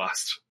to move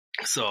last.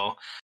 So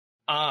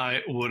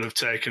I would have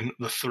taken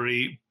the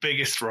 3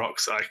 biggest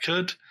rocks I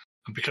could.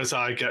 And because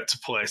I get to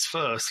place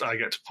first, I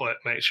get to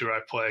make sure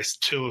I place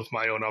 2 of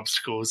my own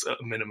obstacles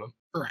at a minimum.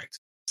 Correct.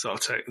 So I'll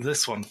take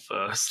this one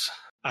first.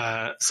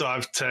 So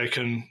I've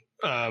taken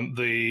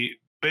the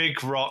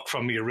big rock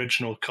from the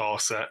original core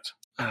set,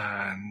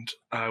 and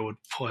I would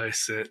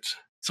place it.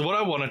 So what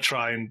I want to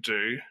try and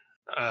do,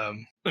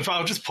 if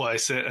I'll just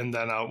place it, and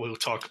then we'll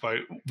talk about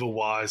the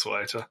whys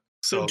later.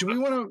 So do we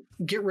want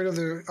to get rid of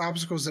the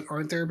obstacles that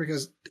aren't there?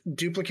 Because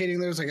duplicating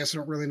those, I guess I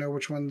don't really know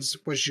which ones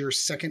was your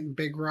second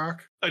big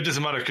rock. It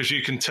doesn't matter because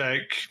you can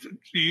take,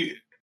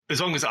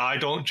 as long as I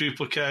don't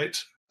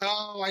duplicate.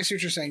 Oh, I see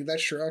what you're saying.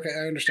 That's true. Okay,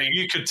 I understand.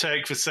 You could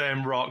take the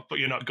same rock, but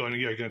you're going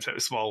to take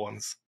the small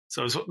ones.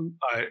 So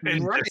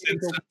in Right. this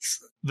instance,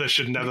 there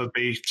should never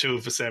be 2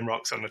 of the same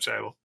rocks on the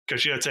table.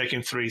 Because you're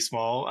taking 3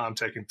 small, I'm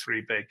taking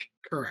 3 big.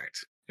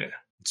 Correct. Yeah.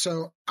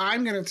 So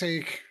I'm going to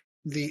take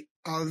the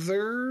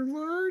other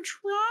large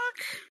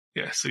rock.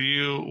 Yeah, so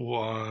you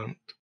want...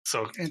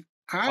 And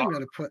I'm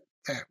going to put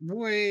that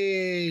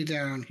way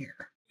down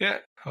here. Yeah,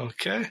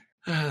 okay.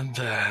 And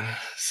then,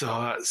 so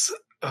that's...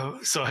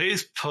 so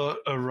he's put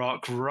a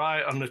rock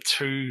right on the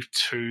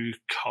 2-2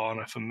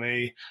 corner for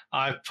me.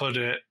 I put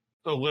it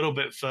a little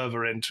bit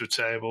further into the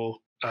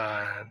table.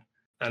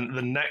 And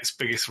the next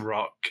biggest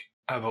rock,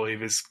 I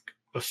believe, is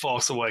the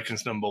Force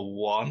Awakens number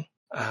 1.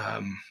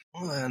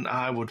 And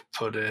I would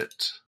put it,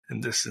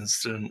 in this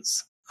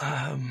instance,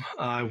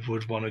 I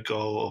would want to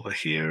go over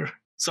here.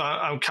 So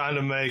I'm kind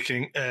of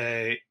making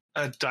a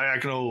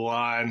diagonal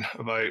line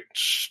about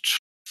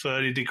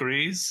 30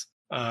 degrees,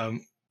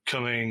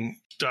 coming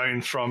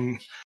down from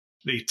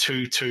the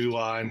 2-2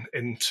 line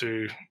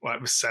into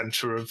like the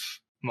center of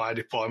my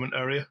deployment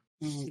area.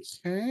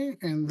 Okay,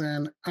 and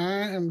then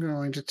I am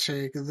going to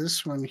take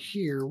this one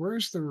here.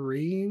 Where's the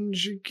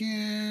range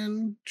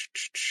again?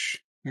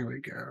 Here we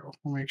go.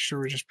 We'll make sure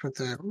we just put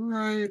that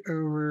right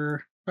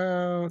over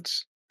about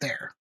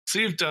there. So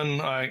you've done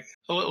like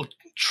a little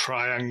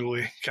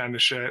triangle-y kind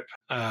of shape.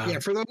 Yeah,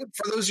 for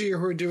those of you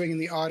who are doing in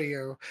the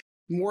audio,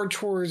 more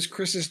towards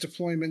Chris's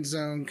deployment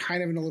zone,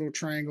 kind of in a little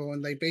triangle,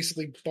 and they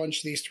basically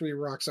bunch these 3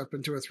 rocks up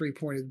into a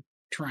 3-pointed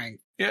triangle.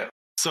 Yeah.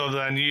 So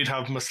then you'd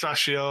have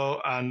Mustachio,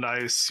 and I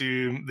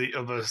assume the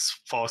other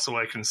Force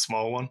Awakens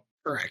small one.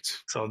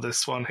 Correct. So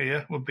this one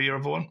here would be your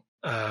other one.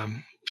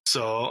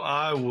 So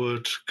I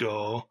would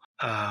go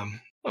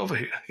over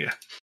here. Yeah.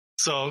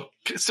 So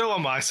still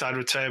on my side of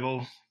the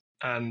table,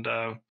 and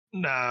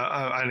now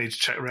I need to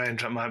check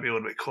range. That might be a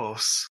little bit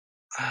close.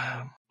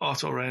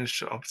 Auto range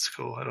to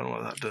obstacle. I don't know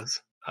what that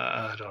does.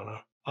 I don't know.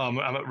 I'm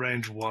at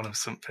range 1 of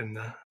something.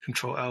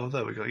 Control L.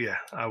 There we go. Yeah,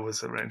 I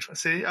was at range 1.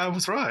 See, I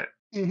was right.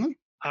 Mm-hmm.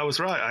 I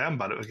was right. I am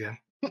bad at the game.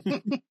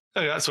 Okay,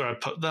 that's where I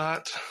put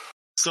that.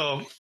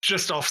 So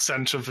just off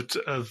center of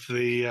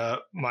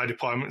the my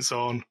deployment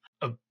zone,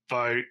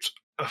 about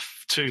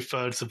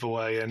 2/3 of the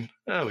way in.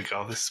 There we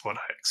go. This is what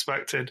I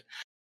expected.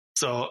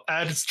 So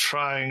Ed's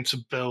trying to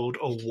build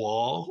a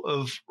wall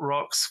of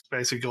rocks,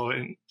 basically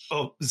going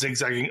up,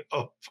 zigzagging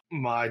up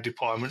my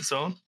deployment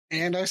zone.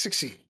 And I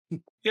succeed.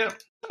 Yep.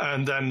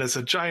 And then there's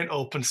a giant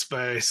open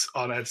space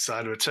on Ed's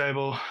side of the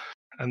table,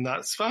 and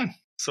that's fine.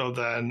 So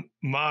then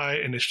my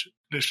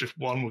initiative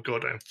 1 will go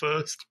down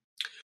first,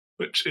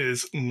 which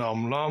is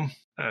Nom Nom,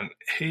 and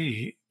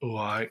he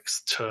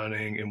likes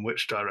turning in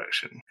which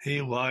direction? He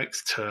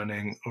likes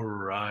turning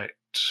right.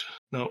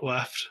 No,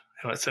 left.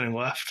 He likes turning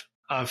left.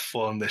 I've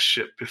flown this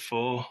ship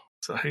before,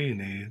 so he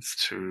needs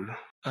to...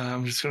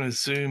 I'm just going to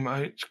zoom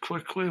out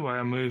quickly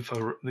while I move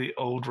the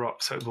old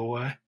rocks out of the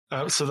way.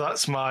 So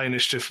that's my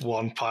initiative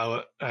 1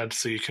 pilot, Ed,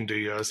 so you can do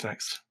yours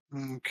next.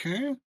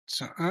 Okay,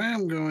 so I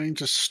am going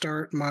to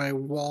start my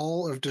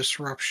wall of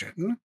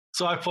disruption.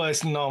 So I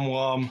place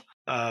Nom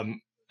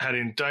Nom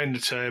heading down the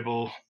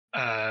table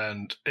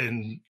and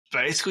in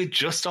basically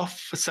just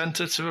off the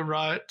center to the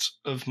right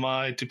of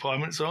my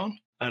deployment zone.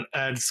 And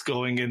Ed's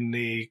going in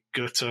the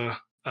gutter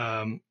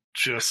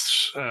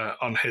just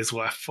on his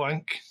left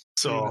flank.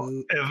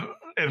 So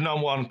if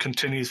Nom Nom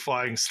continues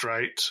flying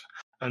straight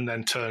and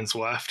then turns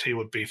left, he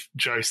would be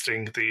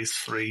jousting these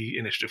 3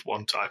 initiative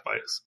 1 TIE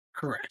fighters.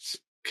 Correct.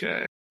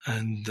 Okay.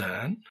 And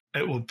then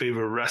it will be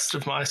the rest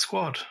of my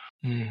squad.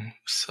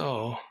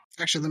 So...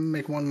 Actually, let me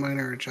make one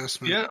minor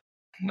adjustment. Yeah,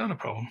 not a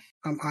problem.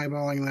 I'm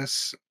eyeballing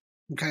this.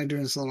 I'm kind of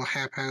doing this a little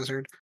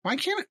haphazard. Why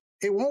can't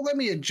it won't let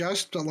me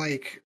adjust to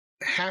like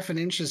 1/2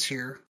 inches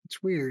here?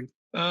 It's weird.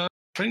 I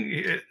think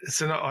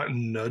it's not like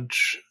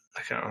nudge.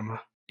 I can't remember.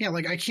 Yeah,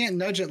 like I can't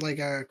nudge it like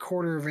a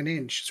quarter of an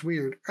inch. It's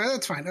weird.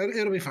 That's fine.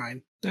 It'll be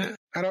fine. Yeah.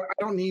 I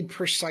don't need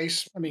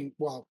precise. I mean,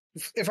 well,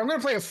 if I'm going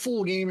to play a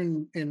full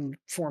game in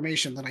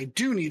formation, then I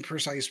do need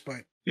precise. But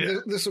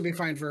this will be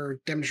fine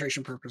for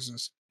demonstration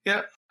purposes.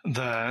 Yeah.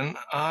 Then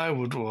I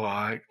would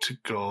like to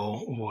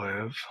go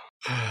with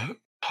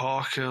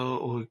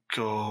Torkil would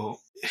go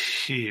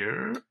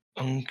here.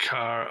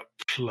 Unkar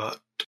Plut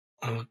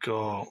will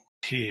go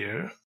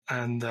here.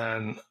 And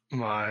then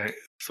my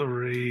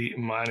 3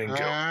 mining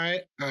guild.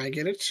 I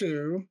get it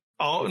too.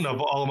 Oh, no,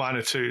 but all mine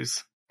are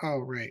 2s. Oh,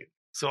 right.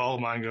 So all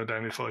mine go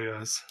down before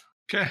yours.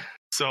 Okay.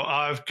 So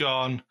I've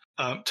gone,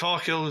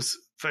 Torkil's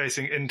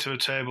facing into a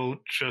table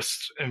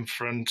just in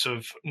front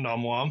of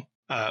Nomwam.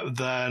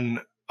 Then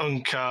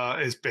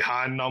Unkar is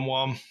behind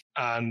Nomwam.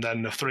 And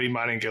then the 3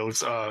 mining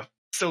guilds are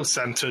still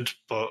centered,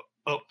 but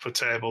up the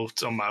table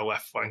on my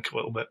left flank a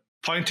little bit,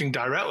 pointing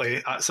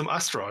directly at some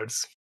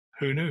asteroids.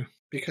 Who knew?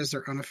 Because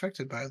they're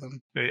unaffected by them.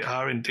 They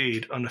are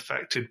indeed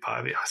unaffected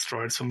by the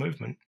asteroids for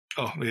movement.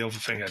 Oh, the other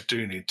thing I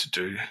do need to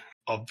do,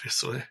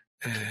 obviously,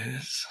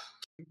 is...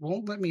 It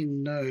won't let me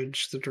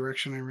nudge the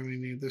direction I really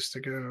need this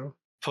to go.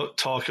 Put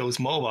Torkil's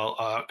mobile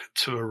arc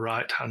to a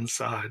right-hand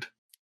side.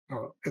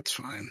 Oh, it's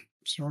fine.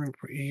 So we're going to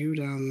put you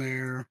down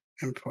there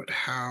and put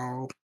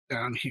Hal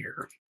down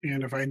here.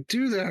 And if I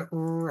do that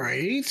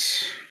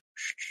right...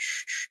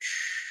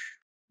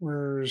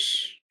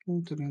 Where's...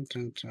 Don't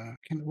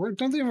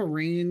they have a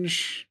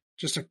range?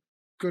 Just a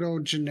good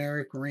old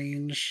generic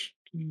range.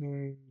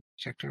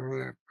 Checked over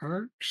that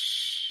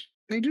parts.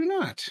 They do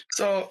not.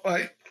 So,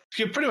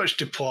 you're pretty much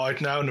deployed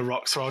now and the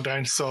rocks are all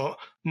down. So,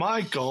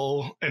 my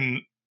goal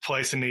in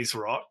placing these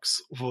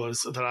rocks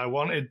was that I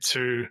wanted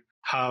to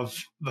have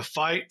the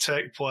fight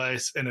take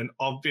place in an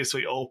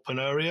obviously open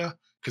area,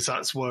 because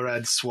that's where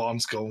Ed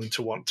Swarm's going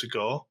to want to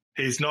go.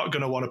 He's not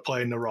going to want to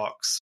play in the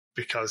rocks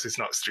because he's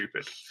not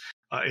stupid.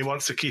 He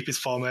wants to keep his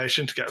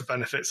formation to get the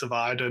benefits of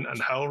Iden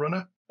and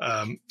Hellrunner.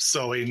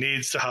 So he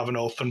needs to have an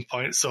open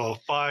point. So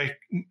by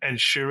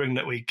ensuring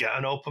that we get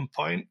an open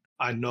point,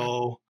 I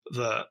know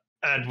that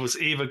Ed was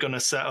either going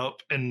to set up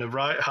in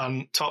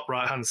the top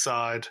right-hand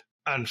side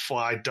and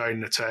fly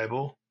down the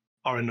table,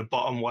 or in the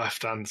bottom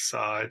left-hand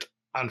side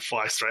and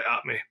fly straight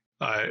at me.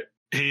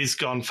 He's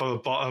gone for the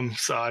bottom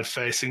side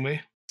facing me.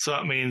 So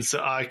that means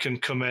that I can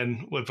come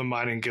in with the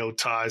mining guild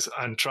ties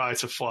and try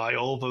to fly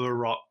over the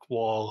rock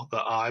wall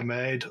that I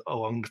made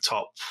along the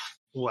top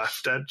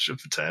left edge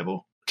of the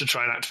table to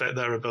try and activate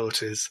their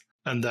abilities.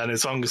 And then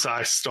as long as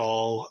I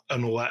stall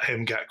and let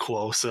him get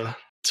closer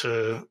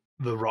to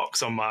the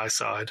rocks on my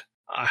side,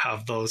 I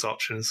have those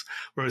options.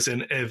 Whereas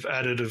if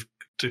Ed had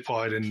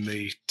deployed in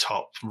the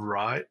top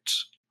right,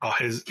 or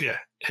his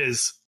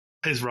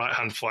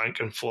right-hand flank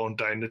and flown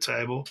down the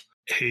table,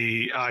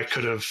 I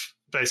could have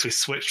basically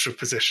switched the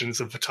positions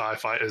of the TIE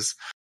fighters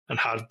and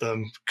had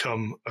them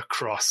come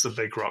across the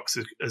big rocks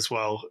as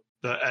well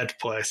that Ed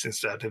placed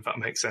instead, if that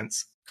makes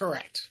sense.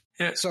 Correct.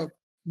 Yeah. So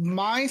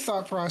my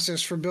thought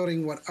process for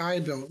building what I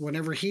built,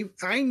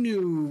 I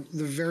knew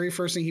the very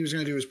first thing he was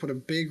going to do is put a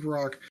big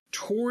rock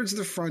towards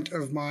the front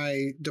of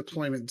my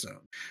deployment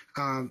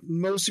zone,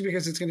 mostly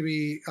because it's going to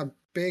be a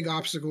big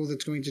obstacle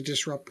that's going to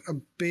disrupt a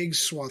big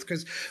swath.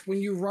 Because when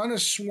you run a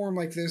swarm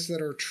like this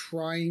that are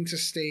trying to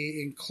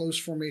stay in close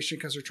formation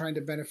because they're trying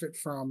to benefit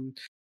from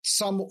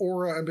some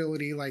aura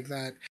ability like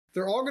that,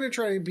 they're all going to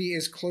try to be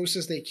as close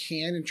as they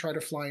can and try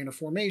to fly in a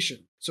formation.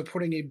 So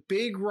putting a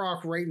big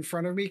rock right in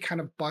front of me kind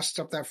of busts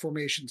up that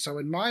formation. So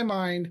in my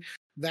mind,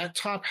 that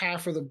top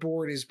half of the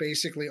board is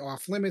basically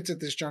off limits at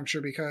this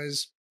juncture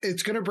because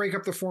it's going to break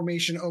up the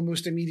formation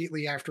almost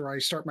immediately after I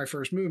start my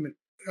first movement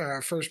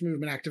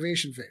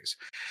activation phase.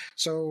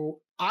 So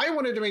I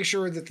wanted to make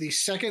sure that the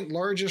second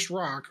largest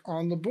rock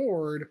on the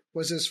board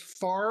was as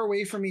far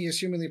away from me as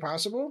humanly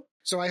possible.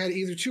 So I had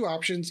either two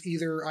options.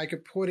 Either I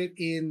could put it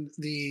in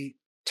the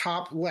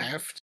top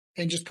left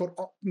and just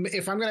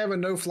if I'm going to have a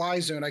no-fly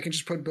zone, I can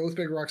just put both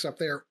big rocks up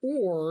there,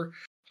 or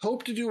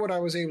hope to do what I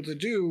was able to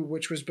do,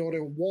 which was build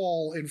a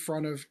wall in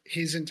front of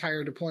his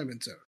entire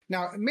deployment zone.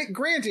 Now,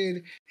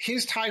 granted,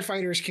 his TIE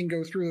fighters can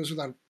go through those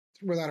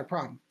without a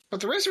problem, but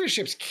the rest of his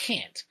ships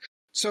can't.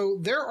 So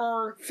there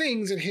are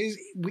things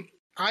that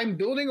I'm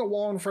building a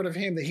wall in front of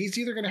him that he's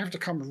either going to have to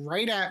come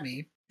right at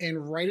me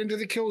and right into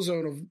the kill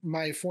zone of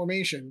my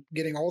formation,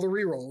 getting all the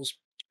rerolls,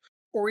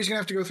 or he's going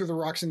to have to go through the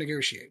rocks and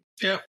negotiate.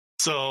 Yeah.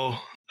 So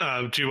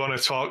do you want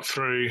to talk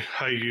through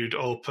how you'd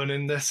open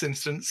in this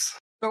instance?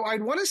 So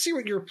I'd want to see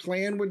what your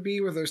plan would be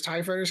with those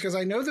TIE fighters, because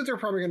I know that they're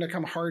probably going to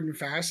come hard and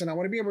fast, and I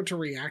want to be able to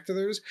react to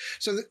those.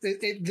 So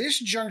at this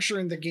juncture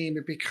in the game,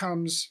 it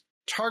becomes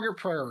target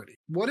priority.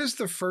 What is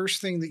the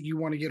first thing that you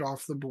want to get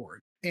off the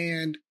board?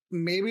 And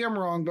maybe I'm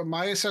wrong, but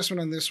my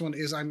assessment on this one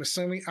is I'm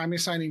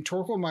assigning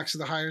Torkil Mux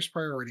the highest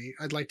priority.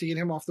 I'd like to get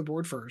him off the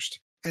board first.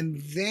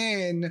 And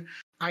then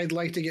I'd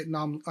like to get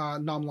Nom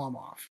Lam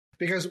off.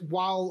 Because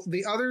while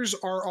the others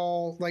are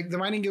all, like, the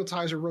Mining Guild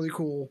ties are really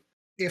cool,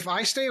 if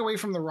I stay away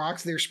from the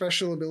rocks, their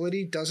special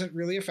ability doesn't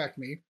really affect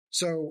me.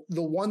 So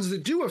the ones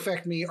that do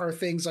affect me are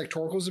things like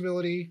Torko's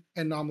ability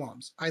and Nom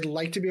Nom's. I'd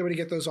like to be able to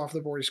get those off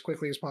the board as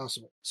quickly as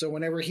possible. So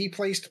whenever he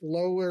placed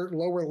lower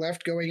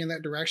left going in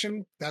that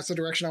direction, that's the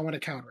direction I want to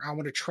counter. I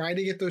want to try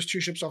to get those 2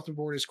 ships off the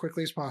board as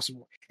quickly as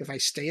possible. If I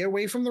stay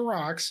away from the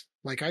rocks,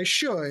 like I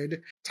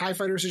should, TIE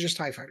fighters are just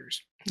TIE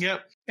fighters.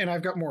 Yep. And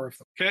I've got more of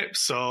them. Okay,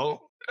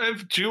 so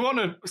do you want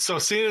to... So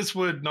seeing as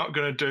we're not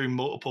going to do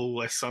multiple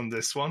lists on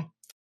this one,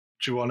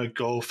 do you want to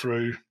go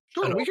through...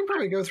 Sure, we can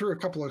probably go through a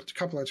couple of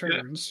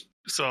turns.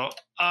 Yeah. So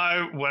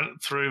I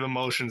went through the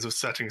motions of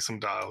setting some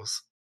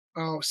dials.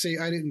 Oh, see,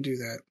 I didn't do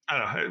that. I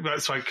know,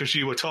 that's right, because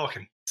you were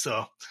talking.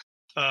 So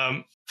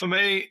for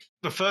me,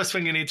 the first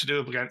thing you need to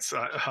do against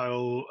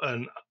Howl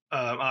and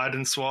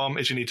Iden Swarm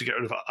is you need to get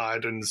rid of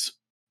Iden's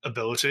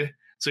ability.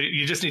 So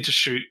you just need to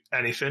shoot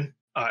anything.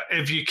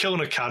 If you kill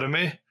an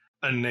Academy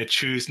and they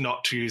choose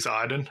not to use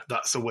Iden,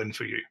 that's a win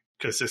for you,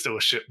 because there's still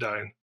a ship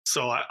down.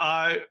 So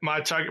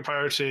my target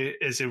priority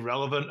is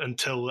irrelevant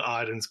until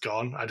Iden's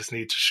gone. I just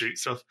need to shoot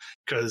stuff,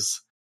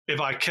 because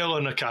if I kill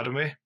an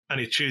Academy and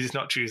he chooses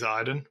not to use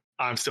Iden,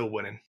 I'm still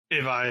winning.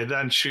 If I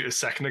then shoot a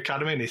second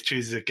Academy and he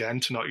chooses again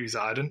to not use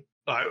Iden,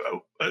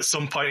 at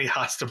some point he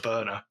has to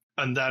burn her.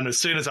 And then as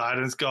soon as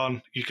Iden's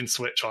gone, you can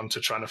switch on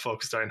to trying to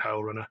focus down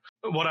Howl Runner.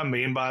 What I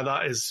mean by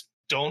that is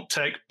don't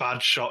take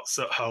bad shots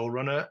at Howl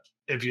Runner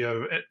if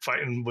you're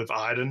fighting with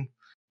Iden,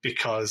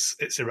 because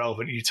it's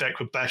irrelevant. You take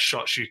the best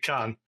shots you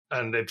can,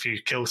 and if you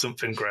kill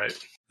something, great.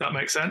 That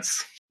makes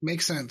sense?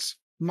 Makes sense.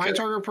 My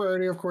target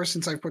priority, of course,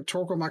 since I put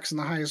Torkomax in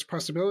the highest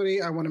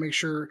possibility, I want to make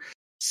sure,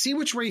 see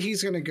which way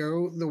he's going to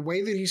go. The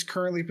way that he's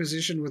currently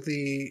positioned with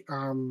the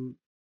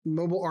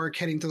mobile arc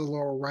heading to the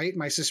lower right,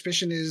 my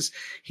suspicion is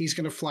he's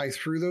going to fly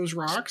through those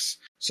rocks.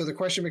 So the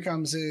question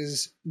becomes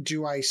is,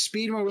 do I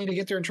speed my way to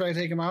get there and try to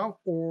take him out,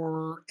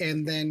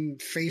 and then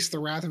face the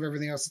wrath of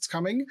everything else that's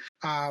coming?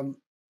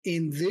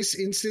 In this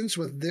instance,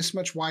 with this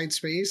much wide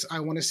space,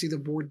 I want to see the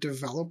board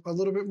develop a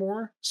little bit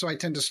more, so I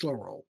tend to slow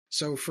roll.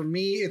 So for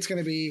me, it's going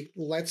to be,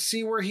 let's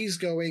see where he's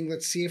going.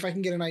 Let's see if I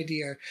can get an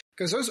idea,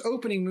 because those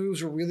opening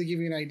moves will really give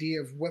you an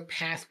idea of what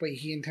pathway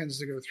he intends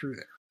to go through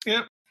there.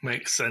 Yep,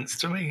 makes sense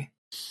to me.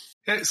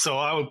 Okay, so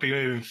I would be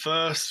moving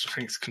first. I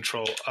think it's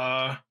Control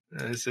R.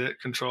 Is it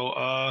Control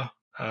R?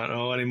 I don't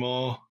know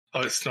anymore. Oh,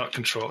 it's not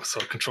Control,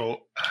 so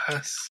Control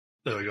S.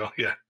 There we go,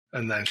 yeah.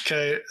 And then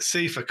K,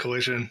 C for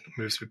collision,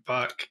 moves me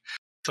back.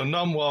 So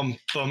Nom One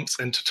bumps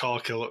into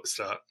Torkil at the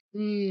start.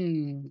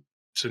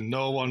 To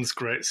no one's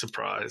great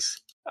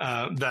surprise.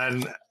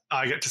 Then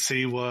I get to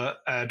see where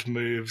Ed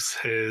moves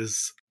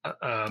his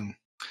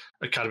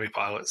Academy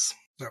pilots.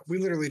 So we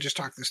literally just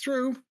talked this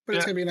through, but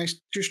it's going to be a nice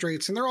 2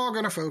 straights, and they're all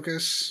going to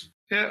focus.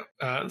 Yeah.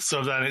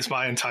 So then it's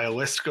my entire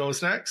list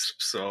goes next.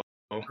 So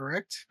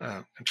correct.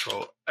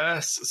 Control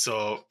S.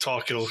 So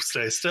Torkil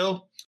stays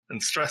still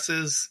and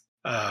stresses.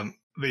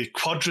 The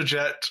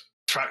Quadrajet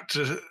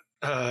Tractor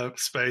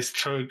Space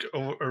Tug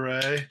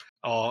Array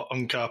or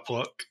Unkar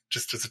Pluck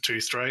just as a 2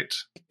 straight.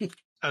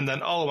 And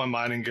then all of my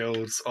mining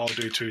guilds all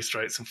do 2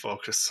 straights and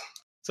focus.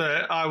 So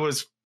I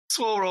was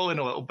slow rolling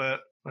a little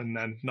bit and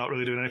then not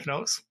really doing anything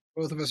else.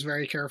 Both of us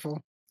very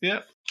careful.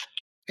 Yeah.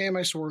 And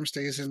my swarm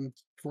stays in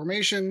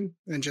formation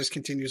and just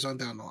continues on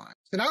down the line.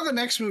 So now the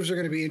next moves are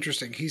going to be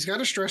interesting. He's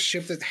got a stress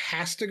ship that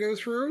has to go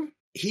through.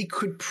 He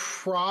could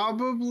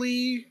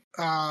probably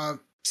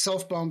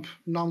self-bump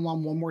Nom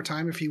Nom one more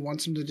time if he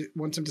wants him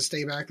to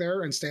stay back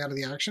there and stay out of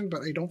the action,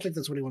 but I don't think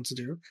that's what he wants to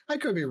do. I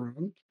could be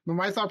wrong. But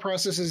my thought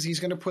process is he's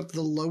going to put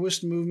the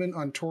lowest movement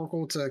on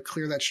Torkil to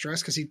clear that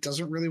stress because he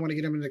doesn't really want to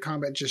get him into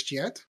combat just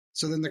yet.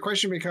 So then the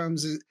question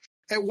becomes,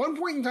 at one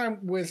point in time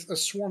with a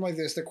swarm like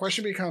this, the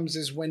question becomes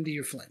is when do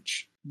you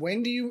flinch?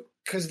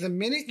 Because the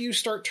minute you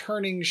start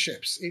turning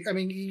ships, I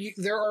mean,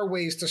 there are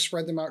ways to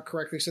spread them out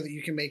correctly so that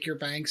you can make your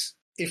banks.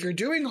 If you're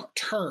doing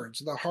turns,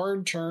 the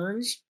hard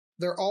turns,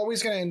 they're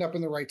always going to end up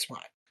in the right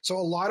spot. So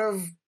a lot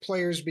of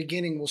players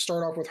beginning will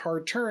start off with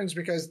hard turns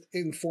because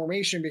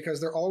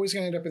they're always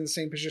going to end up in the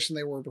same position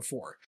they were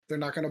before. They're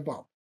not going to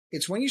bump.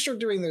 It's when you start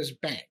doing those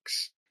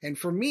banks. And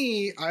for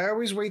me, I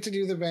always wait to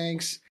do the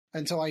banks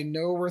until I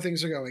know where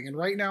things are going. And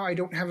right now I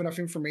don't have enough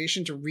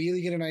information to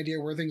really get an idea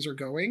where things are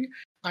going.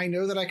 I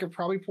know that I could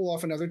probably pull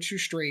off another 2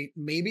 straight,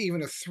 maybe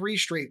even a 3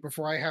 straight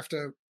before I have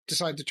to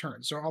decide to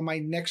turn. So on my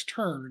next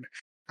turn,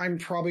 I'm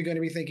probably going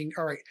to be thinking,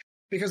 all right,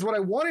 because what I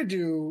want to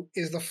do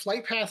is the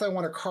flight path I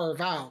want to carve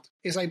out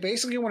is I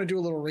basically want to do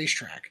a little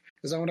racetrack.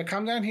 Because I want to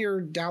come down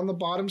here, down the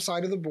bottom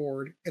side of the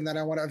board, and then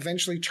I want to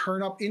eventually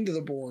turn up into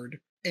the board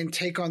and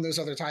take on those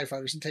other TIE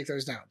fighters and take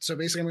those down. So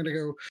basically I'm going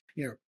to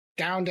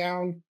go,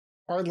 down,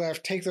 hard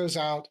left, take those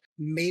out,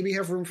 maybe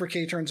have room for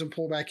K turns and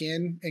pull back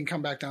in and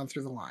come back down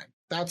through the line.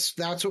 That's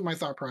what my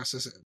thought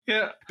process is.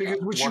 Yeah. Because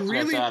what you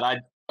really... Go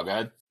ahead.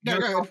 No,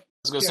 go ahead.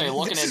 I was gonna say,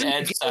 looking at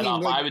Ed's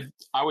setup,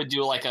 I would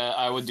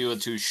do a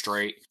 2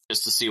 straight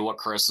just to see what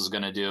Chris is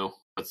gonna do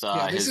with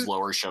his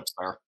lower ships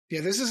there.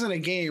 Yeah, this isn't a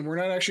game. We're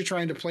not actually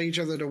trying to play each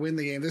other to win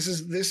the game. This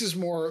is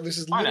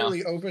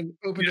literally open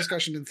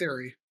discussion in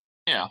theory.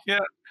 Yeah.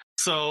 Yeah.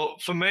 So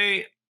for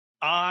me,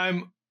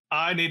 I'm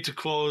I need to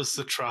close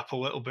the trap a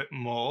little bit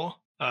more.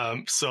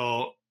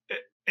 So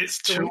it's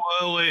too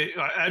early.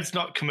 Ed's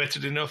not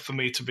committed enough for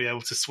me to be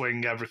able to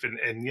swing everything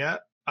in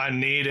yet. I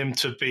need him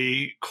to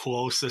be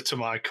closer to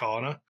my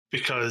corner,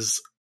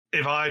 because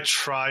if I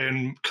try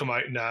and come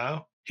out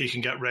now, he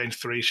can get range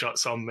 3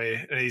 shots on me,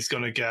 and he's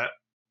going to get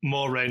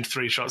more range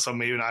 3 shots on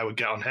me than I would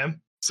get on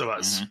him. So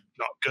that's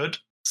not good.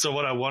 So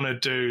what I want to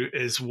do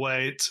is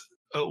wait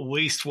at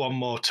least one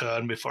more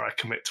turn before I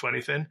commit to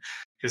anything.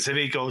 Because if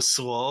he goes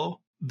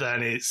slow,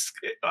 then if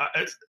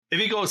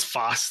he goes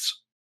fast,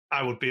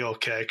 I would be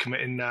okay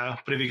committing now.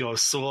 But if he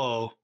goes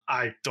slow,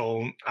 I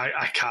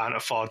can't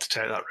afford to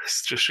take that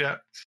risk just yet.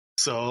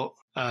 So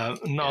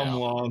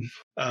non-one.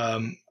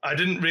 I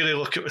didn't really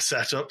look at the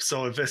setup.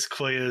 So if this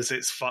clears,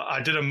 it's fine.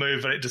 I did a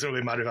move, and it doesn't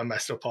really matter if I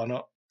messed up or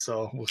not.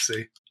 So we'll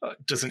see.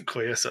 It doesn't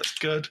clear, so that's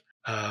good.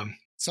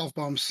 Self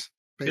bumps,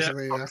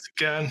 basically. Yeah,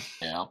 again.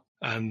 Yeah.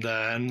 And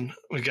then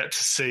we get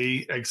to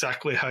see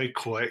exactly how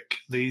quick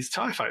these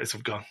TIE fighters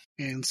have gone.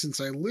 And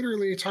since I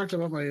literally talked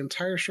about my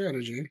entire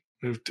strategy,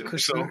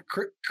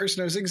 Chris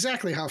knows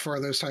exactly how far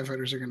those TIE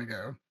fighters are going to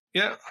go.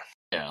 Yeah.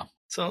 Yeah.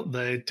 So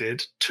they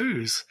did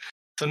 2s.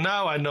 So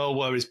now I know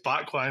where his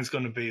backline's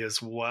going to be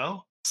as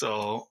well.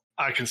 So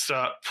I can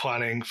start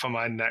planning for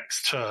my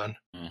next turn.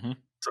 Mm-hmm.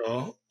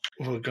 So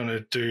we're going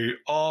to do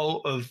all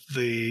of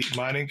the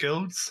mining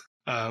guilds.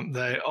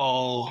 They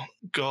all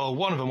go,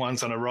 one of them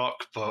lands on a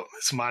rock, but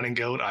it's a mining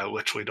guild. I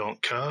literally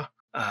don't care.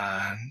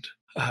 And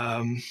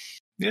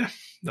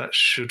that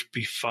should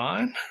be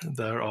fine.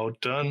 They're all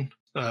done.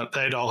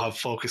 They'd all have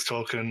focus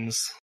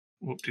tokens.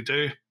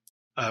 Whoop-de-doo.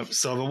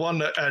 So the one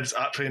that Ed's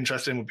actually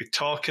interested in would be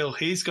Torkil.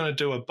 He's going to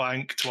do a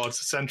bank towards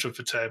the center of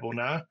the table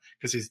now,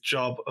 because his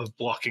job of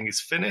blocking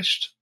is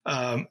finished.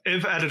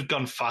 If Ed had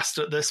gone fast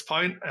at this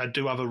point, I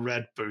do have a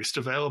red boost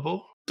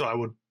available, so I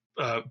would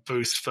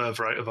boost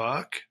further out of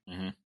arc.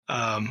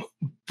 Mm-hmm.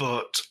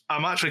 But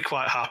I'm actually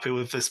quite happy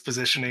with this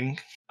positioning,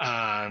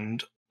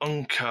 and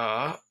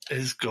Unkar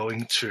is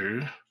going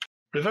to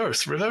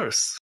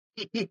reverse.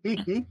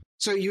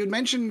 So you had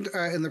mentioned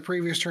in the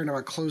previous turn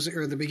about closing,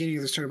 or the beginning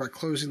of this turn about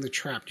closing the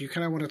trap. Do you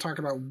kind of want to talk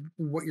about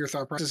what your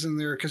thought process is in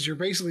there? Because you're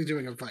basically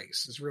doing a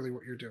vice, is really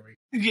what you're doing.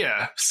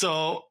 Yeah,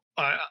 so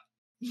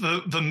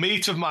the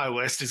meat of my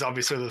list is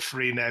obviously the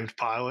 3 named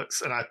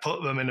pilots, and I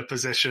put them in a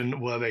position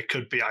where they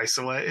could be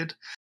isolated.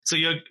 So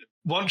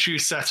once you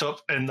set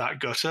up in that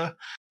gutter,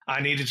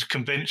 I needed to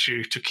convince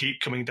you to keep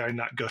coming down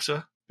that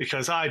gutter,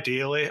 because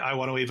ideally I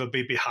want to either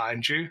be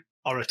behind you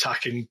or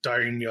attacking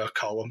down your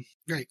column.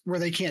 Right, where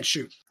they can't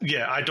shoot.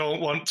 Yeah, I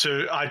don't want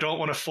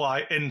to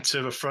fly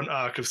into the front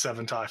arc of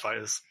 7 TIE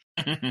fighters.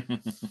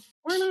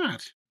 Why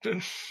not?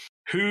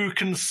 Who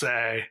can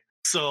say?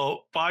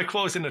 So by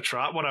closing the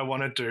trap, what I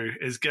want to do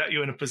is get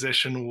you in a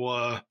position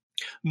where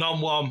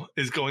Non-Wom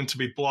is going to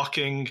be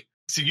blocking,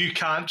 so you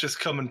can't just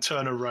come and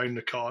turn around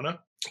the corner,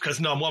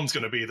 because Non-Wom's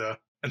going to be there,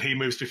 and he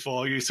moves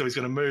before you, so he's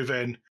going to move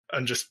in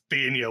and just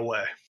be in your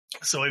way.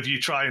 So if you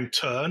try and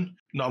turn,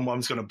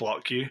 Non-Wom's going to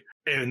block you.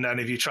 And then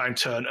if you try and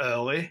turn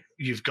early,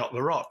 you've got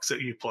the rocks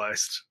that you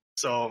placed.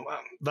 So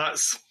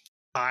that's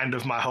kind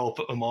of my hope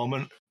at the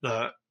moment,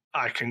 that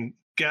I can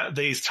get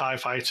these TIE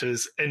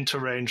fighters into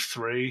range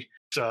 3,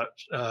 start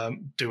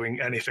doing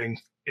anything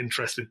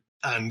interesting,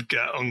 and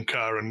get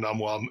Unkar and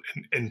Non-Wom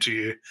into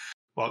you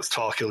whilst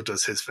Torkil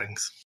does his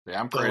things.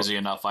 Yeah, I'm crazy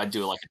enough. I'd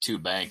do like a 2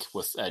 bank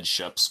with Edge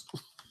ships.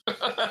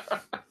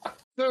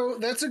 So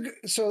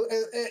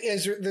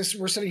as this,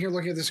 we're sitting here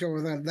looking at this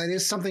going on, that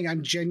is something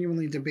I'm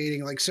genuinely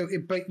debating. Like,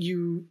 but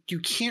you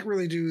can't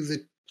really do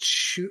the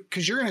shoot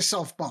because you're going to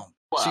self bump.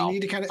 Well, so you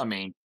need to kind of. I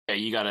mean, yeah,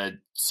 you got to.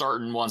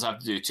 Certain ones have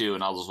to do 2,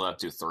 and others will have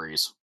to do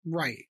 3s.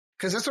 Right,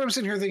 because that's what I'm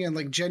sitting here thinking.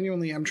 Like,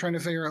 genuinely, I'm trying to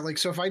figure out. Like,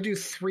 so if I do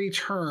 3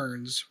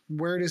 turns,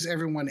 where does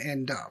everyone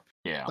end up?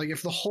 Yeah. Like,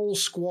 if the whole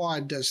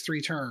squad does 3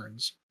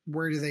 turns,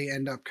 where do they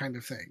end up? Kind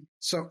of thing.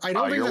 So I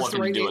don't think you're that's the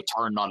looking right. to do a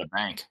turn, not a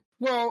bank.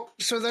 Well,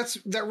 so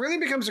that really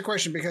becomes a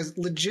question, because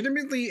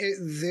legitimately at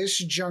this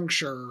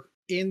juncture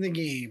in the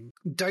game,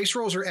 dice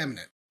rolls are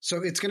eminent.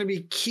 So it's going to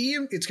be key.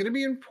 It's going to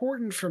be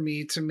important for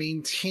me to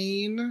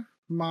maintain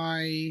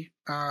my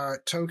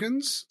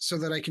tokens so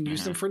that I can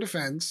use them for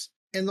defense.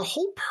 And the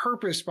whole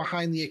purpose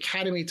behind the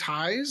Academy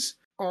ties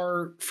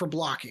are for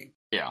blocking.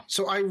 Yeah.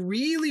 So I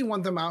really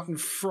want them out in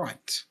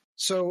front.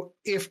 So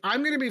if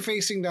I'm going to be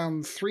facing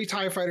down 3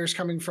 TIE fighters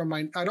coming from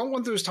I don't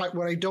want those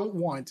what I don't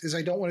want is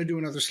I don't want to do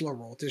another slow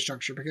roll at this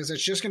juncture, because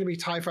it's just going to be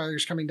TIE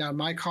fighters coming down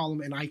my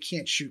column and I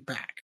can't shoot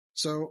back.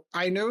 So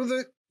I know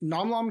that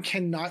Non-Wom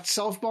cannot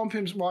self-bump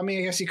him. Well, I mean,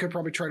 I guess he could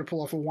probably try to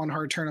pull off a 1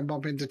 hard turn and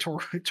bump into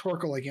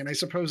Torkil again. I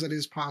suppose that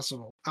is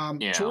possible.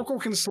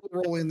 Torkil can slow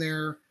roll in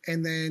there,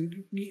 and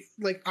then,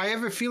 like, I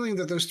have a feeling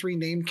that those 3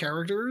 named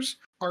characters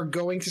are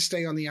going to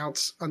stay on the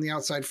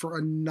outside for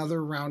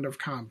another round of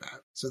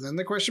combat. So then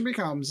the question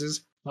becomes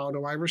is, how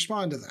do I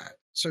respond to that?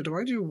 So do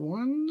I do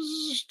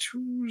 1s,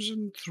 2s,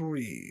 and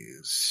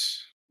 3s?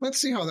 Let's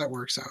see how that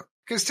works out.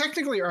 Because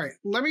technically, all right,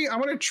 I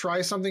want to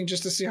try something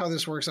just to see how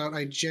this works out.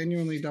 I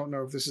genuinely don't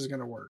know if this is going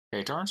to work.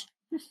 K turns?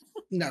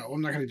 No,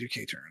 I'm not going to do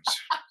K turns.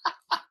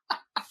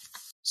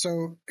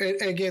 So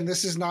again,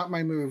 this is not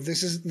my move.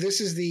 This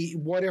is the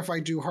what if I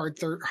do hard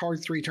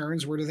 3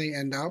 turns? Where do they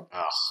end up?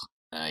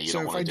 Ugh. You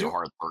don't want to do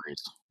hard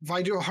threes. If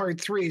I do a hard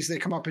 3s, they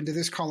come up into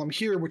this column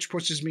here, which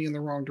pushes me in the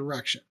wrong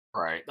direction.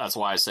 Right. That's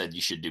why I said you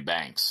should do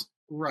banks.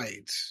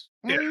 Right.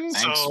 Yeah,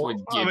 Banks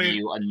would give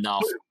you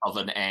enough of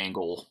an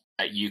angle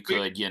that you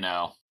could,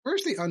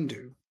 Where's the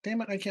undo? Damn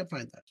it, I can't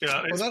find that.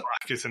 Yeah, it's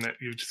black, isn't it?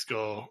 You just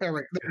go... There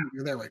we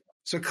go.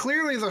 So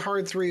clearly the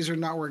hard 3s are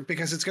not working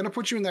because it's going to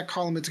put you in that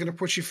column. It's going to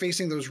put you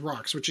facing those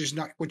rocks, which is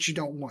not what you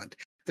don't want.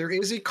 There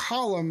is a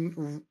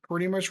column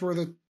pretty much where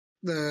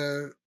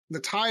the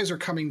ties are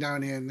coming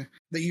down in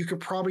that you could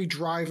probably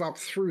drive up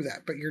through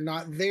that, but you're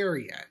not there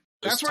yet.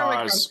 That's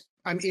why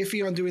I'm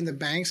iffy on doing the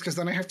banks because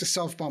then I have to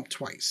self-bump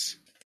twice.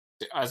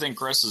 I think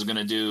Chris is going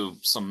to do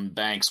some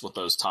banks with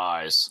those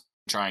ties.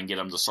 Try and get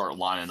them to start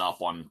lining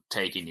up on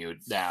taking you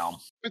down.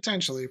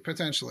 Potentially.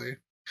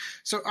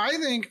 So I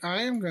think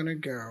I am going to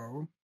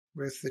go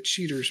with the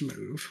cheater's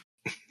move.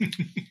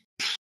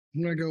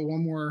 I'm going to go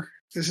one more.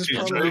 This is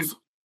probably...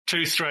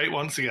 2 straight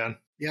once again.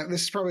 Yeah,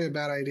 this is probably a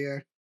bad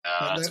idea.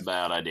 That's a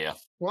bad idea.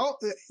 Well,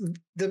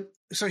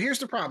 so here's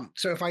the problem.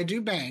 So if I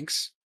do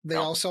banks, they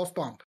all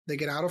self-bump. They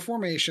get out of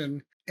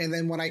formation, and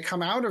then when I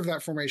come out of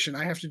that formation,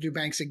 I have to do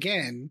banks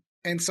again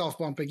and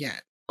self-bump again.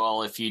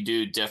 Well, if you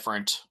do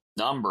different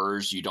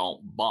numbers, you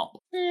don't bump.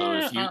 So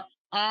if you...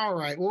 all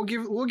right, we'll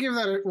give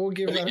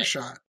that a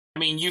shot. I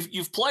mean,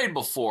 you've played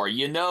before.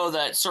 You know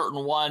that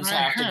certain ones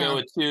have to go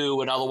a 2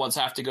 and other ones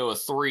have to go a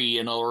 3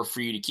 in order for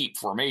you to keep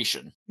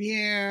formation.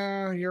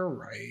 Yeah, you're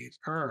right.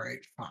 All right,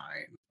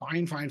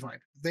 fine.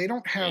 They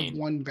don't have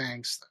one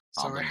banks,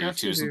 though, so I have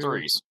to do 2s and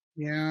 3s.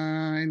 Yeah,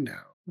 I know.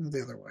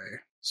 The other way.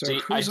 So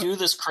see, I do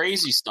this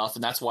crazy stuff,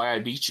 and that's why I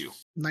beat you.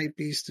 Night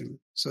Beast, and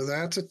so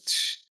that's a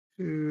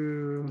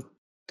 2.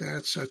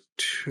 That's a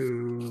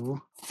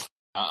 2.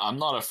 I'm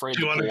not afraid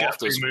to pull off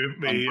this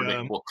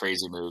unpredictable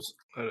crazy moves.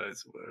 Where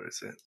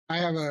is it? I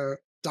have a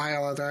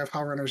dial out there. I have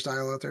Power Runner's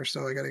dial out there,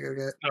 so I gotta go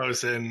get. I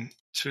was in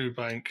 2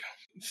 bank,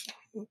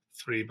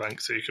 3 bank,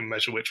 so you can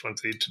measure which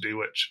ones need to do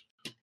which.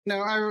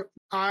 No,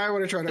 I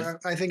want to try to.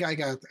 I think I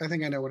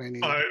know what I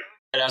need.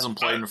 It hasn't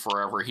played in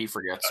forever. He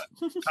forgets.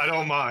 I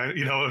don't mind.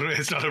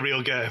 It's not a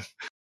real game.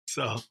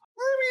 So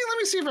let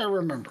me see if I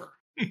remember.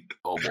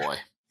 Oh boy.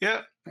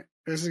 Yeah.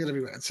 This is gonna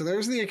be bad. So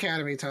there's the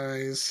Academy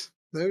ties.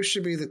 Those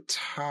should be the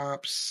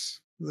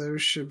tops.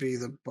 Those should be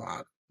the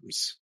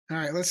bottoms. All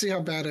right, let's see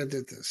how bad I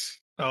did this.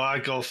 Oh, I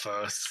go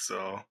first.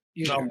 So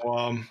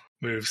Nam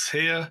moves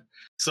here.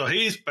 So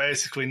he's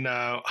basically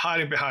now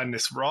hiding behind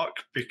this rock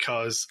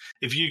because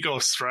if you go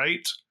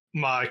straight,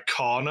 my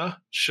corner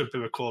should be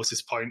the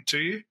closest point to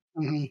you.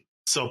 Mm-hmm.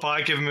 So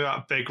by giving me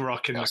that big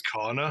rock in the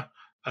corner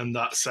and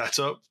that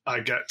setup, I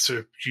get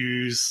to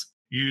use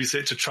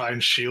it to try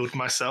and shield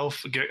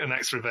myself, get an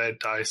extra evade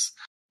dice.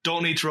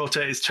 Don't need to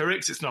rotate his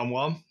turrets, it's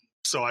non-1.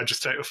 So I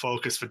just take the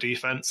focus for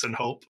defense and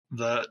hope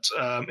that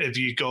if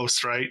you go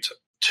straight,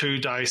 2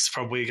 dice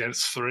probably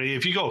against 3.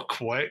 If you go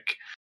quick,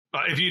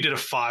 if you did a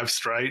 5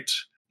 straight,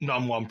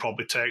 non-1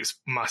 probably takes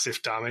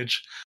massive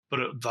damage.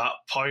 But at that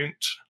point,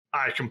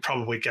 I can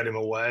probably get him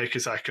away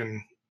because I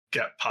can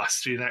get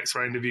past you next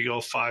round if you go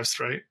 5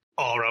 straight.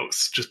 Or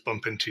else just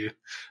bump into you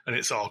and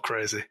it's all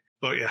crazy.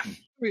 But yeah, it'll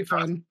be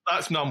fun.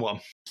 That's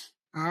non-1.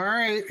 All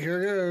right,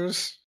 here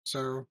goes.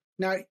 So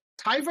now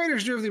TIE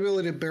Fighters do have the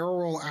ability to barrel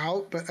roll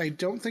out, but I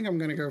don't think I'm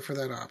going to go for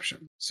that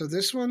option. So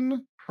this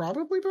one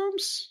probably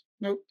bumps?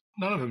 Nope.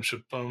 None of them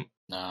should bump.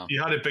 No.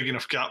 You had a big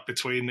enough gap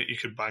between that you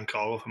could bank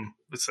all of them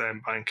the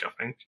same bank,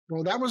 I think.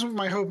 Well, that was what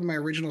my hope in my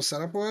original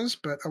setup was,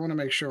 but I want to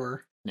make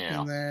sure.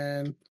 Yeah. And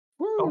then...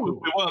 We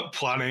weren't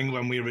planning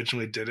when we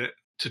originally did it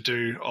to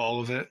do all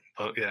of it,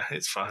 but yeah,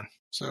 it's fine.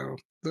 So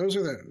those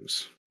are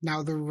those.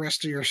 Now the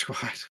rest of your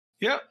squad.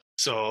 Yep.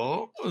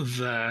 So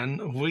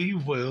then we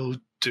will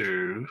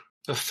do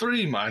the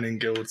 3 mining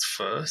guilds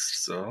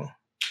first. So,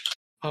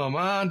 oh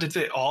man, did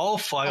they all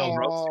fly on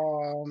rocks?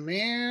 Oh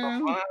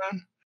man.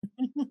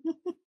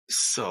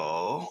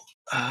 So,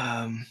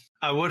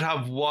 I would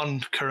have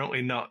 1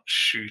 currently not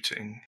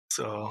shooting.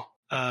 So,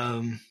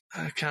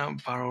 I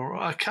can't barrel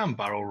roll. I can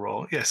barrel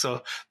roll. Yeah,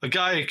 so the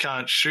guy who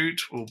can't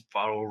shoot will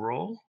barrel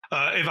roll.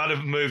 If I'd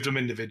have moved them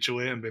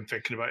individually and been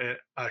thinking about it,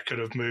 I could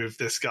have moved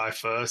this guy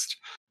first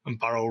and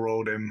barrel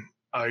rolled him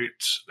out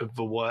of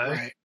the way.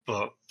 Right.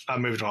 But I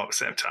moved them all at the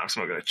same time,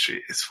 so I'm not going to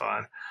cheat. It's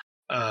fine.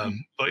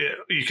 But yeah,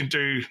 you can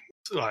do,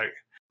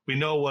 we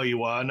know where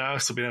you are now,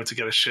 so being able to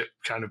get a ship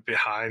kind of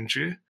behind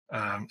you.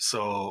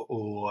 So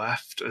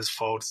left as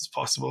forward as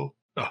possible.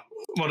 No,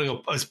 running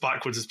up as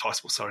backwards as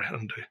possible. Sorry,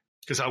 undo.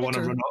 Because I want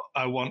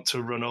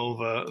to run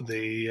over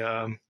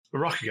the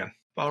rock again.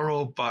 Barrel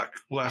roll back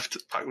left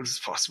backwards as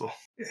possible.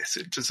 Yes,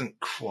 it doesn't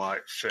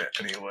quite fit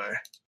anyway.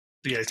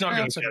 But yeah, it's not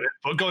going to get it.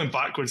 But going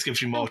backwards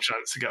gives you more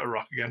chance to get a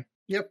rock again.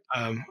 Yep.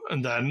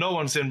 And then no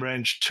one's in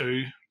range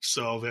 2,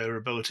 so their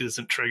ability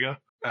doesn't trigger.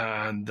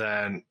 And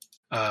then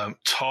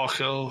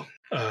Torkel,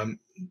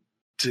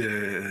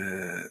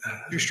 2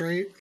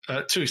 straight.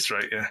 2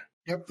 straight, yeah.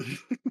 Yep.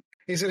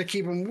 He's going to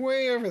keep him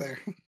way over there.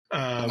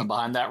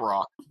 Behind that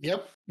rock.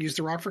 Yep. Use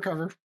the rock for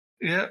cover.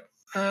 Yeah.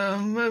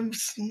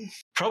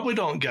 Probably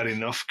don't get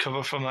enough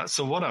cover from that.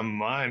 So what I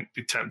might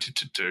be tempted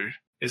to do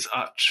is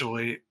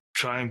actually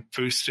try and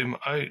boost him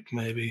out,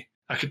 maybe.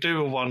 I could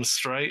do a 1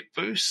 straight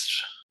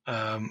boost,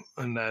 and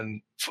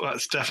then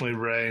that's definitely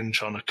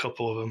range on a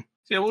couple of them.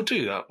 Yeah, we'll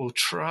do that. We'll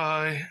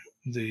try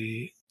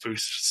the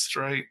boost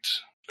straight,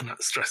 and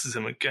that stresses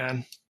him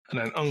again. And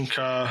then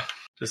Unkar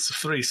does the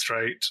 3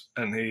 straight,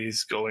 and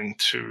he's going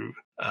to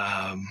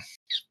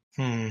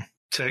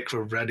take the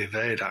red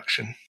evade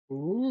action.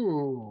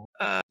 Ooh.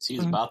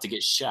 He's about to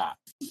get shot.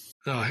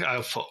 No,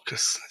 I'll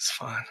focus. It's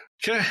fine.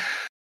 Okay.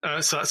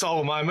 So that's all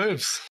of my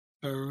moves.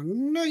 So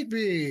Night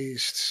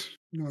Beast.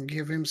 I'll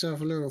give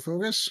himself a little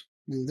focus.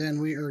 And then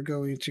we are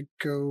going to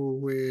go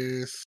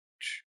with...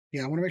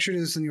 Yeah, I want to make sure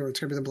this is in your... It's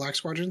going to be the Black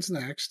Squadrons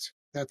next.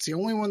 That's the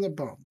only one that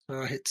bumped. So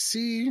I'll hit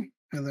C,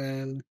 and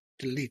then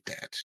delete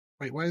that.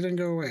 Wait, why didn't it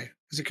go away?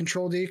 Is it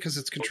Control D? Because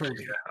it's Control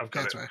D. Yeah, I've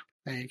got That's it. why.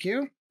 Thank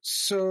you.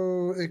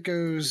 So it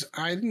goes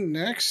Iden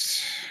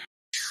next.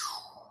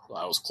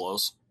 That was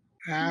close.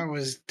 That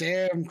was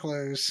damn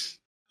close.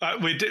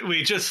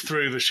 We just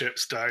threw the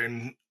ships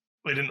down.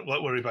 We didn't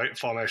worry about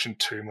formation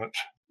too much.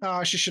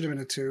 Oh, she should have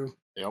been a 2.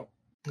 Yep.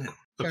 The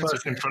That's person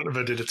okay. in front of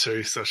her did a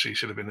 2, so she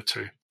should have been a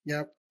 2.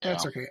 Yep,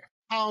 that's Yeah. okay.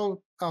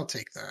 I'll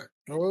take that.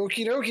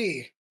 Okie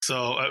dokie.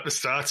 So at the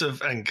start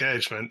of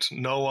engagement,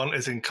 no one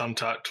is in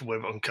contact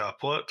with Unkar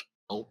Put.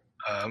 Nope.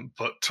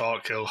 But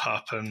talk kill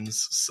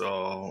happens,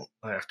 so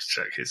I have to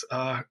check his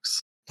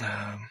arcs.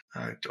 I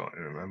don't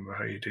remember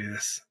how you do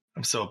this.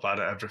 I'm so bad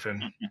at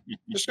everything.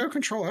 Just go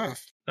Control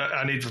F.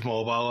 I need the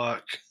mobile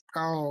arc.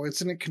 Oh,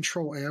 isn't it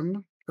Control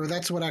M? Or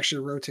that's what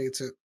actually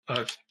rotates it.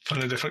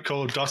 Put a different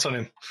colored dot on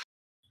him.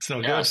 It's no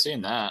Yeah, I've good.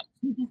 seen that.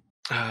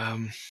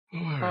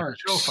 Arcs.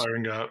 Show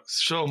firing out.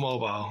 Show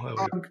mobile. There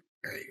we go.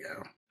 There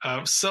you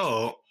go.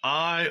 So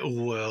I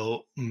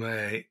will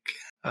make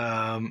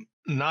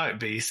Night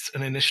Beast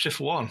an initiative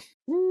 1.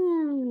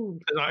 Woo!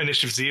 Not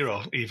initiative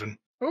 0, even.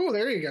 Oh,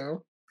 there you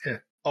go.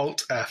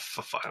 Alt F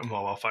for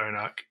mobile firing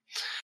arc.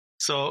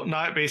 So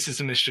Night Beast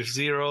is initiative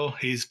 0.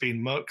 He's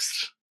been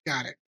muxed.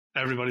 Got it.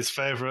 Everybody's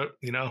favorite,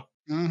 you know.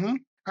 Mm-hmm.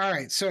 All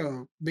right,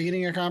 so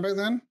beginning of combat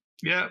then.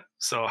 Yeah.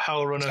 So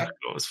Howl Runner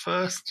goes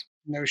first.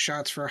 No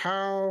shots for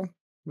Howl.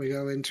 We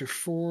go into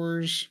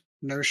 4s.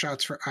 No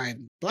shots for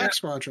Iden. Black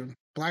Squadron.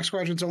 Black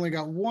Squadron's only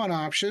got one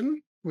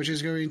option, which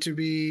is going to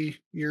be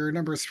your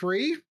number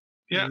 3.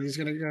 Yeah. And he's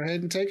going to go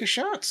ahead and take his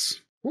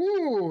shots.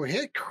 Ooh,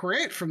 hit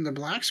crit from the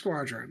Black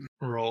Squadron.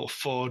 Roll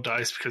 4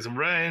 dice because of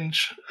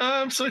range.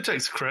 So he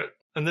takes a crit.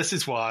 And this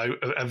is why,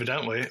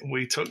 evidently,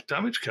 we took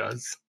damage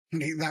cards.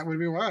 That would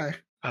be why.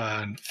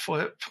 And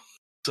flip.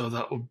 So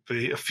that would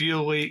be a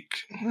fuel leak.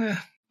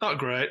 Not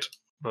great,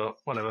 but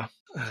whatever.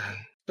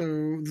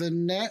 So the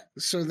net,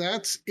 so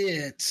that's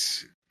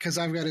it. Because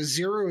I've got a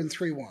 0 and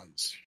 3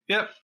 1s.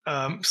 Yep.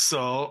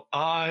 So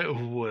I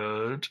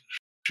would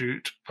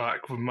shoot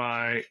back with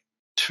my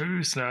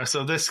 2s now.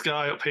 So this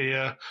guy up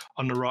here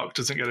on the rock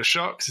doesn't get a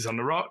shot because he's on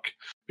the rock.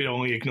 We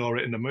only ignore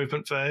it in the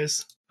movement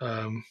phase.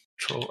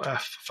 Control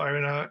F,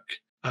 firing arc.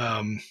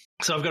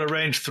 So I've got a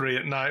range 3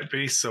 at Night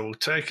Beast, so we'll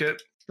take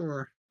it.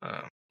 Sure.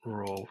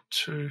 Roll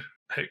 2,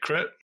 hit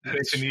crit.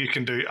 Anything you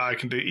can do, I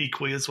can do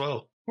equally as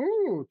well.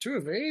 Ooh, 2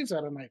 evades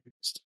out of Night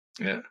Beast.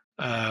 Yeah.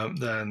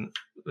 Then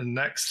the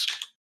next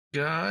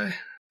guy,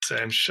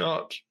 same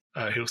shot.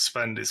 He'll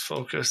spend his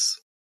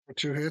focus. For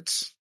 2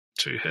 hits.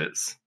 2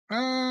 hits.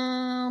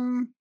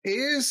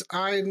 Is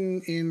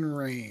Iden in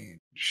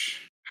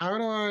range? How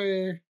do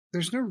I...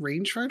 There's no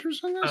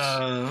rangefinders on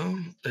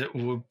this? It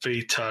would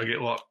be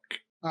target lock.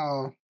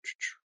 Oh,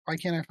 why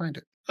can't I find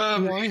it?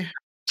 Why?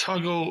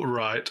 Toggle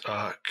right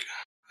arc.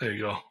 There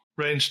you go.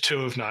 Range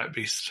 2 of Night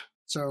Beast.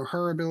 So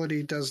her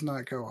ability does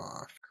not go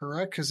off,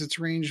 correct? Because it's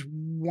range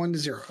 1 to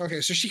 0.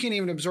 Okay, so she can't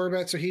even absorb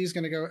it, so he's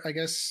going to go, I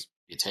guess...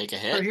 You take a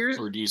hit,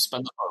 or do you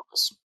spend the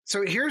focus?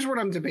 So here's what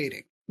I'm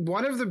debating.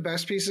 One of the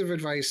best pieces of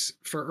advice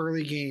for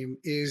early game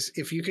is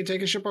if you can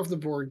take a ship off the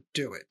board,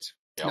 do it.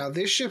 Yep. Now,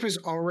 this ship has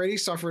already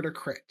suffered a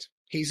crit.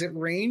 He's at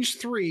range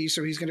 3,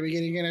 so he's going to be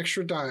getting an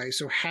extra die.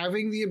 So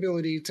having the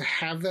ability to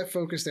have that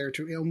focus there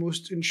to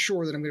almost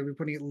ensure that I'm going to be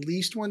putting at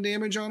least 1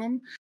 damage on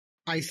him,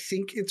 I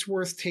think it's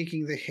worth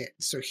taking the hit.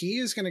 So he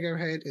is going to go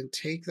ahead and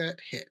take that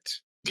hit.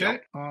 Okay.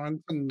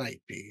 On the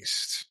Night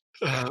Beast.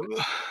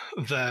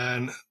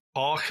 Then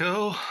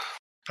Orko.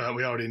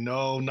 We already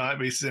know Night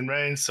Beast is in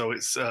range, so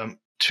it's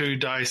 2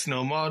 dice,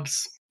 no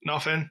mods,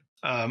 nothing.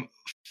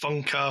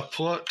 Funkar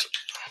Plut.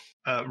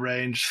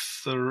 Range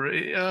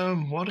 3.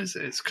 What is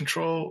it? It's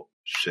Control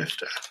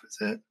Shift F, is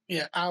it?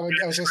 Yeah, I was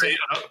going to say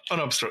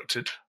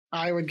unobstructed.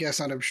 I would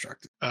guess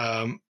unobstructed.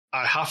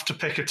 I have to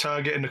pick a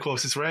target in the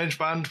closest range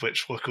band,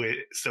 which luckily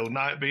it's still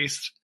Night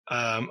Beast.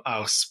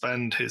 I'll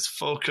spend his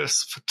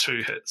focus for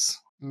 2 hits.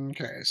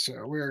 Okay,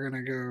 so we're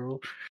going to go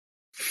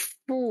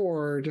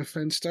 4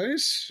 defense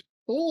dice.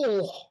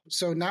 Oh,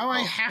 so now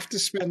I have to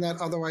spend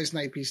that, otherwise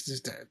Night Beast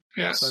is dead.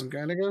 Yes. So I'm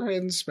going to go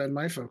ahead and spend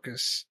my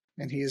focus,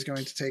 and he is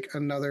going to take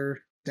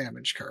another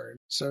damage card.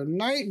 So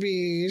Night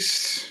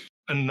Beast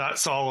And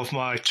that's all of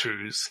my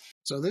 2s.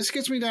 So this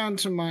gets me down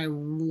to my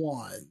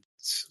 1s.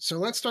 So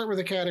let's start with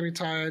Academy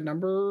tie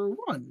number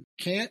 1.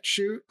 Can't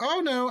shoot.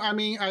 Oh, no. I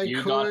mean, I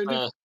could.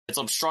 It's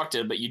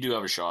obstructed, but you do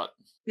have a shot.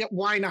 Yeah,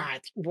 why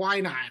not?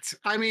 Why not?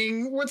 I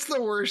mean, what's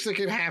the worst that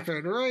could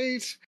happen,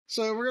 right?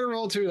 So we're going to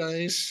roll 2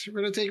 dice.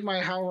 We're going to take my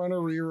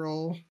Howlrunner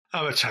reroll.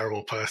 I'm a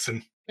terrible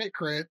person. Hit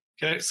crit.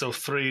 Okay, so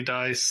 3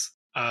 dice.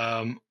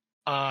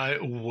 I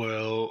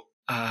will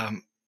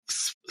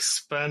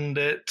spend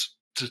it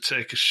to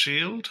take a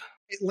shield.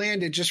 It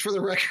landed, just for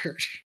the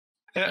record.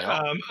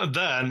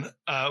 Then,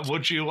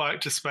 would you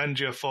like to spend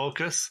your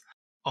focus,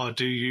 or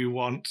do you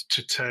want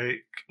to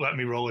let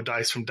me roll a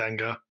dice from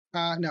Dengar?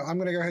 No, I'm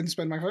going to go ahead and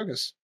spend my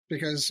focus,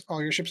 because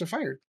all your ships are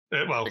fired.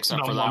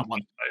 Except for that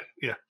one.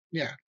 Yeah.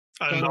 Yeah.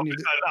 And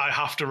I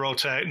have to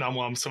rotate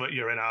Namwam so that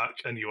you're in arc,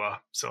 and you are,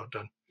 so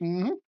done.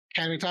 Mm-hmm.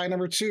 Academy tie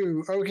number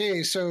 2.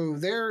 Okay, so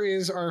there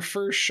is our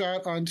first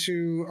shot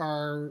onto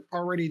our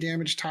already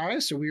damaged tie,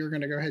 so we are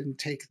going to go ahead and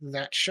take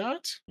that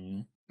shot.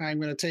 Mm-hmm.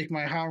 I'm going to take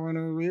my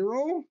Howlrunner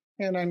reroll,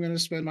 and I'm going to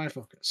spend my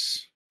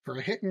focus for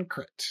a hit and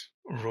crit.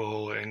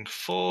 Rolling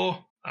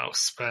 4. I'll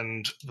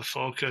spend the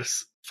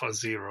focus for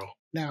 0.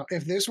 Now,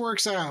 if this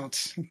works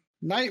out,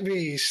 Night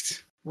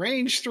Beast,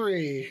 range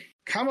 3.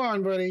 Come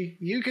on, buddy.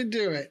 You can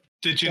do it.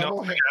 Did you not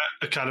forget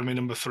Academy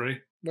number 3?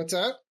 What's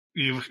that?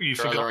 You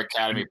forgot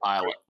Academy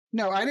pilot.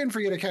 No, I didn't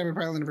forget Academy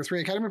Pilot number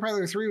 3. Academy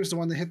Pilot 3 was the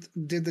one that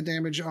did the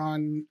damage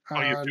on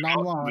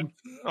Namwam.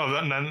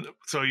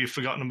 So you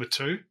forgot number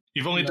 2?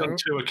 You've only done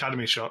 2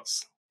 Academy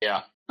shots.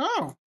 Yeah.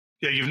 Oh.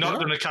 Yeah, you've not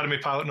done Academy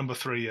Pilot number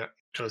 3 yet.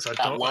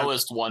 That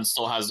lowest one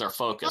still has their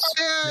focus.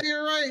 Oh,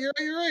 yeah,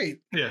 you're right.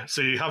 Yeah,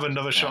 so you have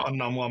another shot on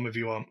Namwam if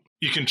you want.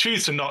 You can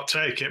choose to not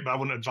take it, but I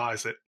wouldn't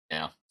advise it.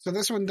 Yeah. So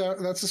that's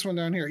this one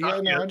down here. Yeah,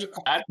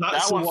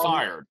 that one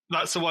fired.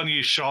 That's the one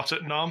you shot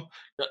at Nam.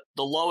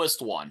 The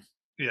lowest one.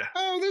 Yeah.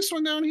 Oh, this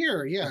one down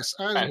here. Yes.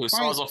 Who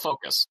still has a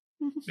focus.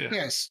 Yeah.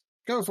 Yes.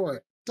 Go for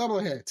it. Double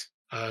hit.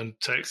 And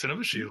takes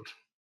another shield.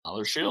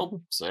 Another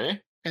shield.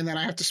 See? And then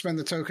I have to spend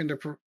the token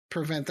to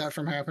prevent that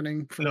from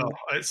happening. No,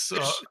 it's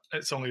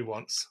only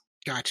once.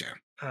 Gotcha.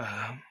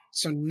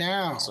 So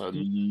now. So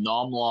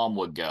Namwam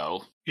would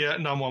go. Yeah,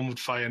 Namwam would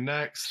fire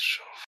next.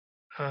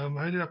 How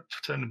did I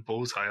turn the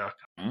bullseye up?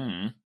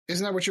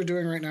 Isn't that what you're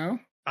doing right now?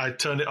 I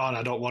turned it on.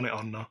 I don't want it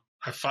on now.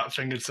 I fat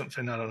fingered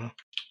something. I don't know.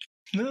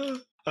 No.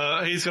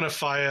 He's going to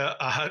fire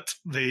at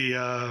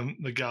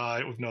the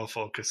guy with no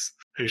focus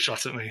who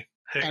shot at me.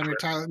 And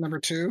Pilot number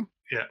 2?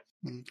 Yeah.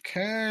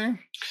 Okay.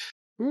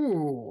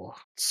 Ooh.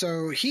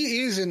 So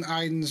he is in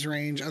Aiden's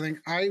range. I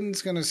think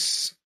Aiden's going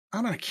to...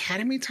 I'm an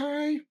Academy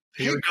tie?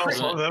 Here we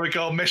go. There we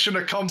go. Mission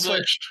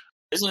accomplished.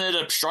 Isn't it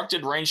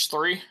obstructed range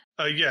 3?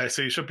 Yeah,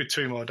 so you should be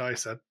 2 more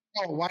dice then.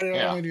 Oh, why did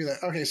I only do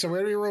that? Okay, so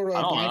where do we roll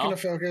a blank and a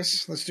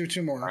focus? Let's do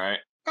 2 more. All right.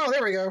 Oh,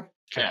 there we go.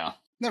 Okay. Yeah.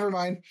 Never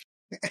mind.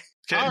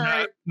 Okay, all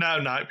right. Now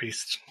Night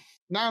Beast.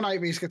 Now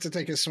Night Beast gets to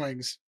take his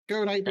swings.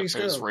 Go, Night Beast,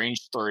 go. It's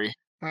range 3.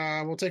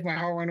 We'll take my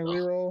Howlrunner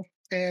reroll,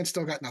 and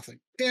still got nothing.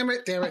 Damn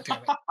it.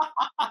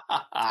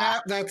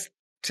 That's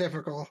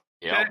typical.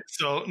 Yeah. Okay,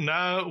 so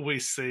now we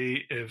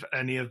see if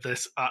any of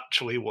this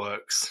actually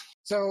works.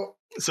 So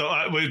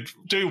I would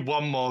do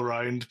 1 more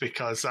round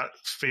because that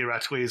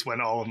theoretically is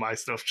when all of my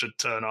stuff should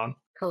turn on.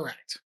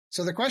 Correct.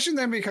 So the question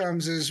then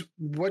becomes is,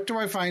 what do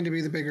I find to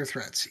be the bigger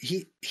threats?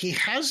 He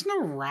has no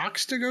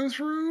rocks to go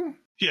through?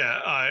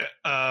 Yeah,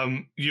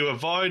 you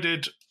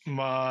avoided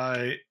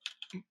my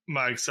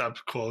Magsab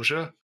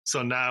closure,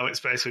 so now it's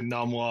basically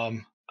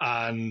Namwam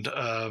and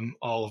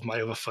all of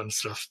my other fun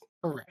stuff.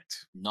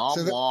 Correct.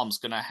 Namwam's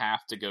going to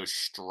have to go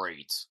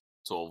straight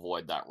to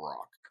avoid that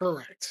rock.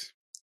 Correct.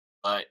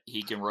 But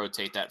he can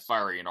rotate that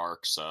firing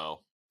arc, so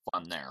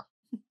fun there.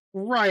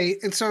 Right,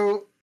 and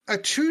so a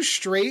 2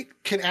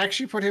 straight can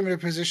actually put him in a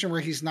position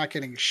where he's not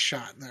getting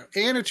shot, though.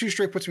 And a 2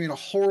 straight puts me in a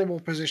horrible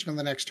position on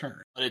the next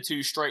turn. But a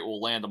 2 straight will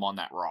land him on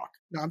that rock.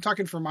 No, I'm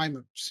talking for my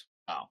moves.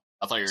 Oh,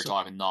 I thought you were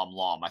talking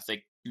Namwam. I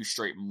think 2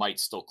 straight might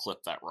still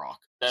clip that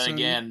rock. Then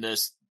again,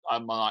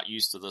 I'm not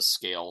used to this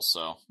scale,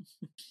 so.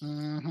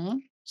 Mm-hmm.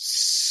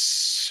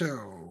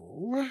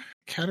 So,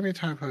 Academy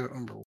type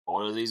number.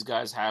 What do these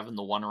guys have in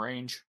the 1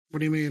 range? What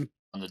do you mean?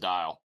 On the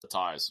dial, the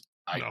ties.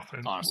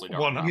 Nothing. Honestly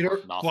don't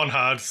One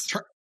hards.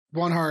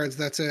 1 hards,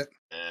 that's it.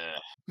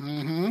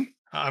 Mm-hmm.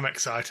 I'm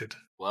excited.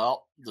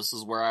 Well, this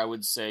is where I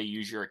would say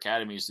use your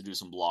academies to do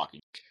some blocking.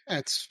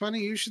 It's funny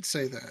you should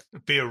say that.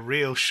 It'd be a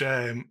real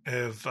shame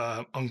if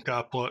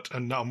Unkarput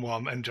and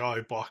Namwam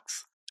enjoy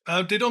blocks.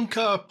 Did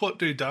Unkarput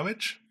do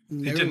damage?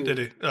 No. He didn't, did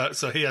he?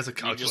 So he has a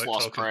calculate He just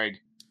lost token. Craig.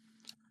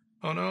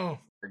 Oh no.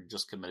 Craig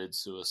just committed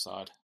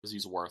suicide because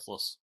he's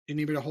worthless. You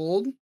need me to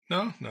hold?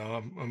 No,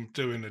 I'm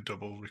doing a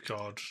double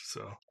record,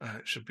 so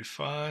it should be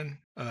fine.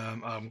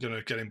 I'm going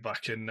to get him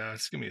back in now.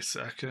 Just give me a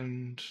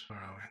second. Where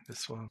are we?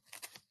 This one.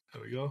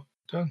 There we go.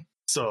 Done.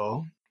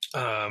 So,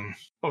 what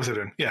was I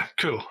doing? Yeah,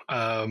 cool.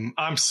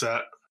 I'm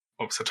set.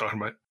 What was I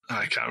talking about?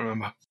 I can't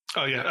remember.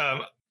 Oh, yeah.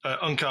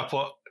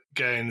 Unkarput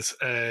gains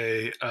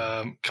a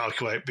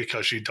calculate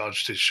because you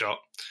dodged his shot.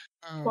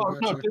 Oh,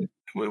 gotcha.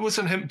 It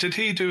wasn't him. Did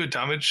he do a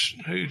damage?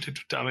 Who did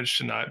damage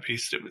to Night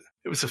Beast?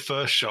 It was the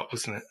first shot,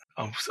 wasn't it?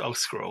 I'll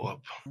scroll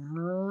up. All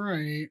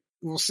right.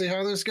 We'll see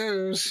how this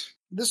goes.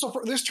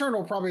 This turn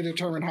will probably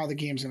determine how the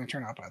game's going to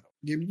turn out, by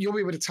the way. You'll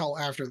be able to tell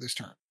after this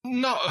turn.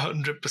 Not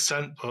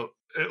 100%, but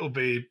it'll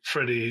be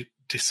pretty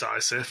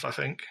decisive, I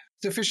think.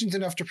 Sufficient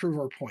enough to prove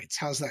our points.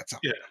 How's that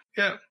sound?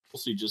 Yeah. We'll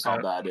see just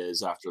how bad it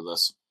is after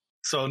this.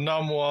 So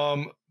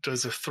Namwam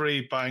does a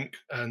 3 bank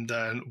and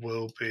then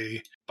will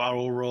be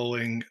barrel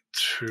rolling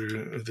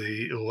to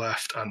the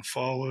left and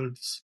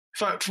forwards.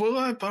 In fact, will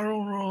I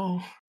barrel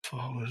roll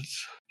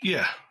forwards?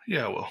 Yeah,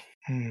 I will.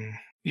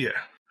 Yeah,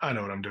 I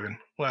know what I'm doing.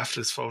 Left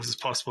as forwards as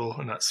possible,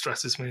 and that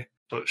stresses me.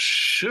 But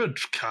should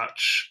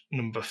catch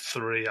number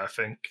 3, I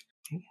think.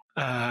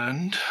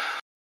 And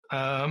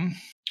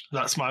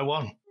that's my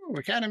 1. Oh,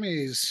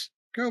 academies.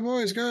 Go,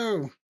 boys,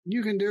 go.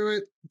 You can do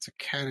it. It's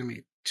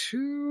Academy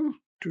 2.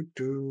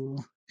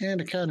 And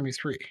Academy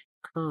 3.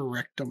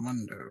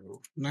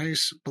 Correctamundo.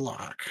 Nice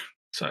block.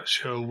 So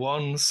that's your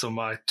 1. So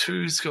my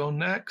 2s go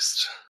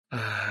next.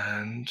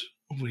 And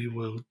we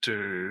will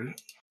do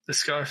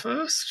this guy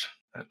first.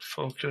 And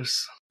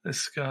focus.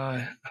 This guy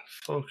and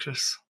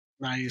focus.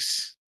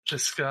 Nice.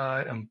 This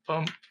guy and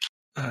bump.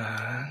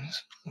 And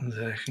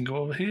they can go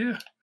over here.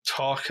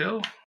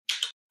 Torquil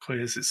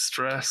clears its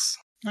stress.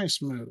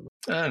 Nice move.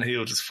 And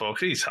he'll just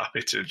focus. He's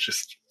happy to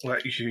just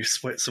let you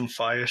split some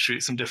fire,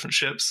 shoot some different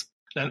ships.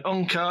 Then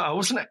Unka, I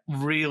wasn't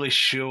really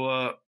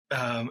sure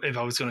if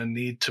I was going to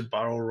need to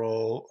barrel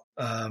roll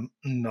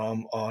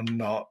Nom or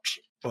not,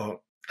 but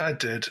I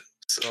did.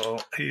 So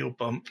he'll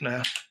bump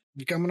now.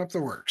 Coming up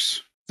the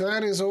works.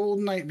 That is old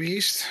Night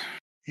Beast.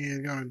 He's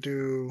going to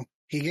do...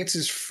 He gets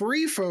his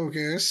free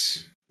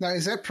focus. Now,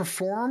 is that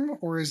perform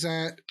or is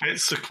that...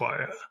 It's a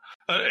quiet.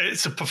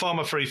 It's a perform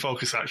a free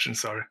focus action,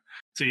 sorry.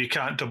 So you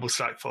can't double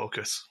stack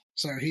focus.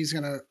 So he's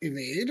going to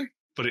evade.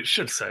 But it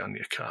should say on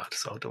your card,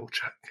 so I'll double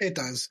check. It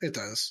does.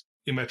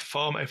 You may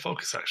perform a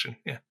focus action,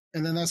 yeah.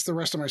 And then that's the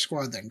rest of my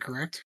squad then,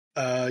 correct?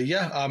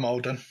 Yeah, I'm all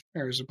done.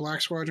 There's a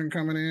black squadron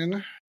coming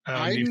in.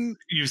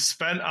 You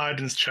spent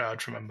Iden's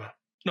charge, remember?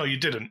 No, you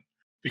didn't.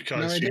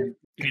 Because you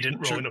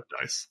didn't roll enough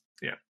dice.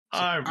 Yeah, so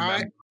I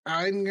remember.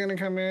 I'm going to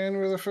come in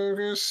with a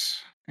focus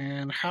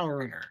and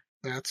Howlrunner.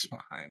 That's fine.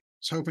 I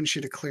was hoping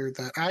she'd have cleared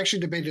that. I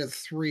actually debated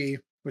 3,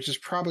 which is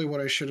probably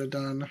what I should have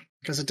done,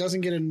 because it doesn't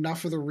get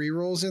enough of the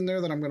rerolls in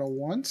there that I'm going to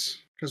want.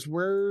 Because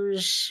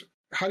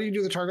how do you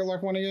do the target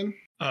lock one again?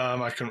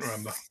 I couldn't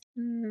remember.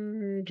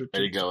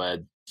 There you go,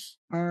 Ed.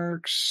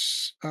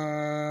 Arcs,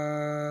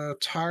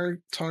 target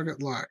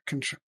lock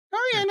control.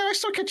 Oh yeah, no, I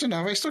still catch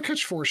enough. I still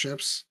catch 4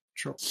 ships.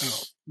 Oh,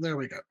 there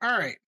we go. All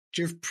right.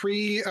 Do you have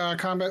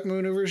pre-combat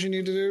maneuvers you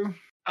need to do?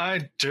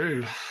 I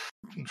do.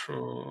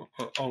 Control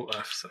Alt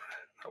F, sorry,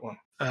 that one.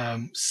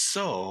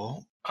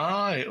 So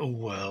I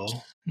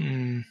will.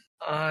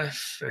 I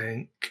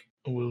think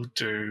we'll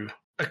do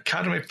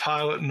Academy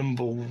Pilot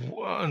number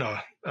 1. No,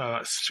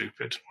 that's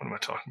stupid. What am I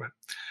talking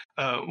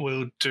about?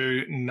 We'll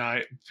do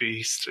Night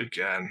Beast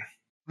again.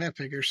 That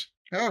figures.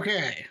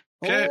 Okay.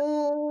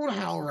 Old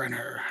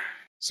Howlrunner.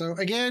 So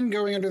again,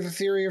 going under the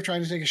theory of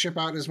trying to take a ship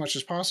out as much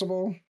as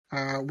possible,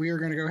 we are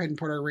going to go ahead and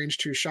put our range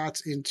 2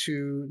 shots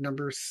into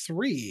number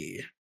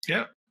 3.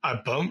 Yep,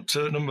 I bumped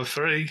to number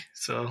 3,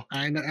 so...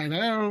 I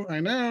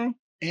know.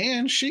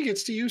 And she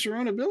gets to use her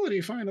own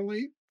ability,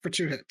 finally, for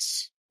 2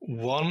 hits.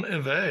 1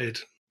 evade,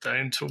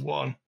 down to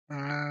 1.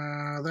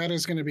 That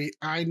is going to be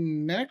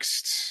Iden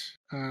next.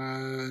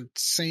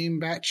 Same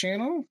bat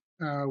channel.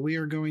 We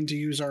are going to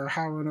use our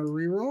Howlrunner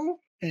reroll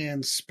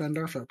and spend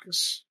our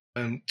focus.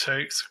 And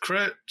takes a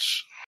crit,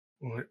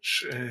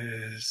 which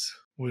is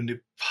Wounded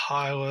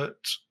Pilot,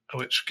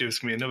 which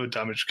gives me another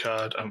damage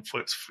card and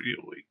flips Feel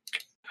Weak,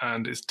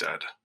 and is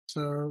dead.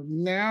 So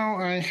now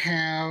I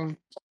have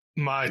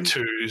my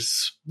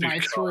 2s. My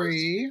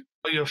 3.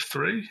 Oh, you have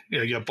 3?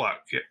 Yeah, you're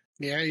black. Yeah.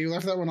 Yeah, you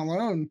left that one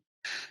alone.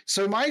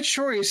 So my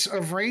choice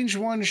of range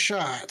 1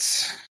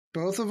 shots,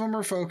 both of them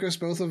are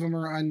focused, both of them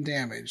are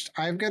undamaged.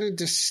 I've got a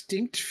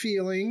distinct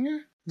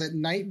feeling that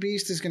Night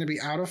Beast is going to be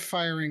out of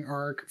firing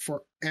arc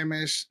for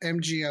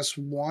MGS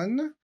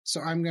 1. So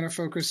I'm going to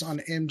focus on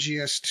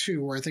MGS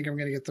 2, where I think I'm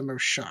going to get the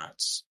most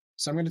shots.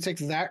 So I'm going to take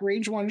that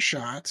range 1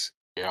 shot.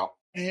 Yeah.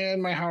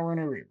 And my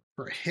Howlrunner Reaver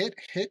for a hit,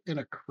 and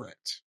a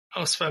crit.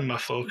 I'll spend my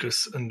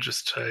focus and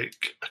just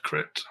take a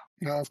crit.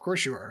 Of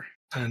course you are.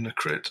 And the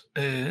crit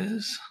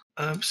is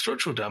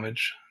structural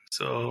damage.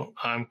 So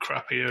I'm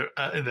crappier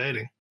at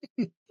evading.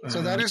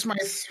 So that is my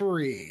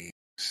 3.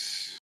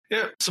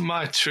 Yeah, so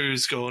my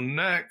 2s go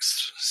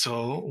next.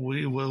 So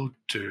we will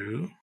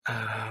do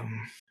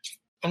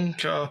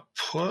Unka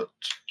Put.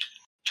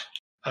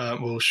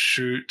 Will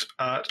shoot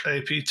at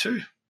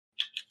AP2.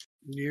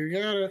 You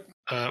got it.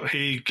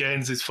 He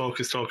gains his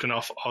focus token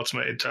off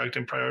automated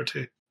targeting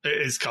priority.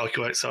 It is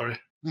calculate, sorry.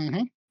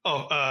 Mm-hmm.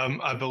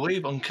 I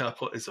believe Unka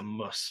Put is a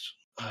must.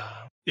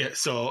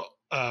 So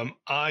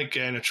I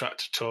gain a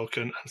tractor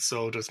token, and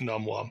so does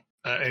Nomwam.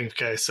 In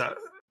case that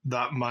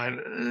might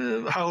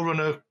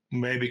Howlrunner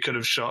maybe could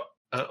have shot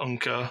at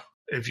Unka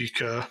if you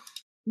care.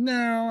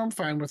 No, I'm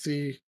fine with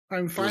the. I'm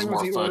He was fine with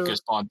more the order.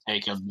 focused on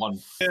taking one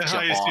Yeah, ship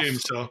I off. assume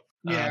so.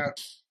 Yeah,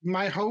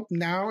 my hope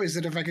now is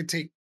that if I could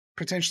take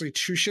potentially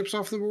 2 ships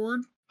off the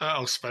board,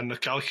 I'll spend a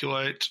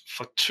calculate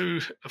for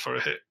 2 for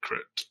a hit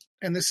crit.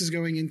 and this is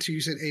going into,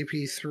 you said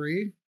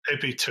AP3?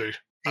 AP2.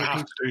 I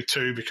have to do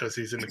 2 because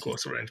he's in the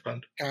closer range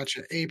band.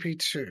 Gotcha,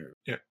 AP2.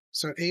 Yeah.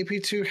 So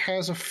AP2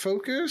 has a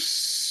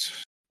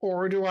focus,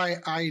 or do I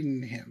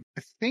Iden him?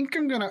 I think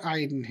I'm going to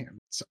Iden him.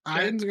 So Okay.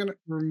 Iden's going to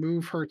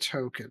remove her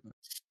token.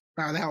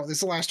 The hell, this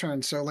is the last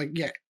turn, so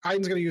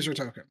Iden's going to use her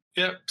token.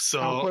 Yep, so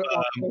I'll put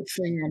a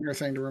thing on her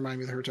thing to remind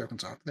me that her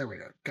token's off. There we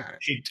go. Got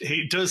it.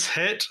 he does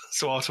hit,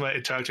 so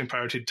automated targeting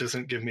priority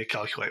doesn't give me a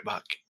calculate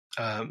back.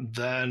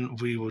 Then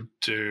we would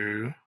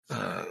do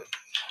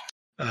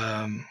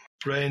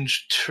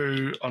range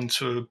 2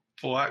 onto a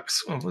black.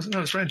 Oh, wasn't it?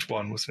 No, it's range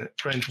 1, wasn't it?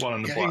 Range 1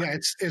 on the black. Yeah,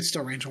 it's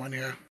still range 1,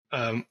 yeah.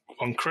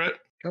 1 crit.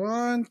 Come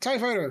on, TIE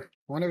Fighter.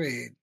 1 of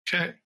 8.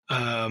 Okay.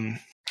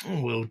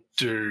 We'll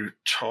do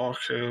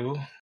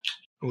Torko.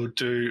 We'll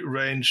do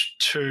range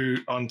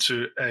 2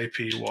 onto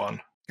AP1.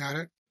 Got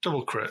it.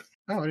 Double crit.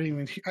 Oh, I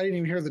didn't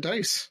even hear the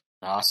dice.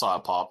 I saw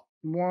it pop.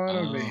 1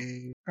 of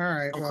 8. All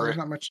right. Well, there's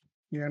not much.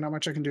 Yeah, not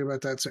much I can do about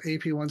that. So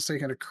AP1's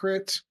taking a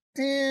crit,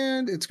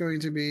 and it's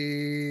going to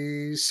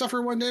be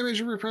suffer 1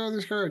 damage and repair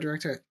this card.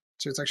 Direct hit.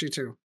 So it's actually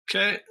 2.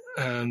 Okay,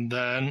 and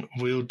then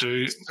we'll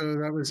do. So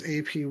that was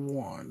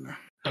AP1.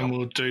 And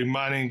we'll do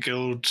Mining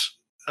Guild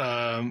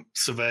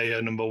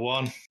Surveyor number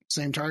 1.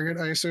 Same target,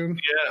 I assume.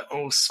 Yeah,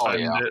 I'll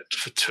spend it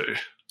for 2.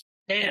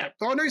 Damn.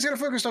 Oh no, he's got a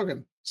focus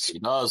token. He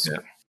does. Yeah.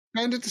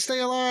 Spend it to stay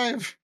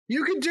alive.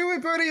 You can do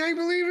it, buddy. I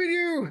believe in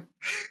you.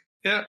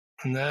 Yeah,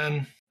 and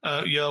then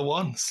year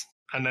 1s,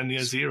 and then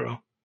year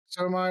 0.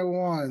 So my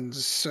 1s.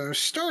 So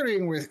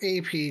starting with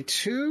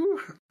AP2,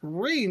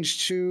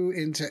 range 2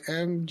 into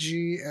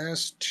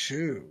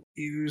MGS2.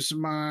 Use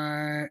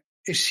my.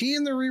 Is he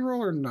in the reroll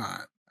or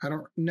not? I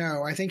don't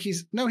know. I think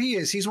he's. No, he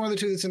is. He's one of the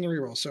 2 that's in the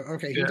reroll. So,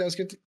 okay, he does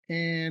get.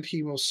 And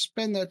he will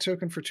spend that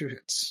token for 2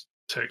 hits.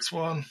 Takes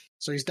 1.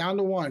 So he's down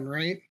to 1,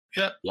 right?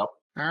 Yep. Yep.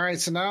 All right,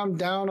 so now I'm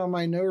down on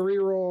my no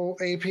reroll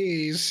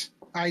APs.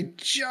 I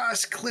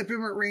just clip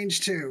him at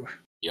range 2.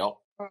 Yep.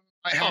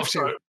 I have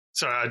to.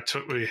 Sorry,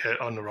 we hit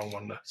on the wrong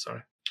one there.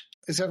 Sorry.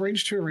 Is that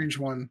range 2 or range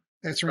 1?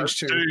 That's range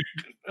 2.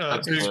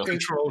 Do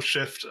Control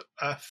Shift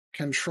F.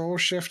 Control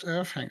Shift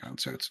F. Hang on.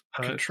 So it's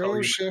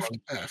Control Shift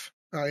F.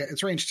 Oh, yeah,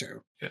 it's range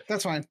 2. Yeah.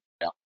 That's fine.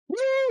 Yeah.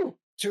 Woo!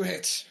 2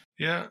 hits.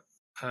 Yeah.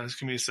 Just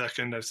give me a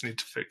second. I just need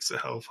to fix the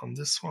health on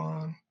this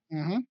one.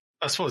 Mm-hmm.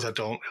 I suppose I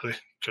don't really,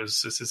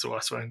 because this is the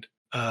last round.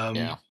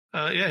 Yeah,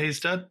 he's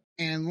dead.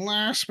 And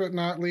last but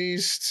not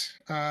least,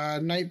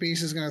 Night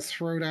Beast is going to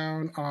throw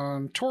down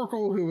on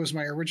Torkel, who was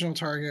my original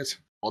target.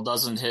 Well,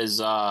 doesn't his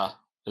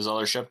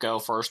other ship go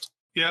first?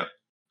 Yep.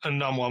 And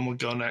Nom One would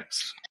go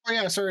next. Oh,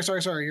 yeah. Sorry.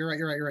 You're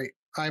right.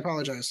 I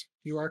apologize.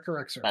 You are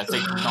correct, sir. I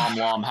think Nom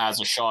Lam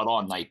has a shot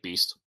on Night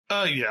Beast.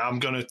 Yeah, I'm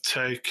going to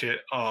take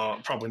it.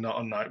 Probably not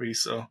on Night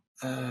Beast, so.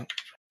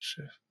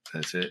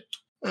 That's it.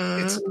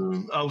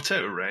 I'll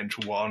take a range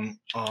 1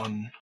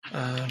 on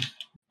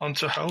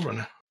onto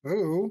Hellrunner.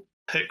 Ooh.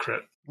 Hit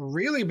crit.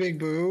 Really big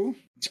boo.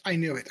 I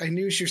knew it. I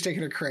knew she was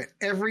taking a crit.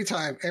 Every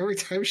time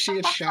she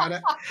gets shot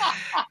at.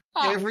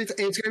 It's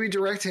going to be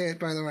direct hit,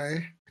 by the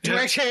way.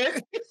 Direct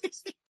hit.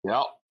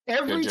 Yep.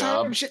 Every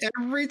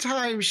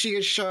time she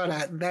gets shot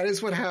at, that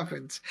is what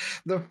happens.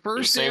 The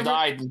first saved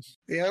Iden.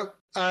 Yep.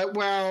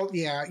 Well,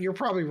 yeah, you're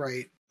probably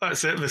right.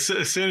 That's it. As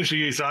soon as you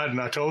used Iden,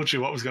 I told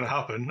you what was going to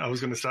happen. I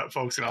was going to start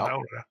focusing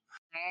on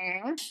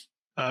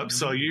Hellrunner.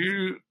 So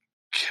you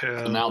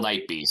kill. Now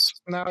Night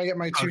Beast. Now I get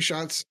my 2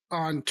 shots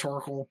on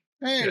Torkel.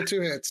 Hey,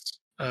 2 hits.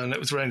 And it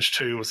was range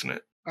 2, wasn't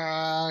it?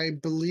 I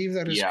believe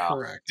that is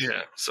correct.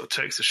 Yeah, so it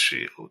takes a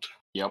shield.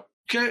 Yep.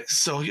 Okay,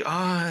 so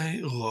I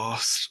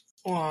lost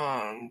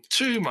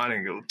 2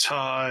 Mining Guild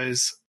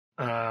ties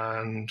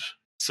and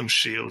some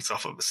shields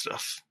off of the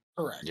stuff.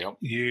 Correct. Yep.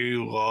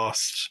 You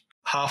lost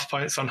half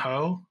points on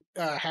Howl.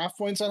 Half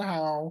points on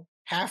Howl,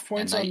 half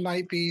points on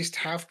Night Beast,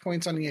 half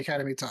points on the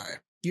Academy tie.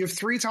 You have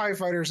 3 TIE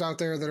fighters out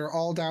there that are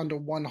all down to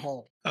 1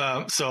 hull.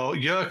 So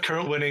you're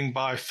currently winning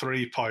by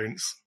 3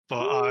 points,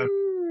 but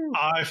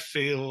I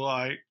feel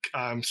like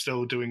I'm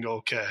still doing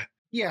okay.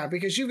 Yeah,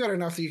 because you've got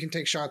enough that you can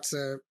take shots.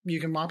 You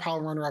can mop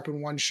Hellrunner up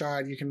in 1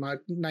 shot. You can mop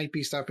Night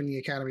Beast up in the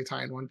Academy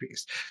tie in 1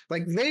 piece.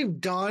 Like, they've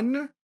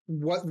done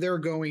what they're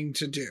going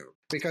to do.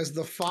 Because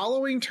the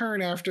following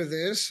turn after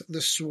this,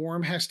 the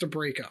swarm has to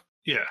break up.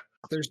 Yeah.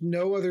 There's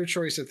no other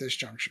choice at this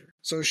juncture.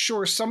 So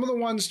sure, some of the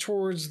ones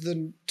towards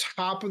the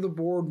top of the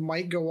board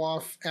might go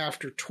off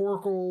after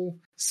Torkel.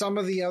 Some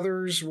of the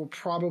others will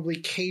probably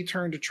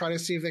K-turn to try to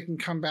see if they can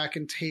come back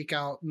and take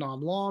out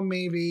Nom Lam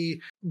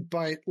maybe.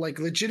 But like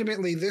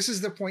legitimately, this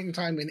is the point in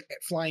time in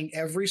flying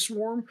every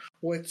swarm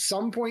where at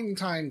some point in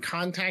time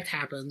contact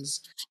happens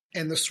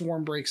and the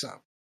swarm breaks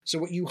up. So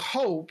what you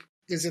hope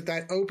is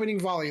that opening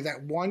volley,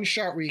 that 1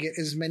 shot where you get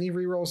as many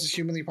rerolls as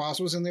humanly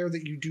possible is in there,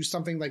 that you do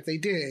something like they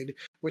did,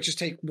 which is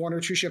take 1 or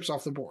 2 ships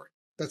off the board.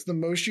 That's the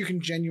most you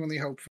can genuinely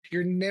hope for.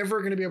 You're never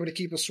going to be able to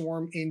keep a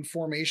swarm in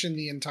formation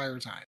the entire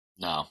time.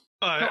 No.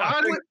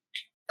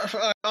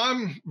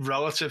 I'm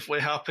relatively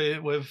happy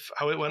with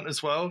how it went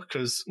as well,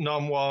 because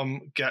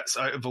Nomwam gets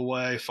out of the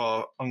way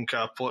for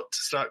Unkar Put to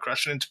start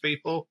crashing into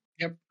people.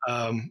 Yep.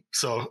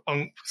 So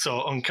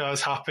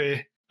Unkar's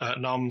happy,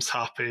 Nom's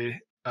happy,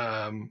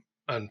 and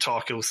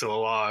Torkil's still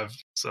alive.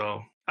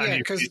 So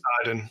and he's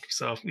hiding.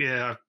 So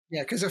yeah.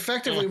 Yeah, because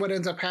effectively what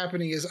ends up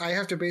happening is I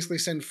have to basically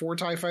send 4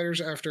 TIE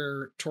fighters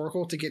after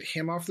Torkil to get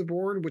him off the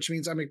board, which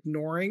means I'm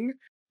ignoring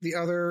the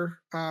other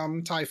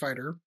TIE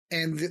fighter.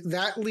 And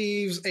that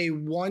leaves a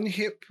 1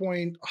 hit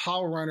point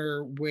Hol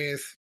Runner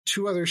with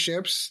 2 other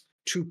ships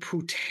to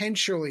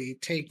potentially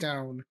take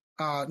down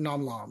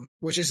Nom Lam,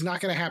 which is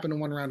not going to happen in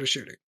 1 round of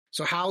shooting.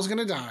 So Hal's going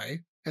to die,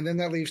 and then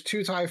that leaves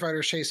 2 TIE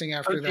fighters chasing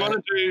after that. Do you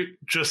want to do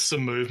just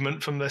some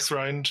movement from this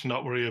round,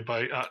 not worry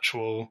about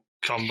actual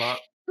combat?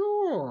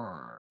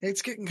 Sure.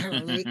 It's getting kind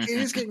of late. It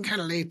is getting kind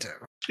of late,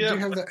 though. Yeah,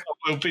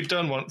 we'll be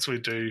done once we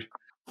do.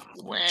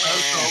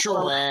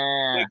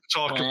 Sure.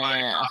 Talk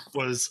about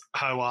was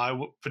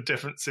how the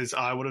differences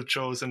I would have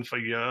chosen for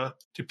your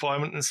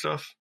deployment and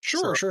stuff.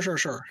 Sure.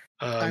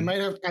 I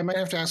might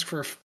have to ask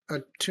for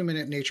a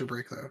 2-minute nature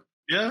break though.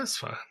 Yeah, that's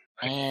fine.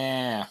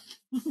 Yeah.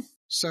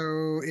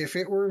 So if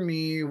it were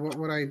me, what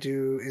would I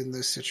do in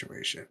this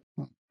situation?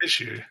 It's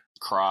you.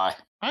 Cry.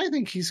 I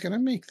think he's gonna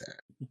make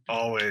that.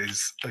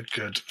 Always a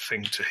good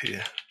thing to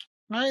hear.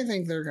 I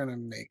think they're gonna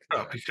make that.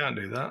 Oh, you can't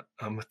do that.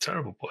 I'm a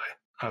terrible boy.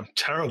 I'm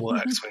terrible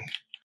at X-Wing.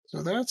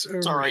 So that's over.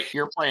 It's all right.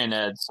 You're playing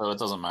Ed, so it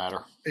doesn't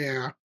matter.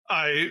 Yeah.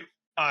 I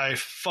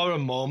for a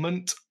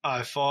moment,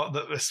 I thought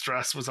that the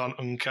stress was on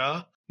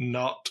Unkar,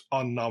 not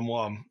on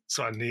Nomwam.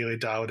 So I nearly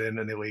dialed in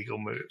an illegal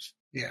move.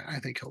 Yeah, I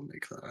think he'll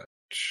make that.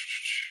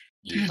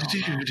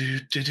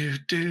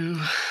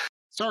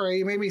 Sorry,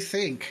 you made me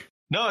think.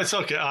 No, it's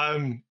okay.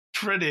 I'm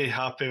pretty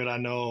happy that I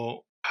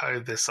know how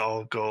this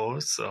all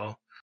goes, so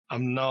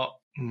I'm not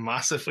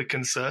massively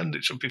concerned.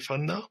 It should be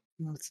fun though.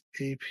 That's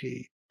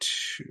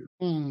AP2.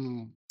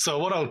 So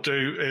what I'll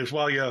do is,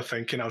 while you're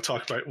thinking, I'll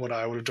talk about what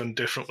I would have done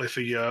differently for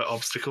your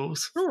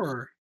obstacles.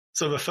 Sure.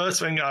 So the first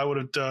thing I would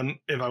have done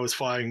if I was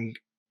flying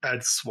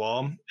Ed's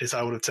Swarm is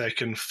I would have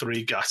taken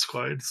 3 gas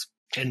clouds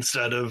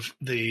instead of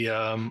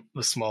the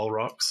small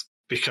rocks,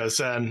 because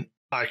then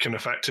I can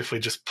effectively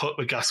just put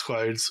the gas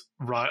clouds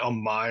right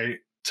on my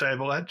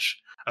table edge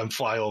and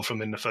fly over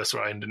them in the first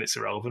round, and it's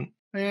irrelevant.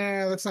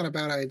 Yeah, that's not a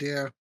bad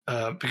idea.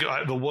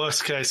 Because the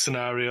worst case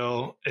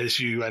scenario is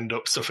you end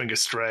up suffering a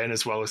strain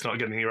as well as not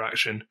getting your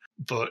action.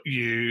 But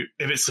if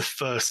it's the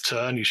first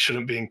turn, you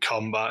shouldn't be in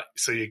combat,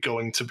 so you're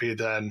going to be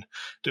then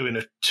doing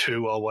a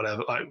 2 or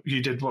whatever. Like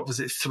you did, what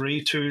was it,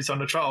 3 2s on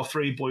the trot or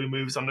 3 blue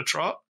moves on the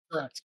trot?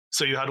 Correct.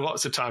 So you had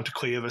lots of time to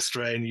clear the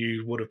strain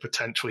you would have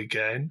potentially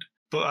gained.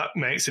 But that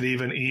makes it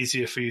even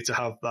easier for you to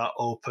have that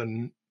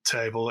open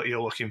table that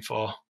you're looking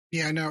for.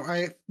 Yeah, no,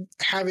 I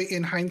have it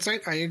in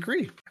hindsight. I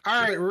agree.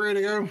 All right, we're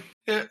ready to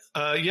go.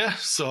 Yeah.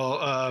 So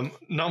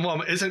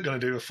Nomwam isn't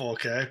going to do a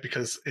 4K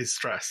because he's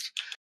stressed.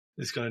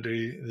 He's going to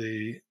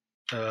do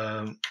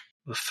the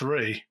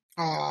 3.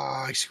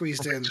 Oh, I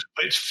squeezed in.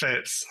 Which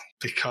fits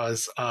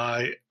because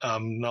I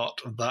am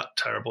not that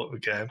terrible at the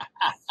game.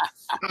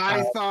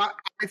 I thought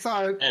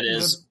it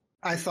is.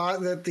 I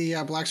thought that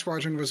the Black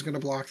Squadron was going to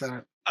block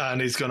that.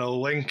 And he's going to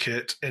link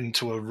it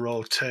into a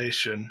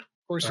rotation.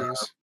 Of course he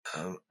is.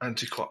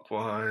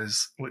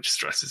 Anti-clockwise, which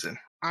stresses him.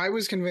 I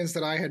was convinced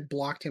that I had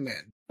blocked him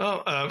in.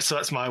 Oh, so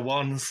that's my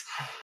 1s.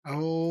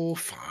 Oh,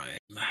 fine.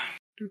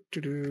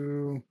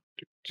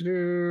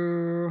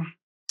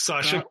 So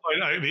I should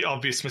point out the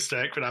obvious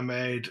mistake that I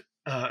made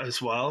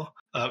as well.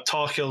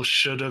 Torkil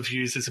should have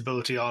used his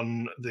ability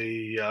on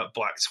the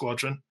Black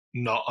Squadron,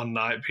 not on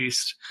Night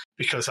Beast,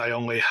 because I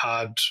only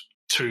had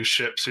 2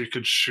 ships who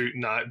could shoot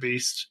Night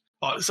Beast.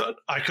 So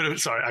I could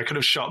have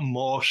shot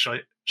more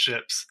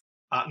ships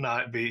at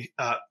at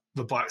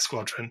the Black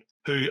Squadron,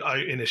 who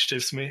out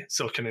initiatives me,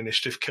 so can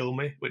initiative kill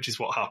me, which is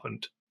what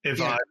happened.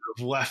 If I have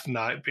left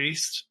Night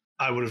Beast,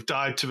 I would have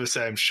died to the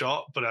same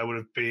shot, but I would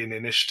have been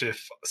initiative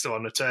still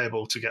on the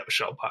table to get the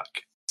shot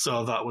back.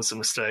 So that was a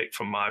mistake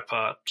from my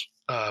part,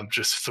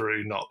 just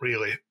through not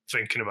really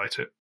thinking about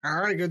it. All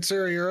right, good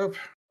sir, you're up.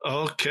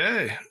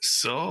 Okay,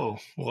 so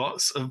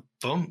lots of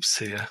bumps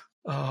here.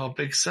 Oh,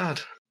 big sad.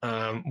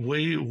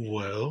 We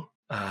will.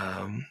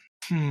 I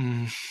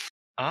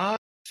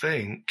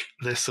think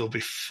this will be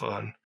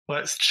fun.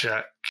 Let's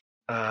check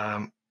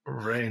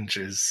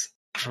ranges.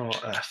 Draw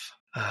F.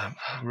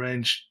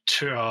 Range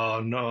 2.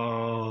 Oh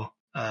no.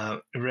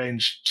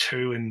 Range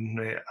 2 in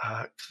the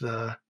act.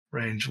 The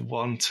range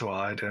 1 to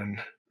Iden.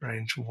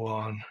 Range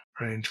 1.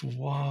 Range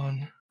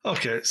 1.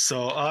 Okay,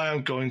 so I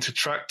am going to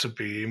tractor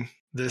beam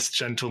this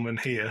gentleman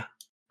here,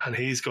 and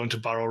he's going to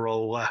barrel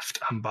roll left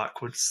and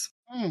backwards.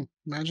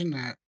 Imagine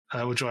that.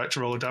 Would you like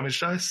to roll a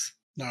damage dice?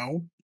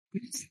 No.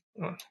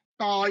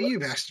 Oh, you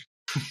bastard.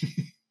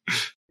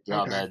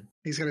 Job, Ed.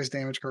 He's got his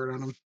damage card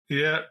on him.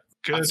 Yeah,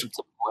 good. Got some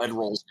red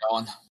rolls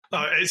going.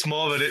 It's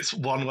more that it's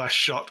 1 less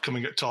shot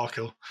coming at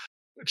Torkil,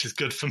 which is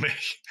good for me.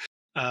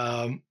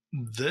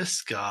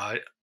 This guy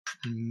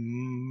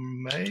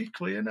may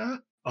clear now.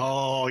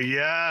 Oh,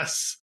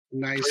 yes.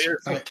 Nice.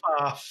 Clears the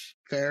path.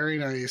 Very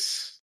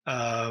nice.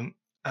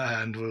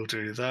 And we'll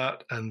do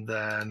that. And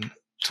then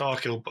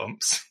Tarkill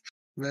bumps.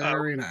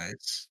 Very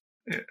nice.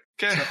 Yeah.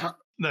 Okay. So,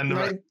 then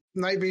the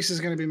Night Beast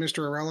is going to be Mr.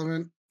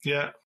 Irrelevant.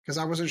 Yeah. Because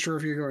I wasn't sure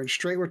if you're going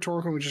straight with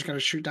Torkoal, we're just going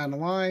to shoot down the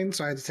line.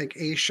 So I had to take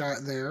a shot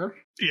there.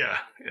 Yeah.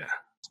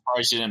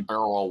 Surprised you didn't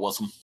barrel roll with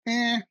him.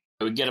 It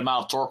would get him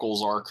out of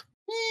Torkoal's arc.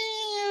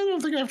 I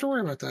don't think I have to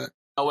worry about that.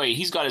 Oh, wait,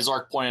 he's got his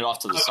arc pointed off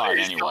to the side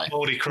anyway.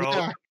 Holy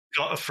Crow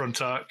got a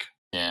front arc.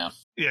 Yeah.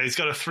 Yeah, he's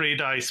got a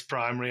 3-dice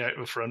primary out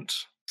the front.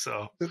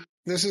 So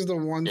this is the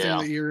one thing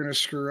that you're going to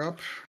screw up.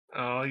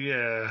 Oh,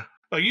 yeah.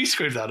 Oh, you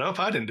screwed that up.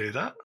 I didn't do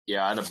that.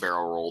 Yeah, I'd have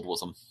barrel rolled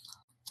with him.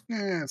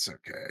 Yeah, it's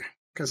okay.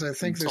 Because I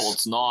think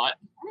it's not.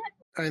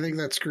 I think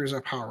that screws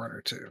up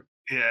Howlrunner too.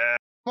 Yeah.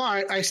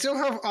 But I still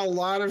have a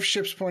lot of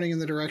ships pointing in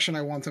the direction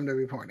I want them to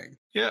be pointing.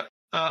 Yeah.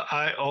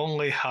 I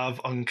only have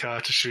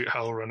Unkar to shoot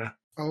Howlrunner.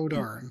 Oh,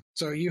 darn.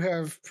 So you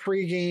have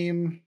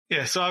pre-game.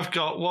 Yeah, so I've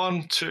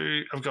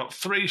got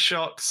 3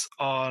 shots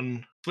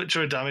on which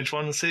are damage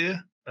ones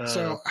here.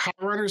 So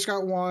Howlrunner's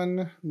got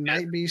 1,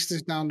 Night Beast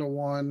is down to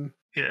 1.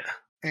 Yeah.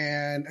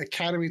 And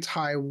Academy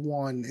Tie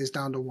 1 is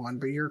down to 1,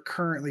 but you're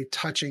currently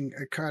touching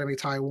Academy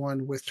Tie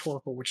 1 with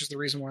Torkoal, which is the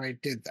reason why I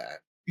did that.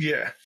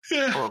 Yeah.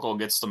 Torkoal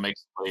gets to make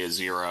play a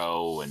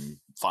 0 and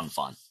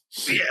fun.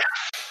 Yeah.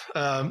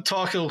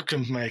 Torkoal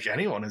can make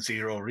anyone a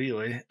 0,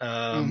 really.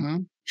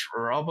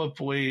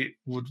 Probably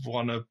would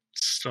want to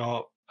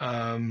stop.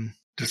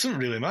 Doesn't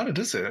really matter,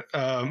 does it?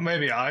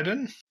 Maybe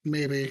Iden?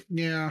 Maybe,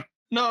 yeah.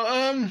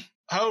 No,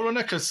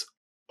 Howlrunner, because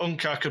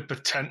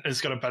Unkar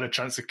has got a better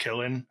chance of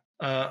killing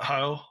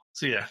Howl.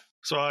 So yeah.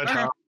 So I'd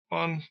have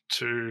 1,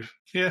 2.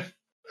 Yeah,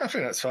 I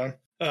think that's fine.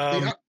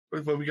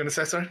 What were we going to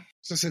say, sorry?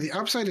 So the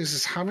upside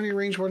is how many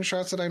range 1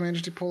 shots did I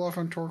manage to pull off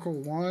on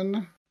Torkoal?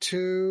 1,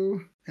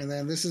 2, and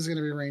then this is going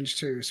to be range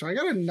 2. So I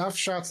got enough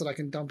shots that I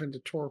can dump into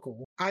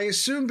Torkoal. I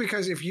assume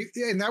because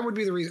and that would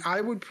be the reason,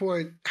 I would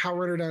put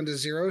Howlrunner down to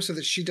 0 so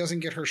that she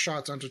doesn't get her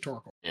shots onto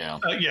Torkoal. Yeah.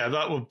 Yeah,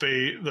 that would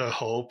be the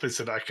hope, is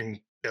that I can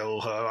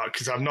kill her,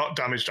 because I've not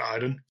damaged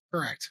Iden.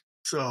 Correct.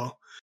 So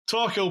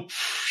Torkoal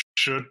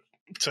should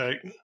take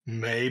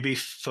maybe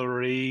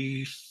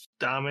 3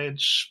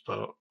 damage,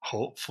 but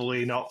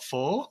hopefully not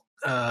 4.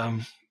 I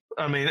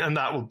mean, and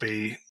that would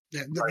be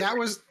that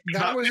was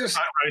just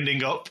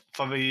rounding up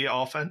for the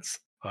offense.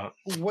 But,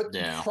 what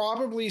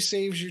probably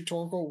saves you,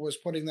 Torkoal, was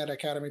putting that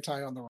Academy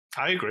Tie on the right.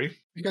 I agree,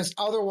 because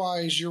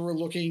otherwise you were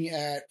looking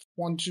at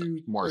 1,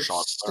 2, more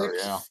shots.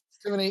 6,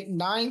 7, 8,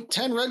 9,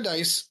 10 red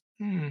dice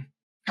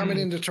coming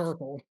into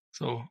Torkoal.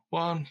 So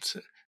 1, 2.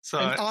 So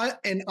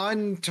an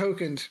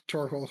untokened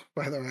Torkoal,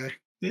 by the way.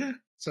 Yeah.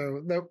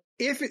 So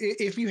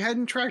if you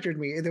hadn't tractored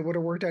me, it would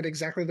have worked out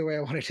exactly the way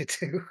I wanted it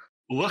to.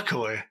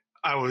 Luckily,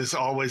 I was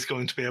always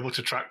going to be able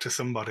to track to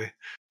somebody.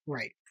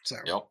 Right.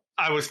 So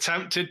I was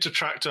tempted to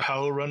track to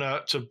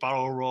Howlrunner to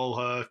barrel roll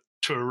her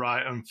to a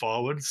right and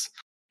forwards,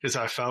 because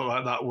I felt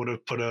like that would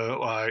have put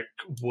her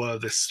where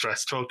this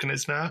stress token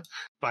is now,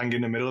 bang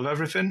in the middle of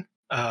everything.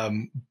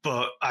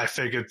 But I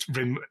figured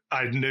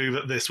I knew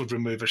that this would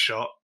remove a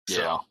shot.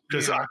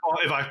 Because I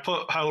thought if I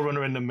put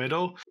Howlrunner in the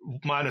middle,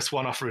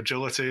 -1 off her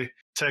agility,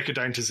 take her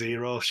down to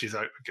 0, she's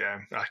out the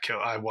game.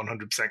 I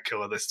 100%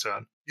 kill her this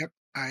turn. Yep,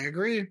 I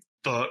agree.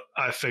 But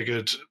I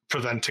figured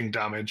preventing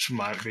damage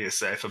might be a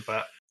safer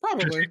bet.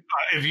 Probably.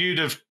 If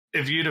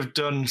you'd have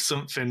done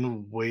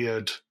something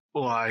weird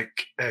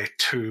like a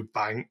 2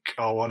 bank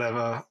or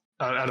whatever,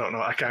 I don't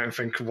know. I can't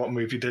think of what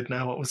move you did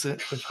now. What was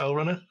it with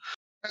Howlrunner?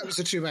 That was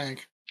a 2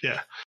 bank.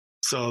 Yeah.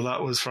 So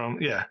that was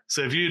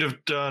So if you'd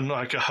have done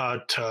like a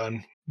hard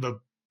turn, the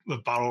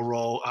barrel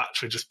roll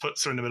actually just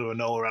puts her in the middle of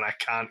nowhere and I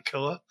can't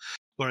kill her.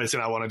 Whereas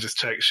I want to just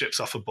take ships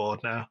off the board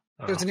now.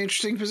 It's an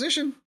interesting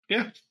position.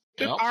 Yeah.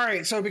 Yep. All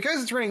right, so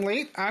because it's running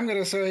late, I'm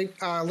going to say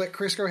let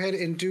Chris go ahead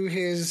and do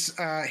his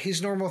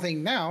normal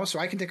thing now, so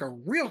I can take a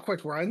real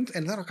quick run,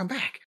 and then I'll come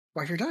back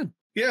while you're done.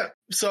 Yeah,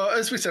 so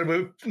as we said,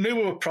 we knew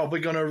we were probably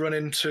going to run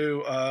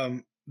into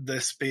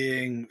this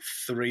being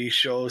 3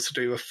 shows to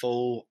do a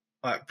full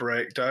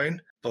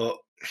breakdown, but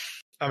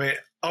I mean,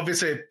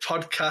 obviously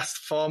podcast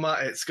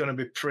format, it's going to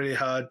be pretty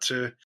hard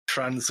to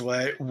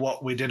translate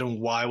what we did and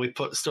why we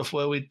put stuff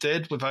where we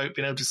did without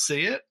being able to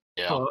see it.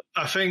 Yeah. But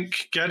I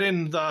think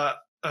getting that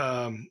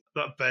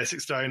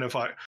basics down of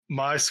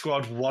my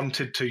squad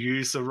wanted to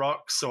use the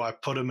rocks, so I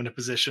put them in a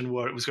position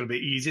where it was going to be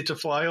easy to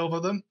fly over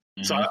them.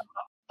 Mm-hmm. So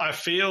I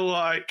feel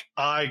like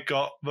I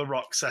got the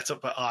rock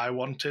setup that I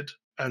wanted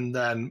and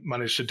then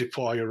managed to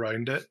deploy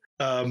around it.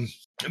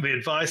 The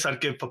advice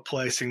I'd give for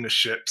placing the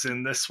ships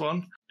in this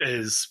one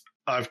is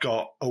I've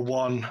got a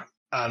 1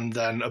 and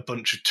then a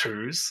bunch of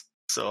 2s.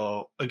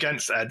 So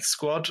against Ed's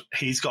squad,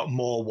 he's got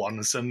more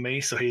 1s than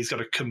me, so he's got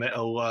to commit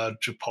a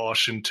larger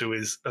portion to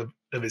his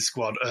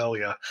squad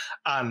earlier,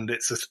 and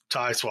it's a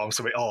tie swarm,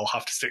 so we all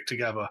have to stick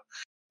together.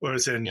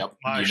 Whereas in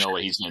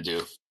what he's going to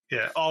do.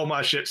 Yeah, all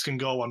my ships can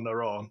go on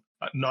their own.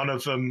 None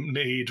of them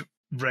need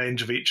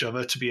range of each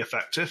other to be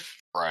effective.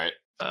 Right.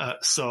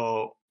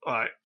 So,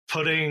 like,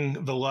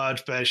 putting the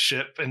large base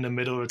ship in the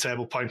middle of the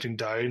table pointing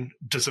down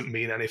doesn't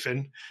mean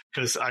anything,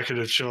 because I could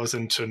have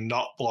chosen to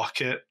not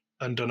block it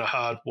and done a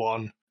hard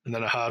one, and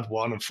then a hard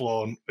one and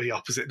flown the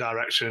opposite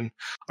direction,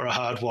 or a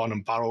hard one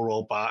and barrel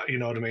roll back. You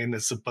know what I mean?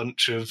 There's a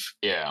bunch of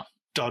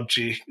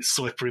dodgy,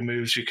 slippery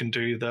moves you can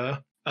do there.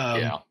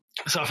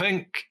 So I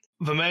think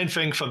the main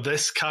thing for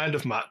this kind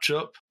of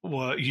matchup,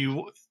 where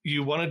you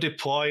want to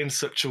deploy in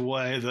such a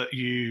way that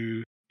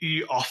you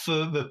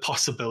offer the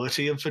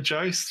possibility of the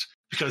joust,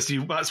 because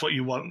that's what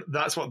you want,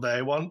 that's what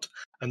they want,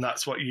 and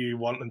that's what you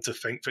want them to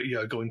think that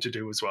you're going to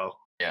do as well.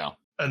 Yeah.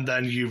 And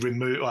then you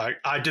remove, like,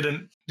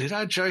 did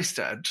I joust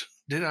Ed?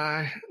 Did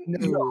I?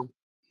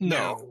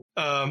 No.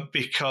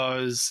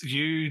 Because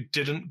you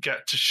didn't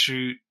get to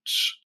shoot,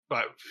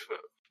 like,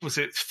 was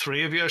it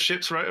 3 of your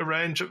ships right at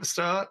range at the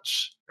start?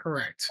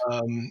 Correct.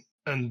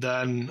 And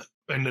then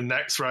in the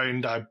next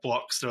round, I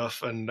blocked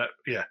stuff, and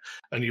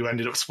you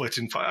ended up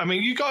splitting 5. I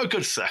mean, you got a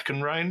good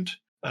second round.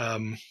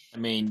 I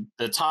mean,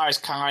 the ties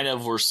kind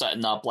of were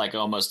setting up like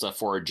almost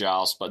for a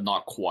joust, but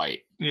not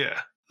quite. Yeah.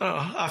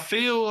 I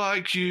feel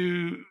like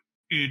you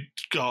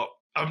got...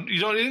 you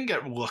didn't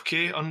get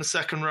lucky on the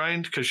second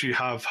round because you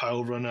have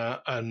Hell Runner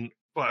and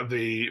like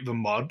the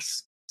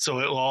mods, so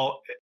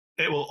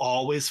it will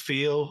always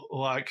feel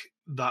like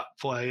that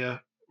player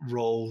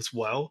rolls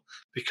well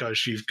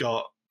because you've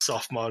got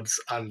soft mods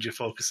and your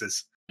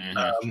focuses.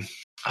 Mm-hmm.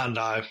 And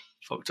I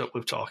fucked up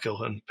with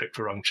Torkil and picked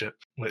the wrong chip,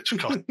 which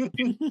cost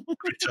me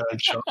return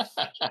shot.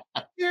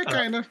 Yeah,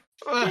 kind of.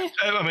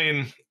 I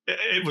mean,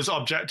 it was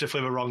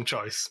objectively the wrong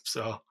choice,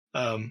 so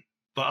but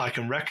I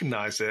can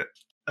recognize it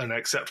and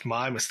accept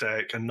my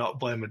mistake and not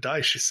blame the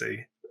dice, you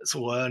see. It's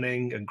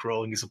learning and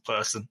growing as a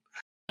person.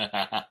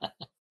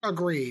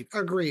 Agreed.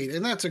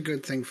 And that's a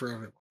good thing for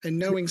everyone. And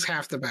knowing's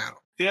half the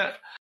battle. Yeah.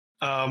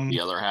 The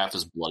other half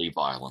is bloody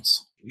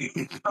violence.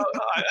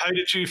 How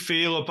did you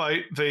feel about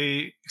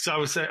because I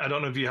was saying, I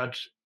don't know if you had,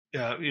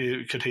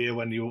 you could hear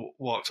when you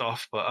walked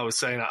off, but I was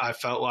saying that I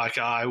felt like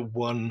I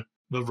won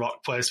the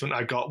rock placement.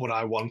 I got what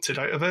I wanted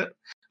out of it.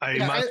 I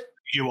imagine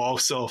you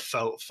also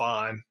felt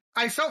fine.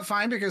 I felt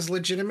fine because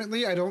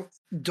legitimately I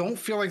don't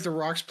feel like the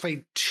rocks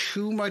played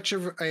too much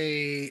of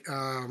a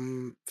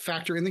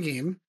factor in the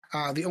game.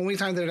 The only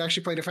time that it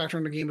actually played a factor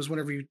in the game was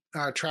whenever you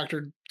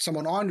tractored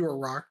someone onto a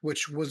rock,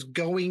 which was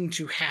going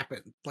to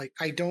happen. Like,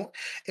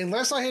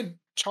 unless I had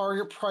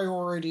target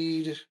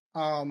prioritied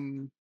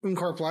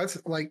Unkar Platz,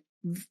 like,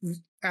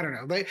 I don't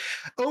know. Like,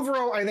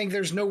 overall, I think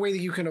there's no way that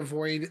you can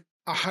avoid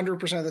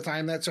 100% of the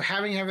time that. So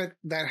having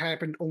that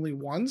happened only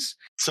once,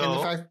 so and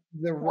the fact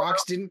the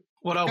rocks didn't.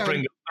 What I'll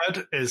bring up,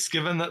 Ed, is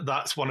given that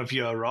that's one of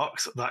your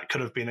rocks, that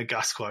could have been a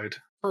gas cloud.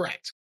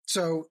 Correct.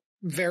 So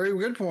very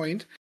good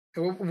point.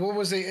 What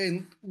was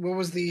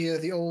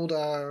the old?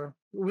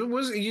 What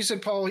was you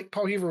said? Paul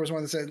Heaver was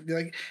one that said,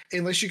 like,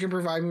 unless you can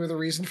provide me with a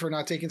reason for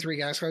not taking 3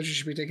 gas clouds, you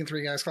should be taking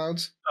 3 gas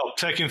clouds. Oh,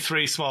 taking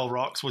 3 small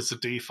rocks was the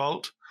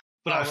default,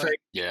 but I think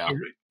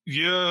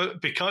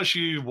because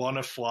you want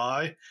to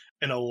fly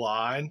in a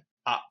line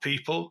at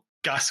people,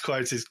 gas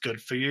clouds is good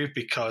for you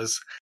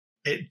because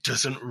it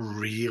doesn't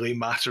really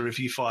matter if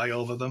you fly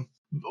over them.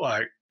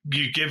 Like,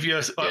 you give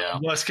your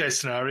worst case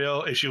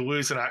scenario is you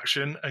lose an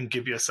action and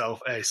give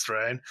yourself a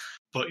strain,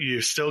 but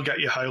you still get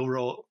your high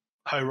roll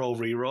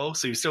reroll,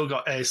 so you still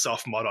got a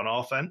soft mod on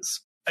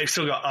offense. You've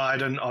still got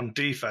Iden on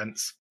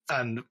defense,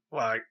 and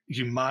like,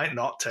 you might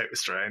not take the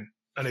strain,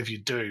 and if you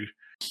do,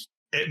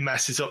 it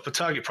messes up the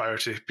target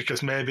priority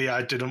because maybe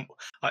I didn't.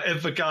 Like,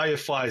 if the guy who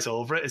flies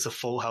over it is a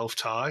full health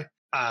tie,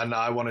 and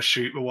I want to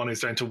shoot the one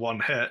who's down to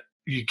 1 hit,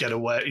 you get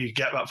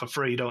that for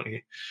free, don't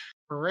you?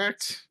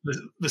 Correct.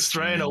 The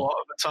strain a lot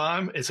of the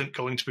time isn't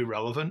going to be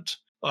relevant.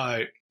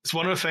 Like, it's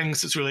one of the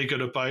things that's really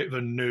good about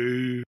the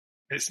new.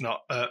 It's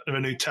not the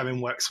new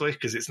Tevin Wexley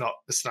because it's not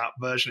the snap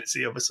version; it's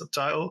the other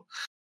subtitle,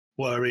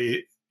 where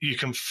you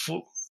can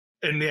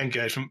in the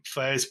engagement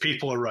phase,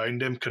 people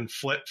around him can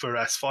flip for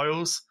S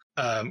foils,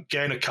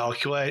 gain a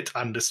calculate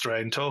and a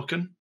strain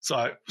token.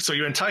 So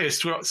your entire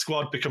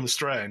squad becomes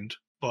strained.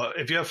 But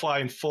if you're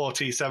flying 4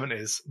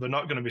 T-70s, they're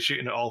not going to be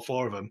shooting at all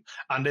 4 of them.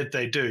 And if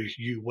they do,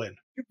 you win.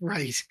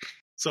 Right.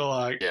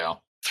 So,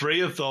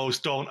 3 of those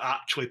don't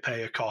actually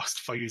pay a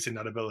cost for using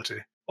that ability.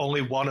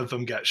 Only 1 of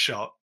them gets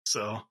shot.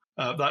 So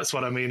that's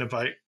what I mean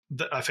about,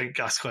 I think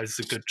Gas Cloud is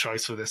a good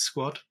choice for this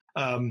squad.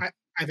 I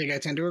think I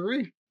tend to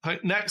agree. I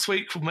think next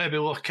week we'll maybe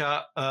look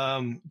at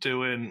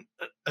doing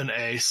an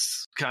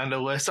ace kind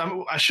of list.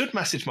 I should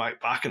message Mike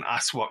back and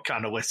ask what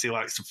kind of list he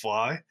likes to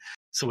fly,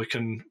 so we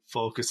can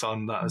focus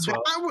on that as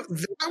well.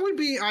 That would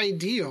be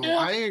ideal. Yeah.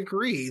 I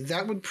agree.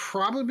 That would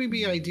probably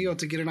be ideal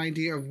to get an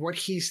idea of what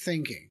he's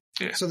thinking,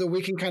 so that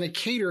we can kind of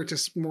cater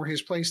to more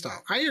his play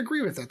style. I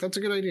agree with that. That's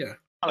a good idea.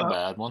 Not a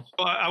bad one.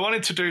 But I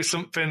wanted to do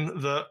something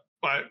that,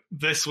 like,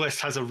 this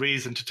list has a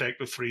reason to take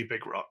the 3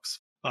 big rocks.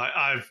 Like,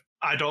 I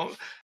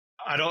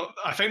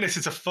think this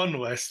is a fun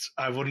list.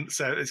 I wouldn't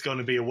say it's going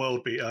to be a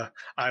world beater.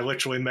 I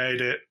literally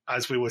made it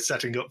as we were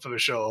setting up for the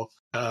show,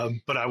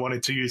 but I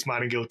wanted to use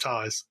Mining Guild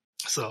ties.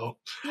 So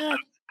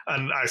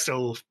And I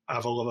still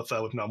have a love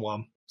affair with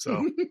Nomwam,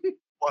 so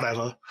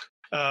whatever.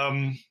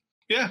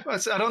 Yeah,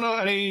 I don't know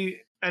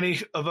any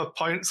other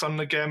points on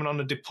the game and on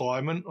the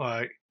deployment.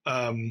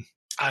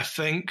 I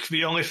think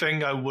the only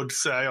thing I would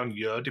say on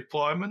your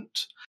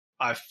deployment,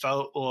 I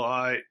felt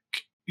like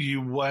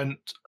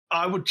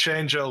I would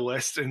change your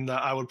list in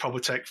that I would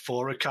probably take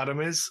 4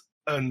 academies,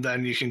 and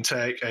then you can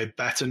take a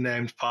better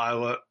named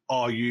pilot,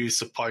 or use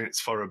the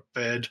points for a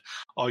bid,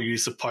 or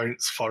use the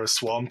points for a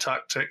swarm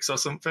tactics or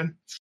something.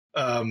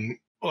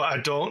 I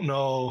don't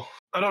know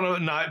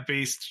if Night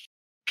Beast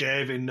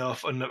gave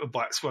enough and that the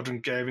Black Squadron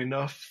gave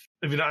enough.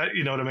 If you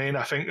know what I mean?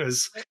 I think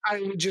I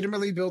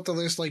legitimately built the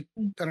list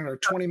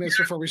 20 minutes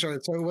before we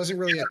started, so it wasn't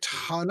really a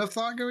ton of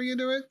thought going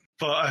into it.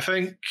 But I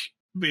think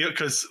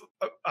because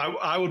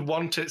I would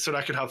want it so that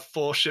I could have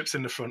 4 ships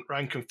in the front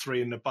rank and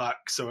 3 in the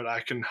back, so that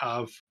I can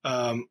have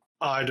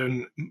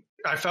Iden.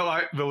 I felt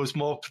like there was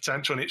more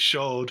potential, and it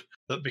showed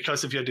that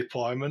because of your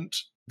deployment,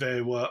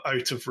 they were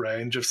out of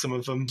range of some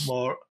of them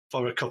more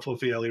for a couple of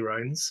the early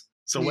rounds.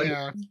 So when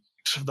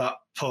that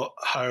put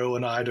Harrow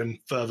and Iden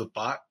further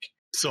back,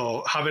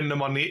 so having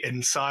them on the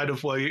inside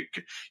of where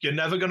you're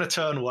never going to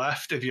turn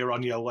left if you're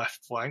on your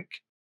left flank.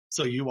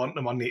 So you want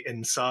them on the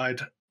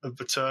inside of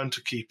the turn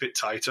to keep it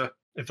tighter,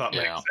 if that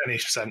makes any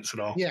sense at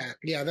all. Yeah,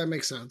 that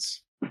makes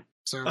sense.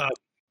 So,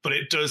 but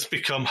it does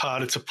become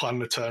harder to plan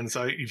the turns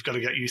out. You've got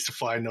to get used to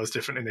flying those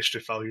different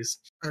initiative values.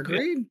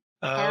 Agreed.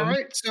 All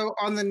right. So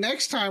on the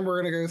next time we're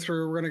going to go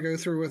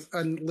through with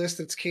a list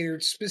that's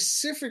catered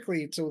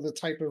specifically to the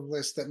type of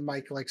list that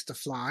Mike likes to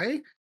fly,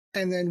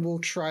 and then we'll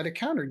try to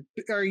counter.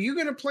 Are you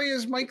going to play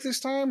as Mike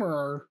this time,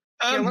 or?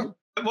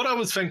 What I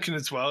was thinking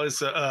as well is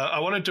that I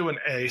want to do an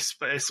A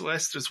space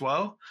list as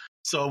well.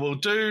 So we'll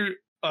do.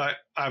 I'd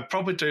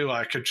probably do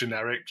like a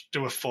generic,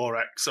 do a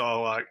 4X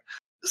or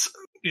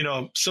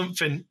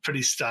something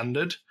pretty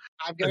standard.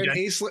 I've got an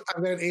ace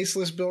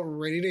list built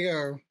ready to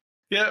go.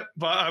 Yeah,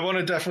 but I want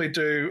to definitely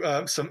do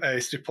some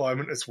ace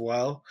deployment as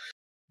well,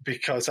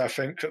 because I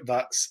think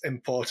that's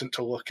important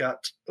to look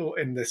at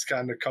in this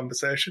kind of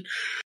conversation.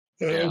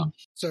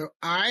 So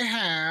I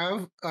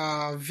have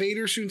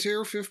Vader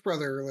Suntero 5th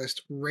Brother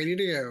list ready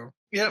to go.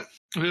 Yep,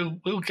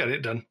 we'll get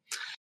it done.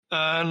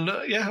 And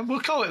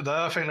we'll call it there.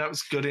 I think that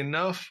was good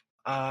enough.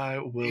 I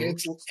will.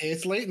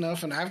 It's late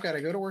enough, and I've got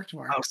to go to work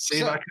tomorrow. I'll see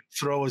if I can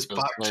throw us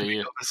back to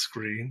the other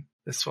screen.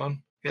 This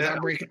one. Yeah.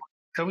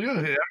 Here we go.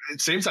 Yeah, it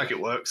seems like it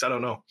works. I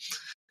don't know.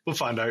 We'll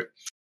find out.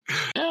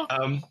 Yeah.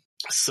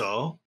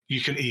 So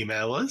you can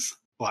email us,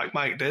 like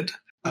Mike did,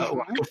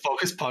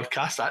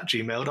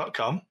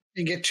 wackofocuspodcast@gmail.com.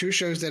 And get 2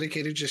 shows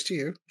dedicated just to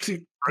you.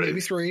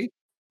 Maybe 3.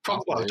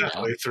 Well,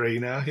 definitely 3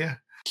 now, yeah.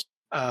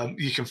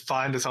 You can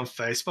find us on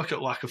Facebook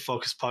at Lack of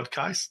Focus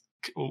Podcast.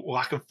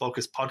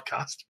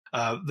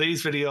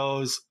 These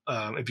videos,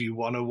 if you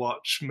want to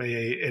watch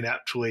me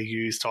ineptly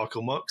use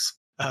Torkel Mux,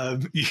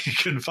 you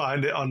can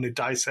find it on the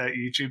Dice 8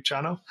 YouTube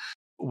channel.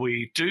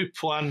 We do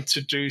plan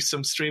to do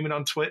some streaming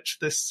on Twitch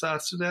this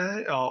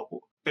Saturday, or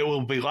it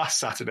will be last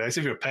Saturday. So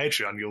if you're a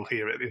Patreon, you'll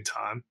hear it in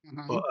time.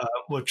 Mm-hmm. But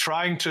we're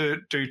trying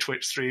to do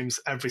Twitch streams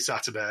every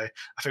Saturday.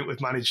 I think we've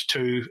managed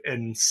 2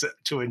 in 6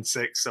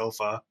 so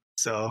far.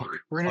 So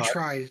we're gonna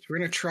try. We're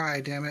gonna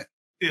try. Damn it.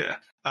 Yeah.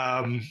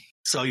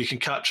 So you can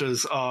catch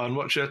us on,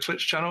 what's your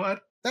Twitch channel, Ed?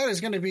 That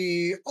is going to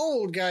be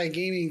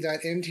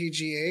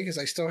oldguygaming.mtga, because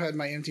I still had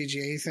my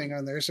MTGA thing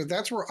on there. So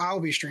that's where I'll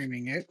be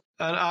streaming it.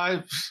 And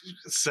I've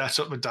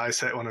set up the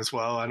Dice 8 one as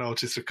well. I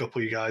noticed a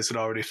couple of you guys had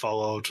already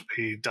followed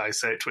the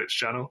Dice 8 Twitch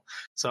channel.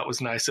 So that was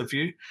nice of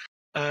you.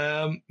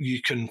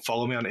 You can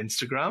follow me on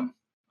Instagram,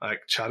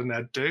 like Chad and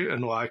Ed do,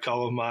 and like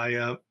all of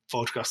my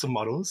photographs and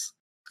models.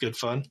 It's good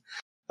fun.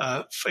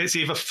 It's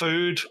either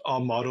food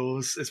or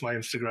models is my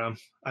Instagram.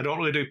 I don't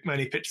really do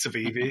many pictures of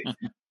Evie.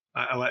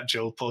 I let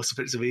Jill post a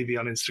picture of Evie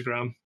on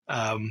Instagram.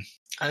 And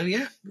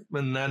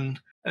then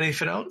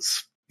anything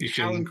else? You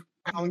can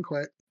Alan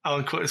quit.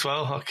 Alan quit as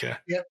well. Okay.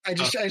 Yep. I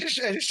just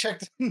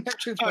checked.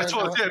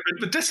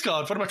 The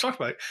Discord. What am I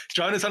talking about?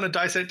 Join us on the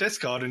Dice 8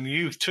 Discord, and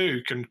you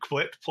too can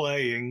quit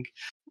playing.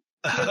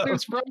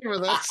 It's probably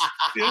with us.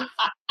 Yeah.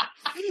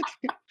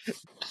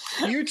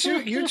 You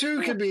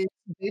two could be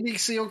Baby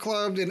Seal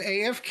Clubbed and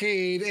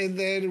AFK'd, and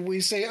then we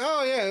say,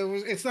 "Oh yeah,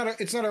 it's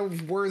not a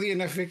worthy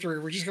enough victory.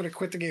 We're just going to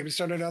quit the game and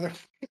start another."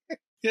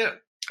 Yeah.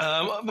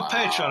 The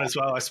Patreon as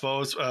well, I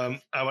suppose. I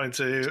wanted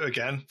to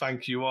again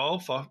thank you all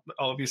for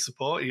all of your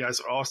support. You guys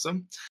are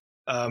awesome.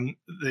 I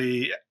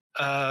think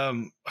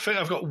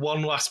I've got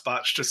one last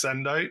batch to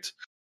send out,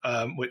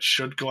 which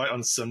should go out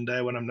on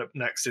Sunday when I'm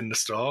next in the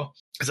store.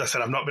 As I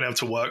said, I've not been able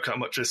to work that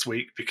much this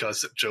week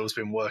because Joe's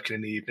been working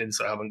in the evening,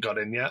 so I haven't got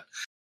in yet.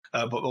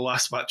 But the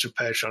last batch of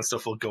Patreon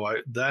stuff will go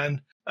out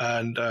then.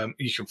 And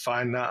you can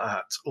find that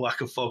at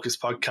Lack of Focus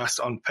Podcast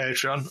on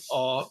Patreon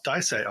or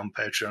Dice 8 on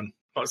Patreon.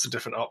 Lots of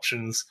different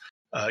options.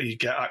 You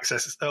get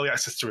early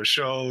access to our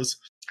shows.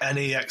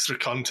 Any extra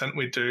content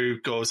we do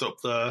goes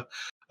up there.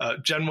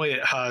 Generally,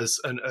 it has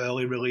an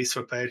early release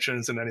for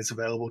patrons and then it's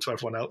available to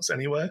everyone else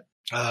anyway.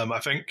 I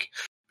think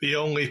The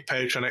only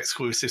Patreon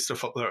exclusive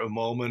stuff up there at the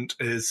moment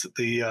is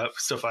the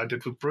stuff I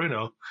did with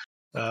Bruno.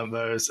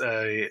 There's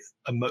a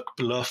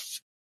McBluff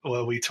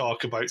where we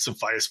talk about some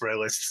fire spray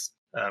lists,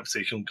 so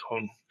you can go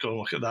and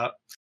look at that.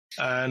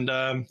 And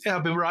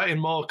I've been writing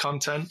more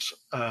content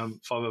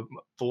for the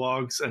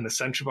blogs and the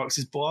Sentry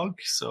Boxes blog,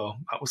 so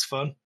that was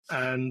fun.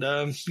 And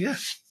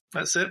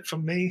that's it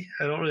from me.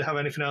 I don't really have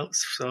anything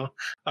else, so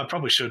I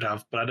probably should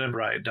have, but I didn't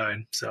write it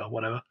down, so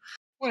whatever.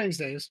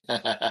 Wednesdays.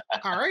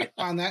 All right.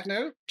 On that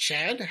note,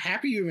 Chad,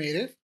 happy you made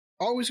it.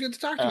 Always good to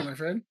talk to you, my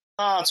friend.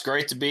 Oh, it's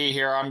great to be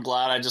here. I'm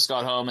glad I just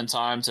got home in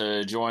time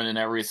to join and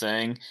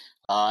everything.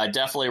 I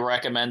definitely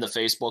recommend the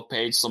Facebook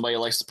page. Somebody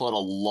likes to put a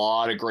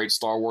lot of great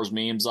Star Wars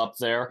memes up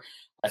there.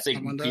 I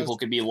think people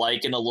could be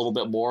liking a little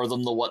bit more of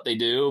them than what they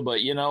do, but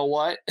you know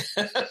what?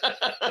 I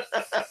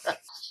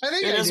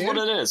think it is what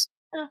it is.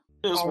 Yeah,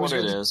 it is what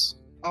it is.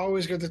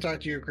 Always good to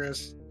talk to you,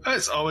 Chris.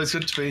 It's always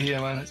good to be here,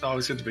 man. It's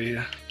always good to be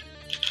here.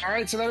 All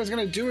right, so that is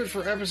going to do it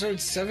for episode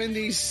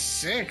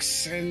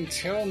 76.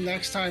 Until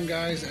next time,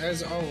 guys,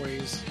 as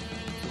always,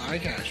 fly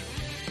casual.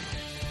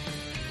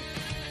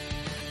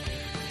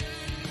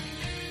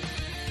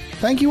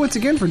 Thank you once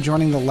again for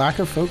joining the Lack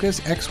of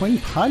Focus X-Wing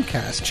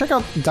podcast. Check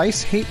out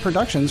Dice Hate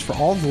Productions for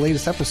all of the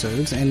latest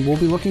episodes, and we'll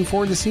be looking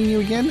forward to seeing you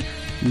again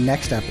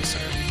next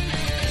episode.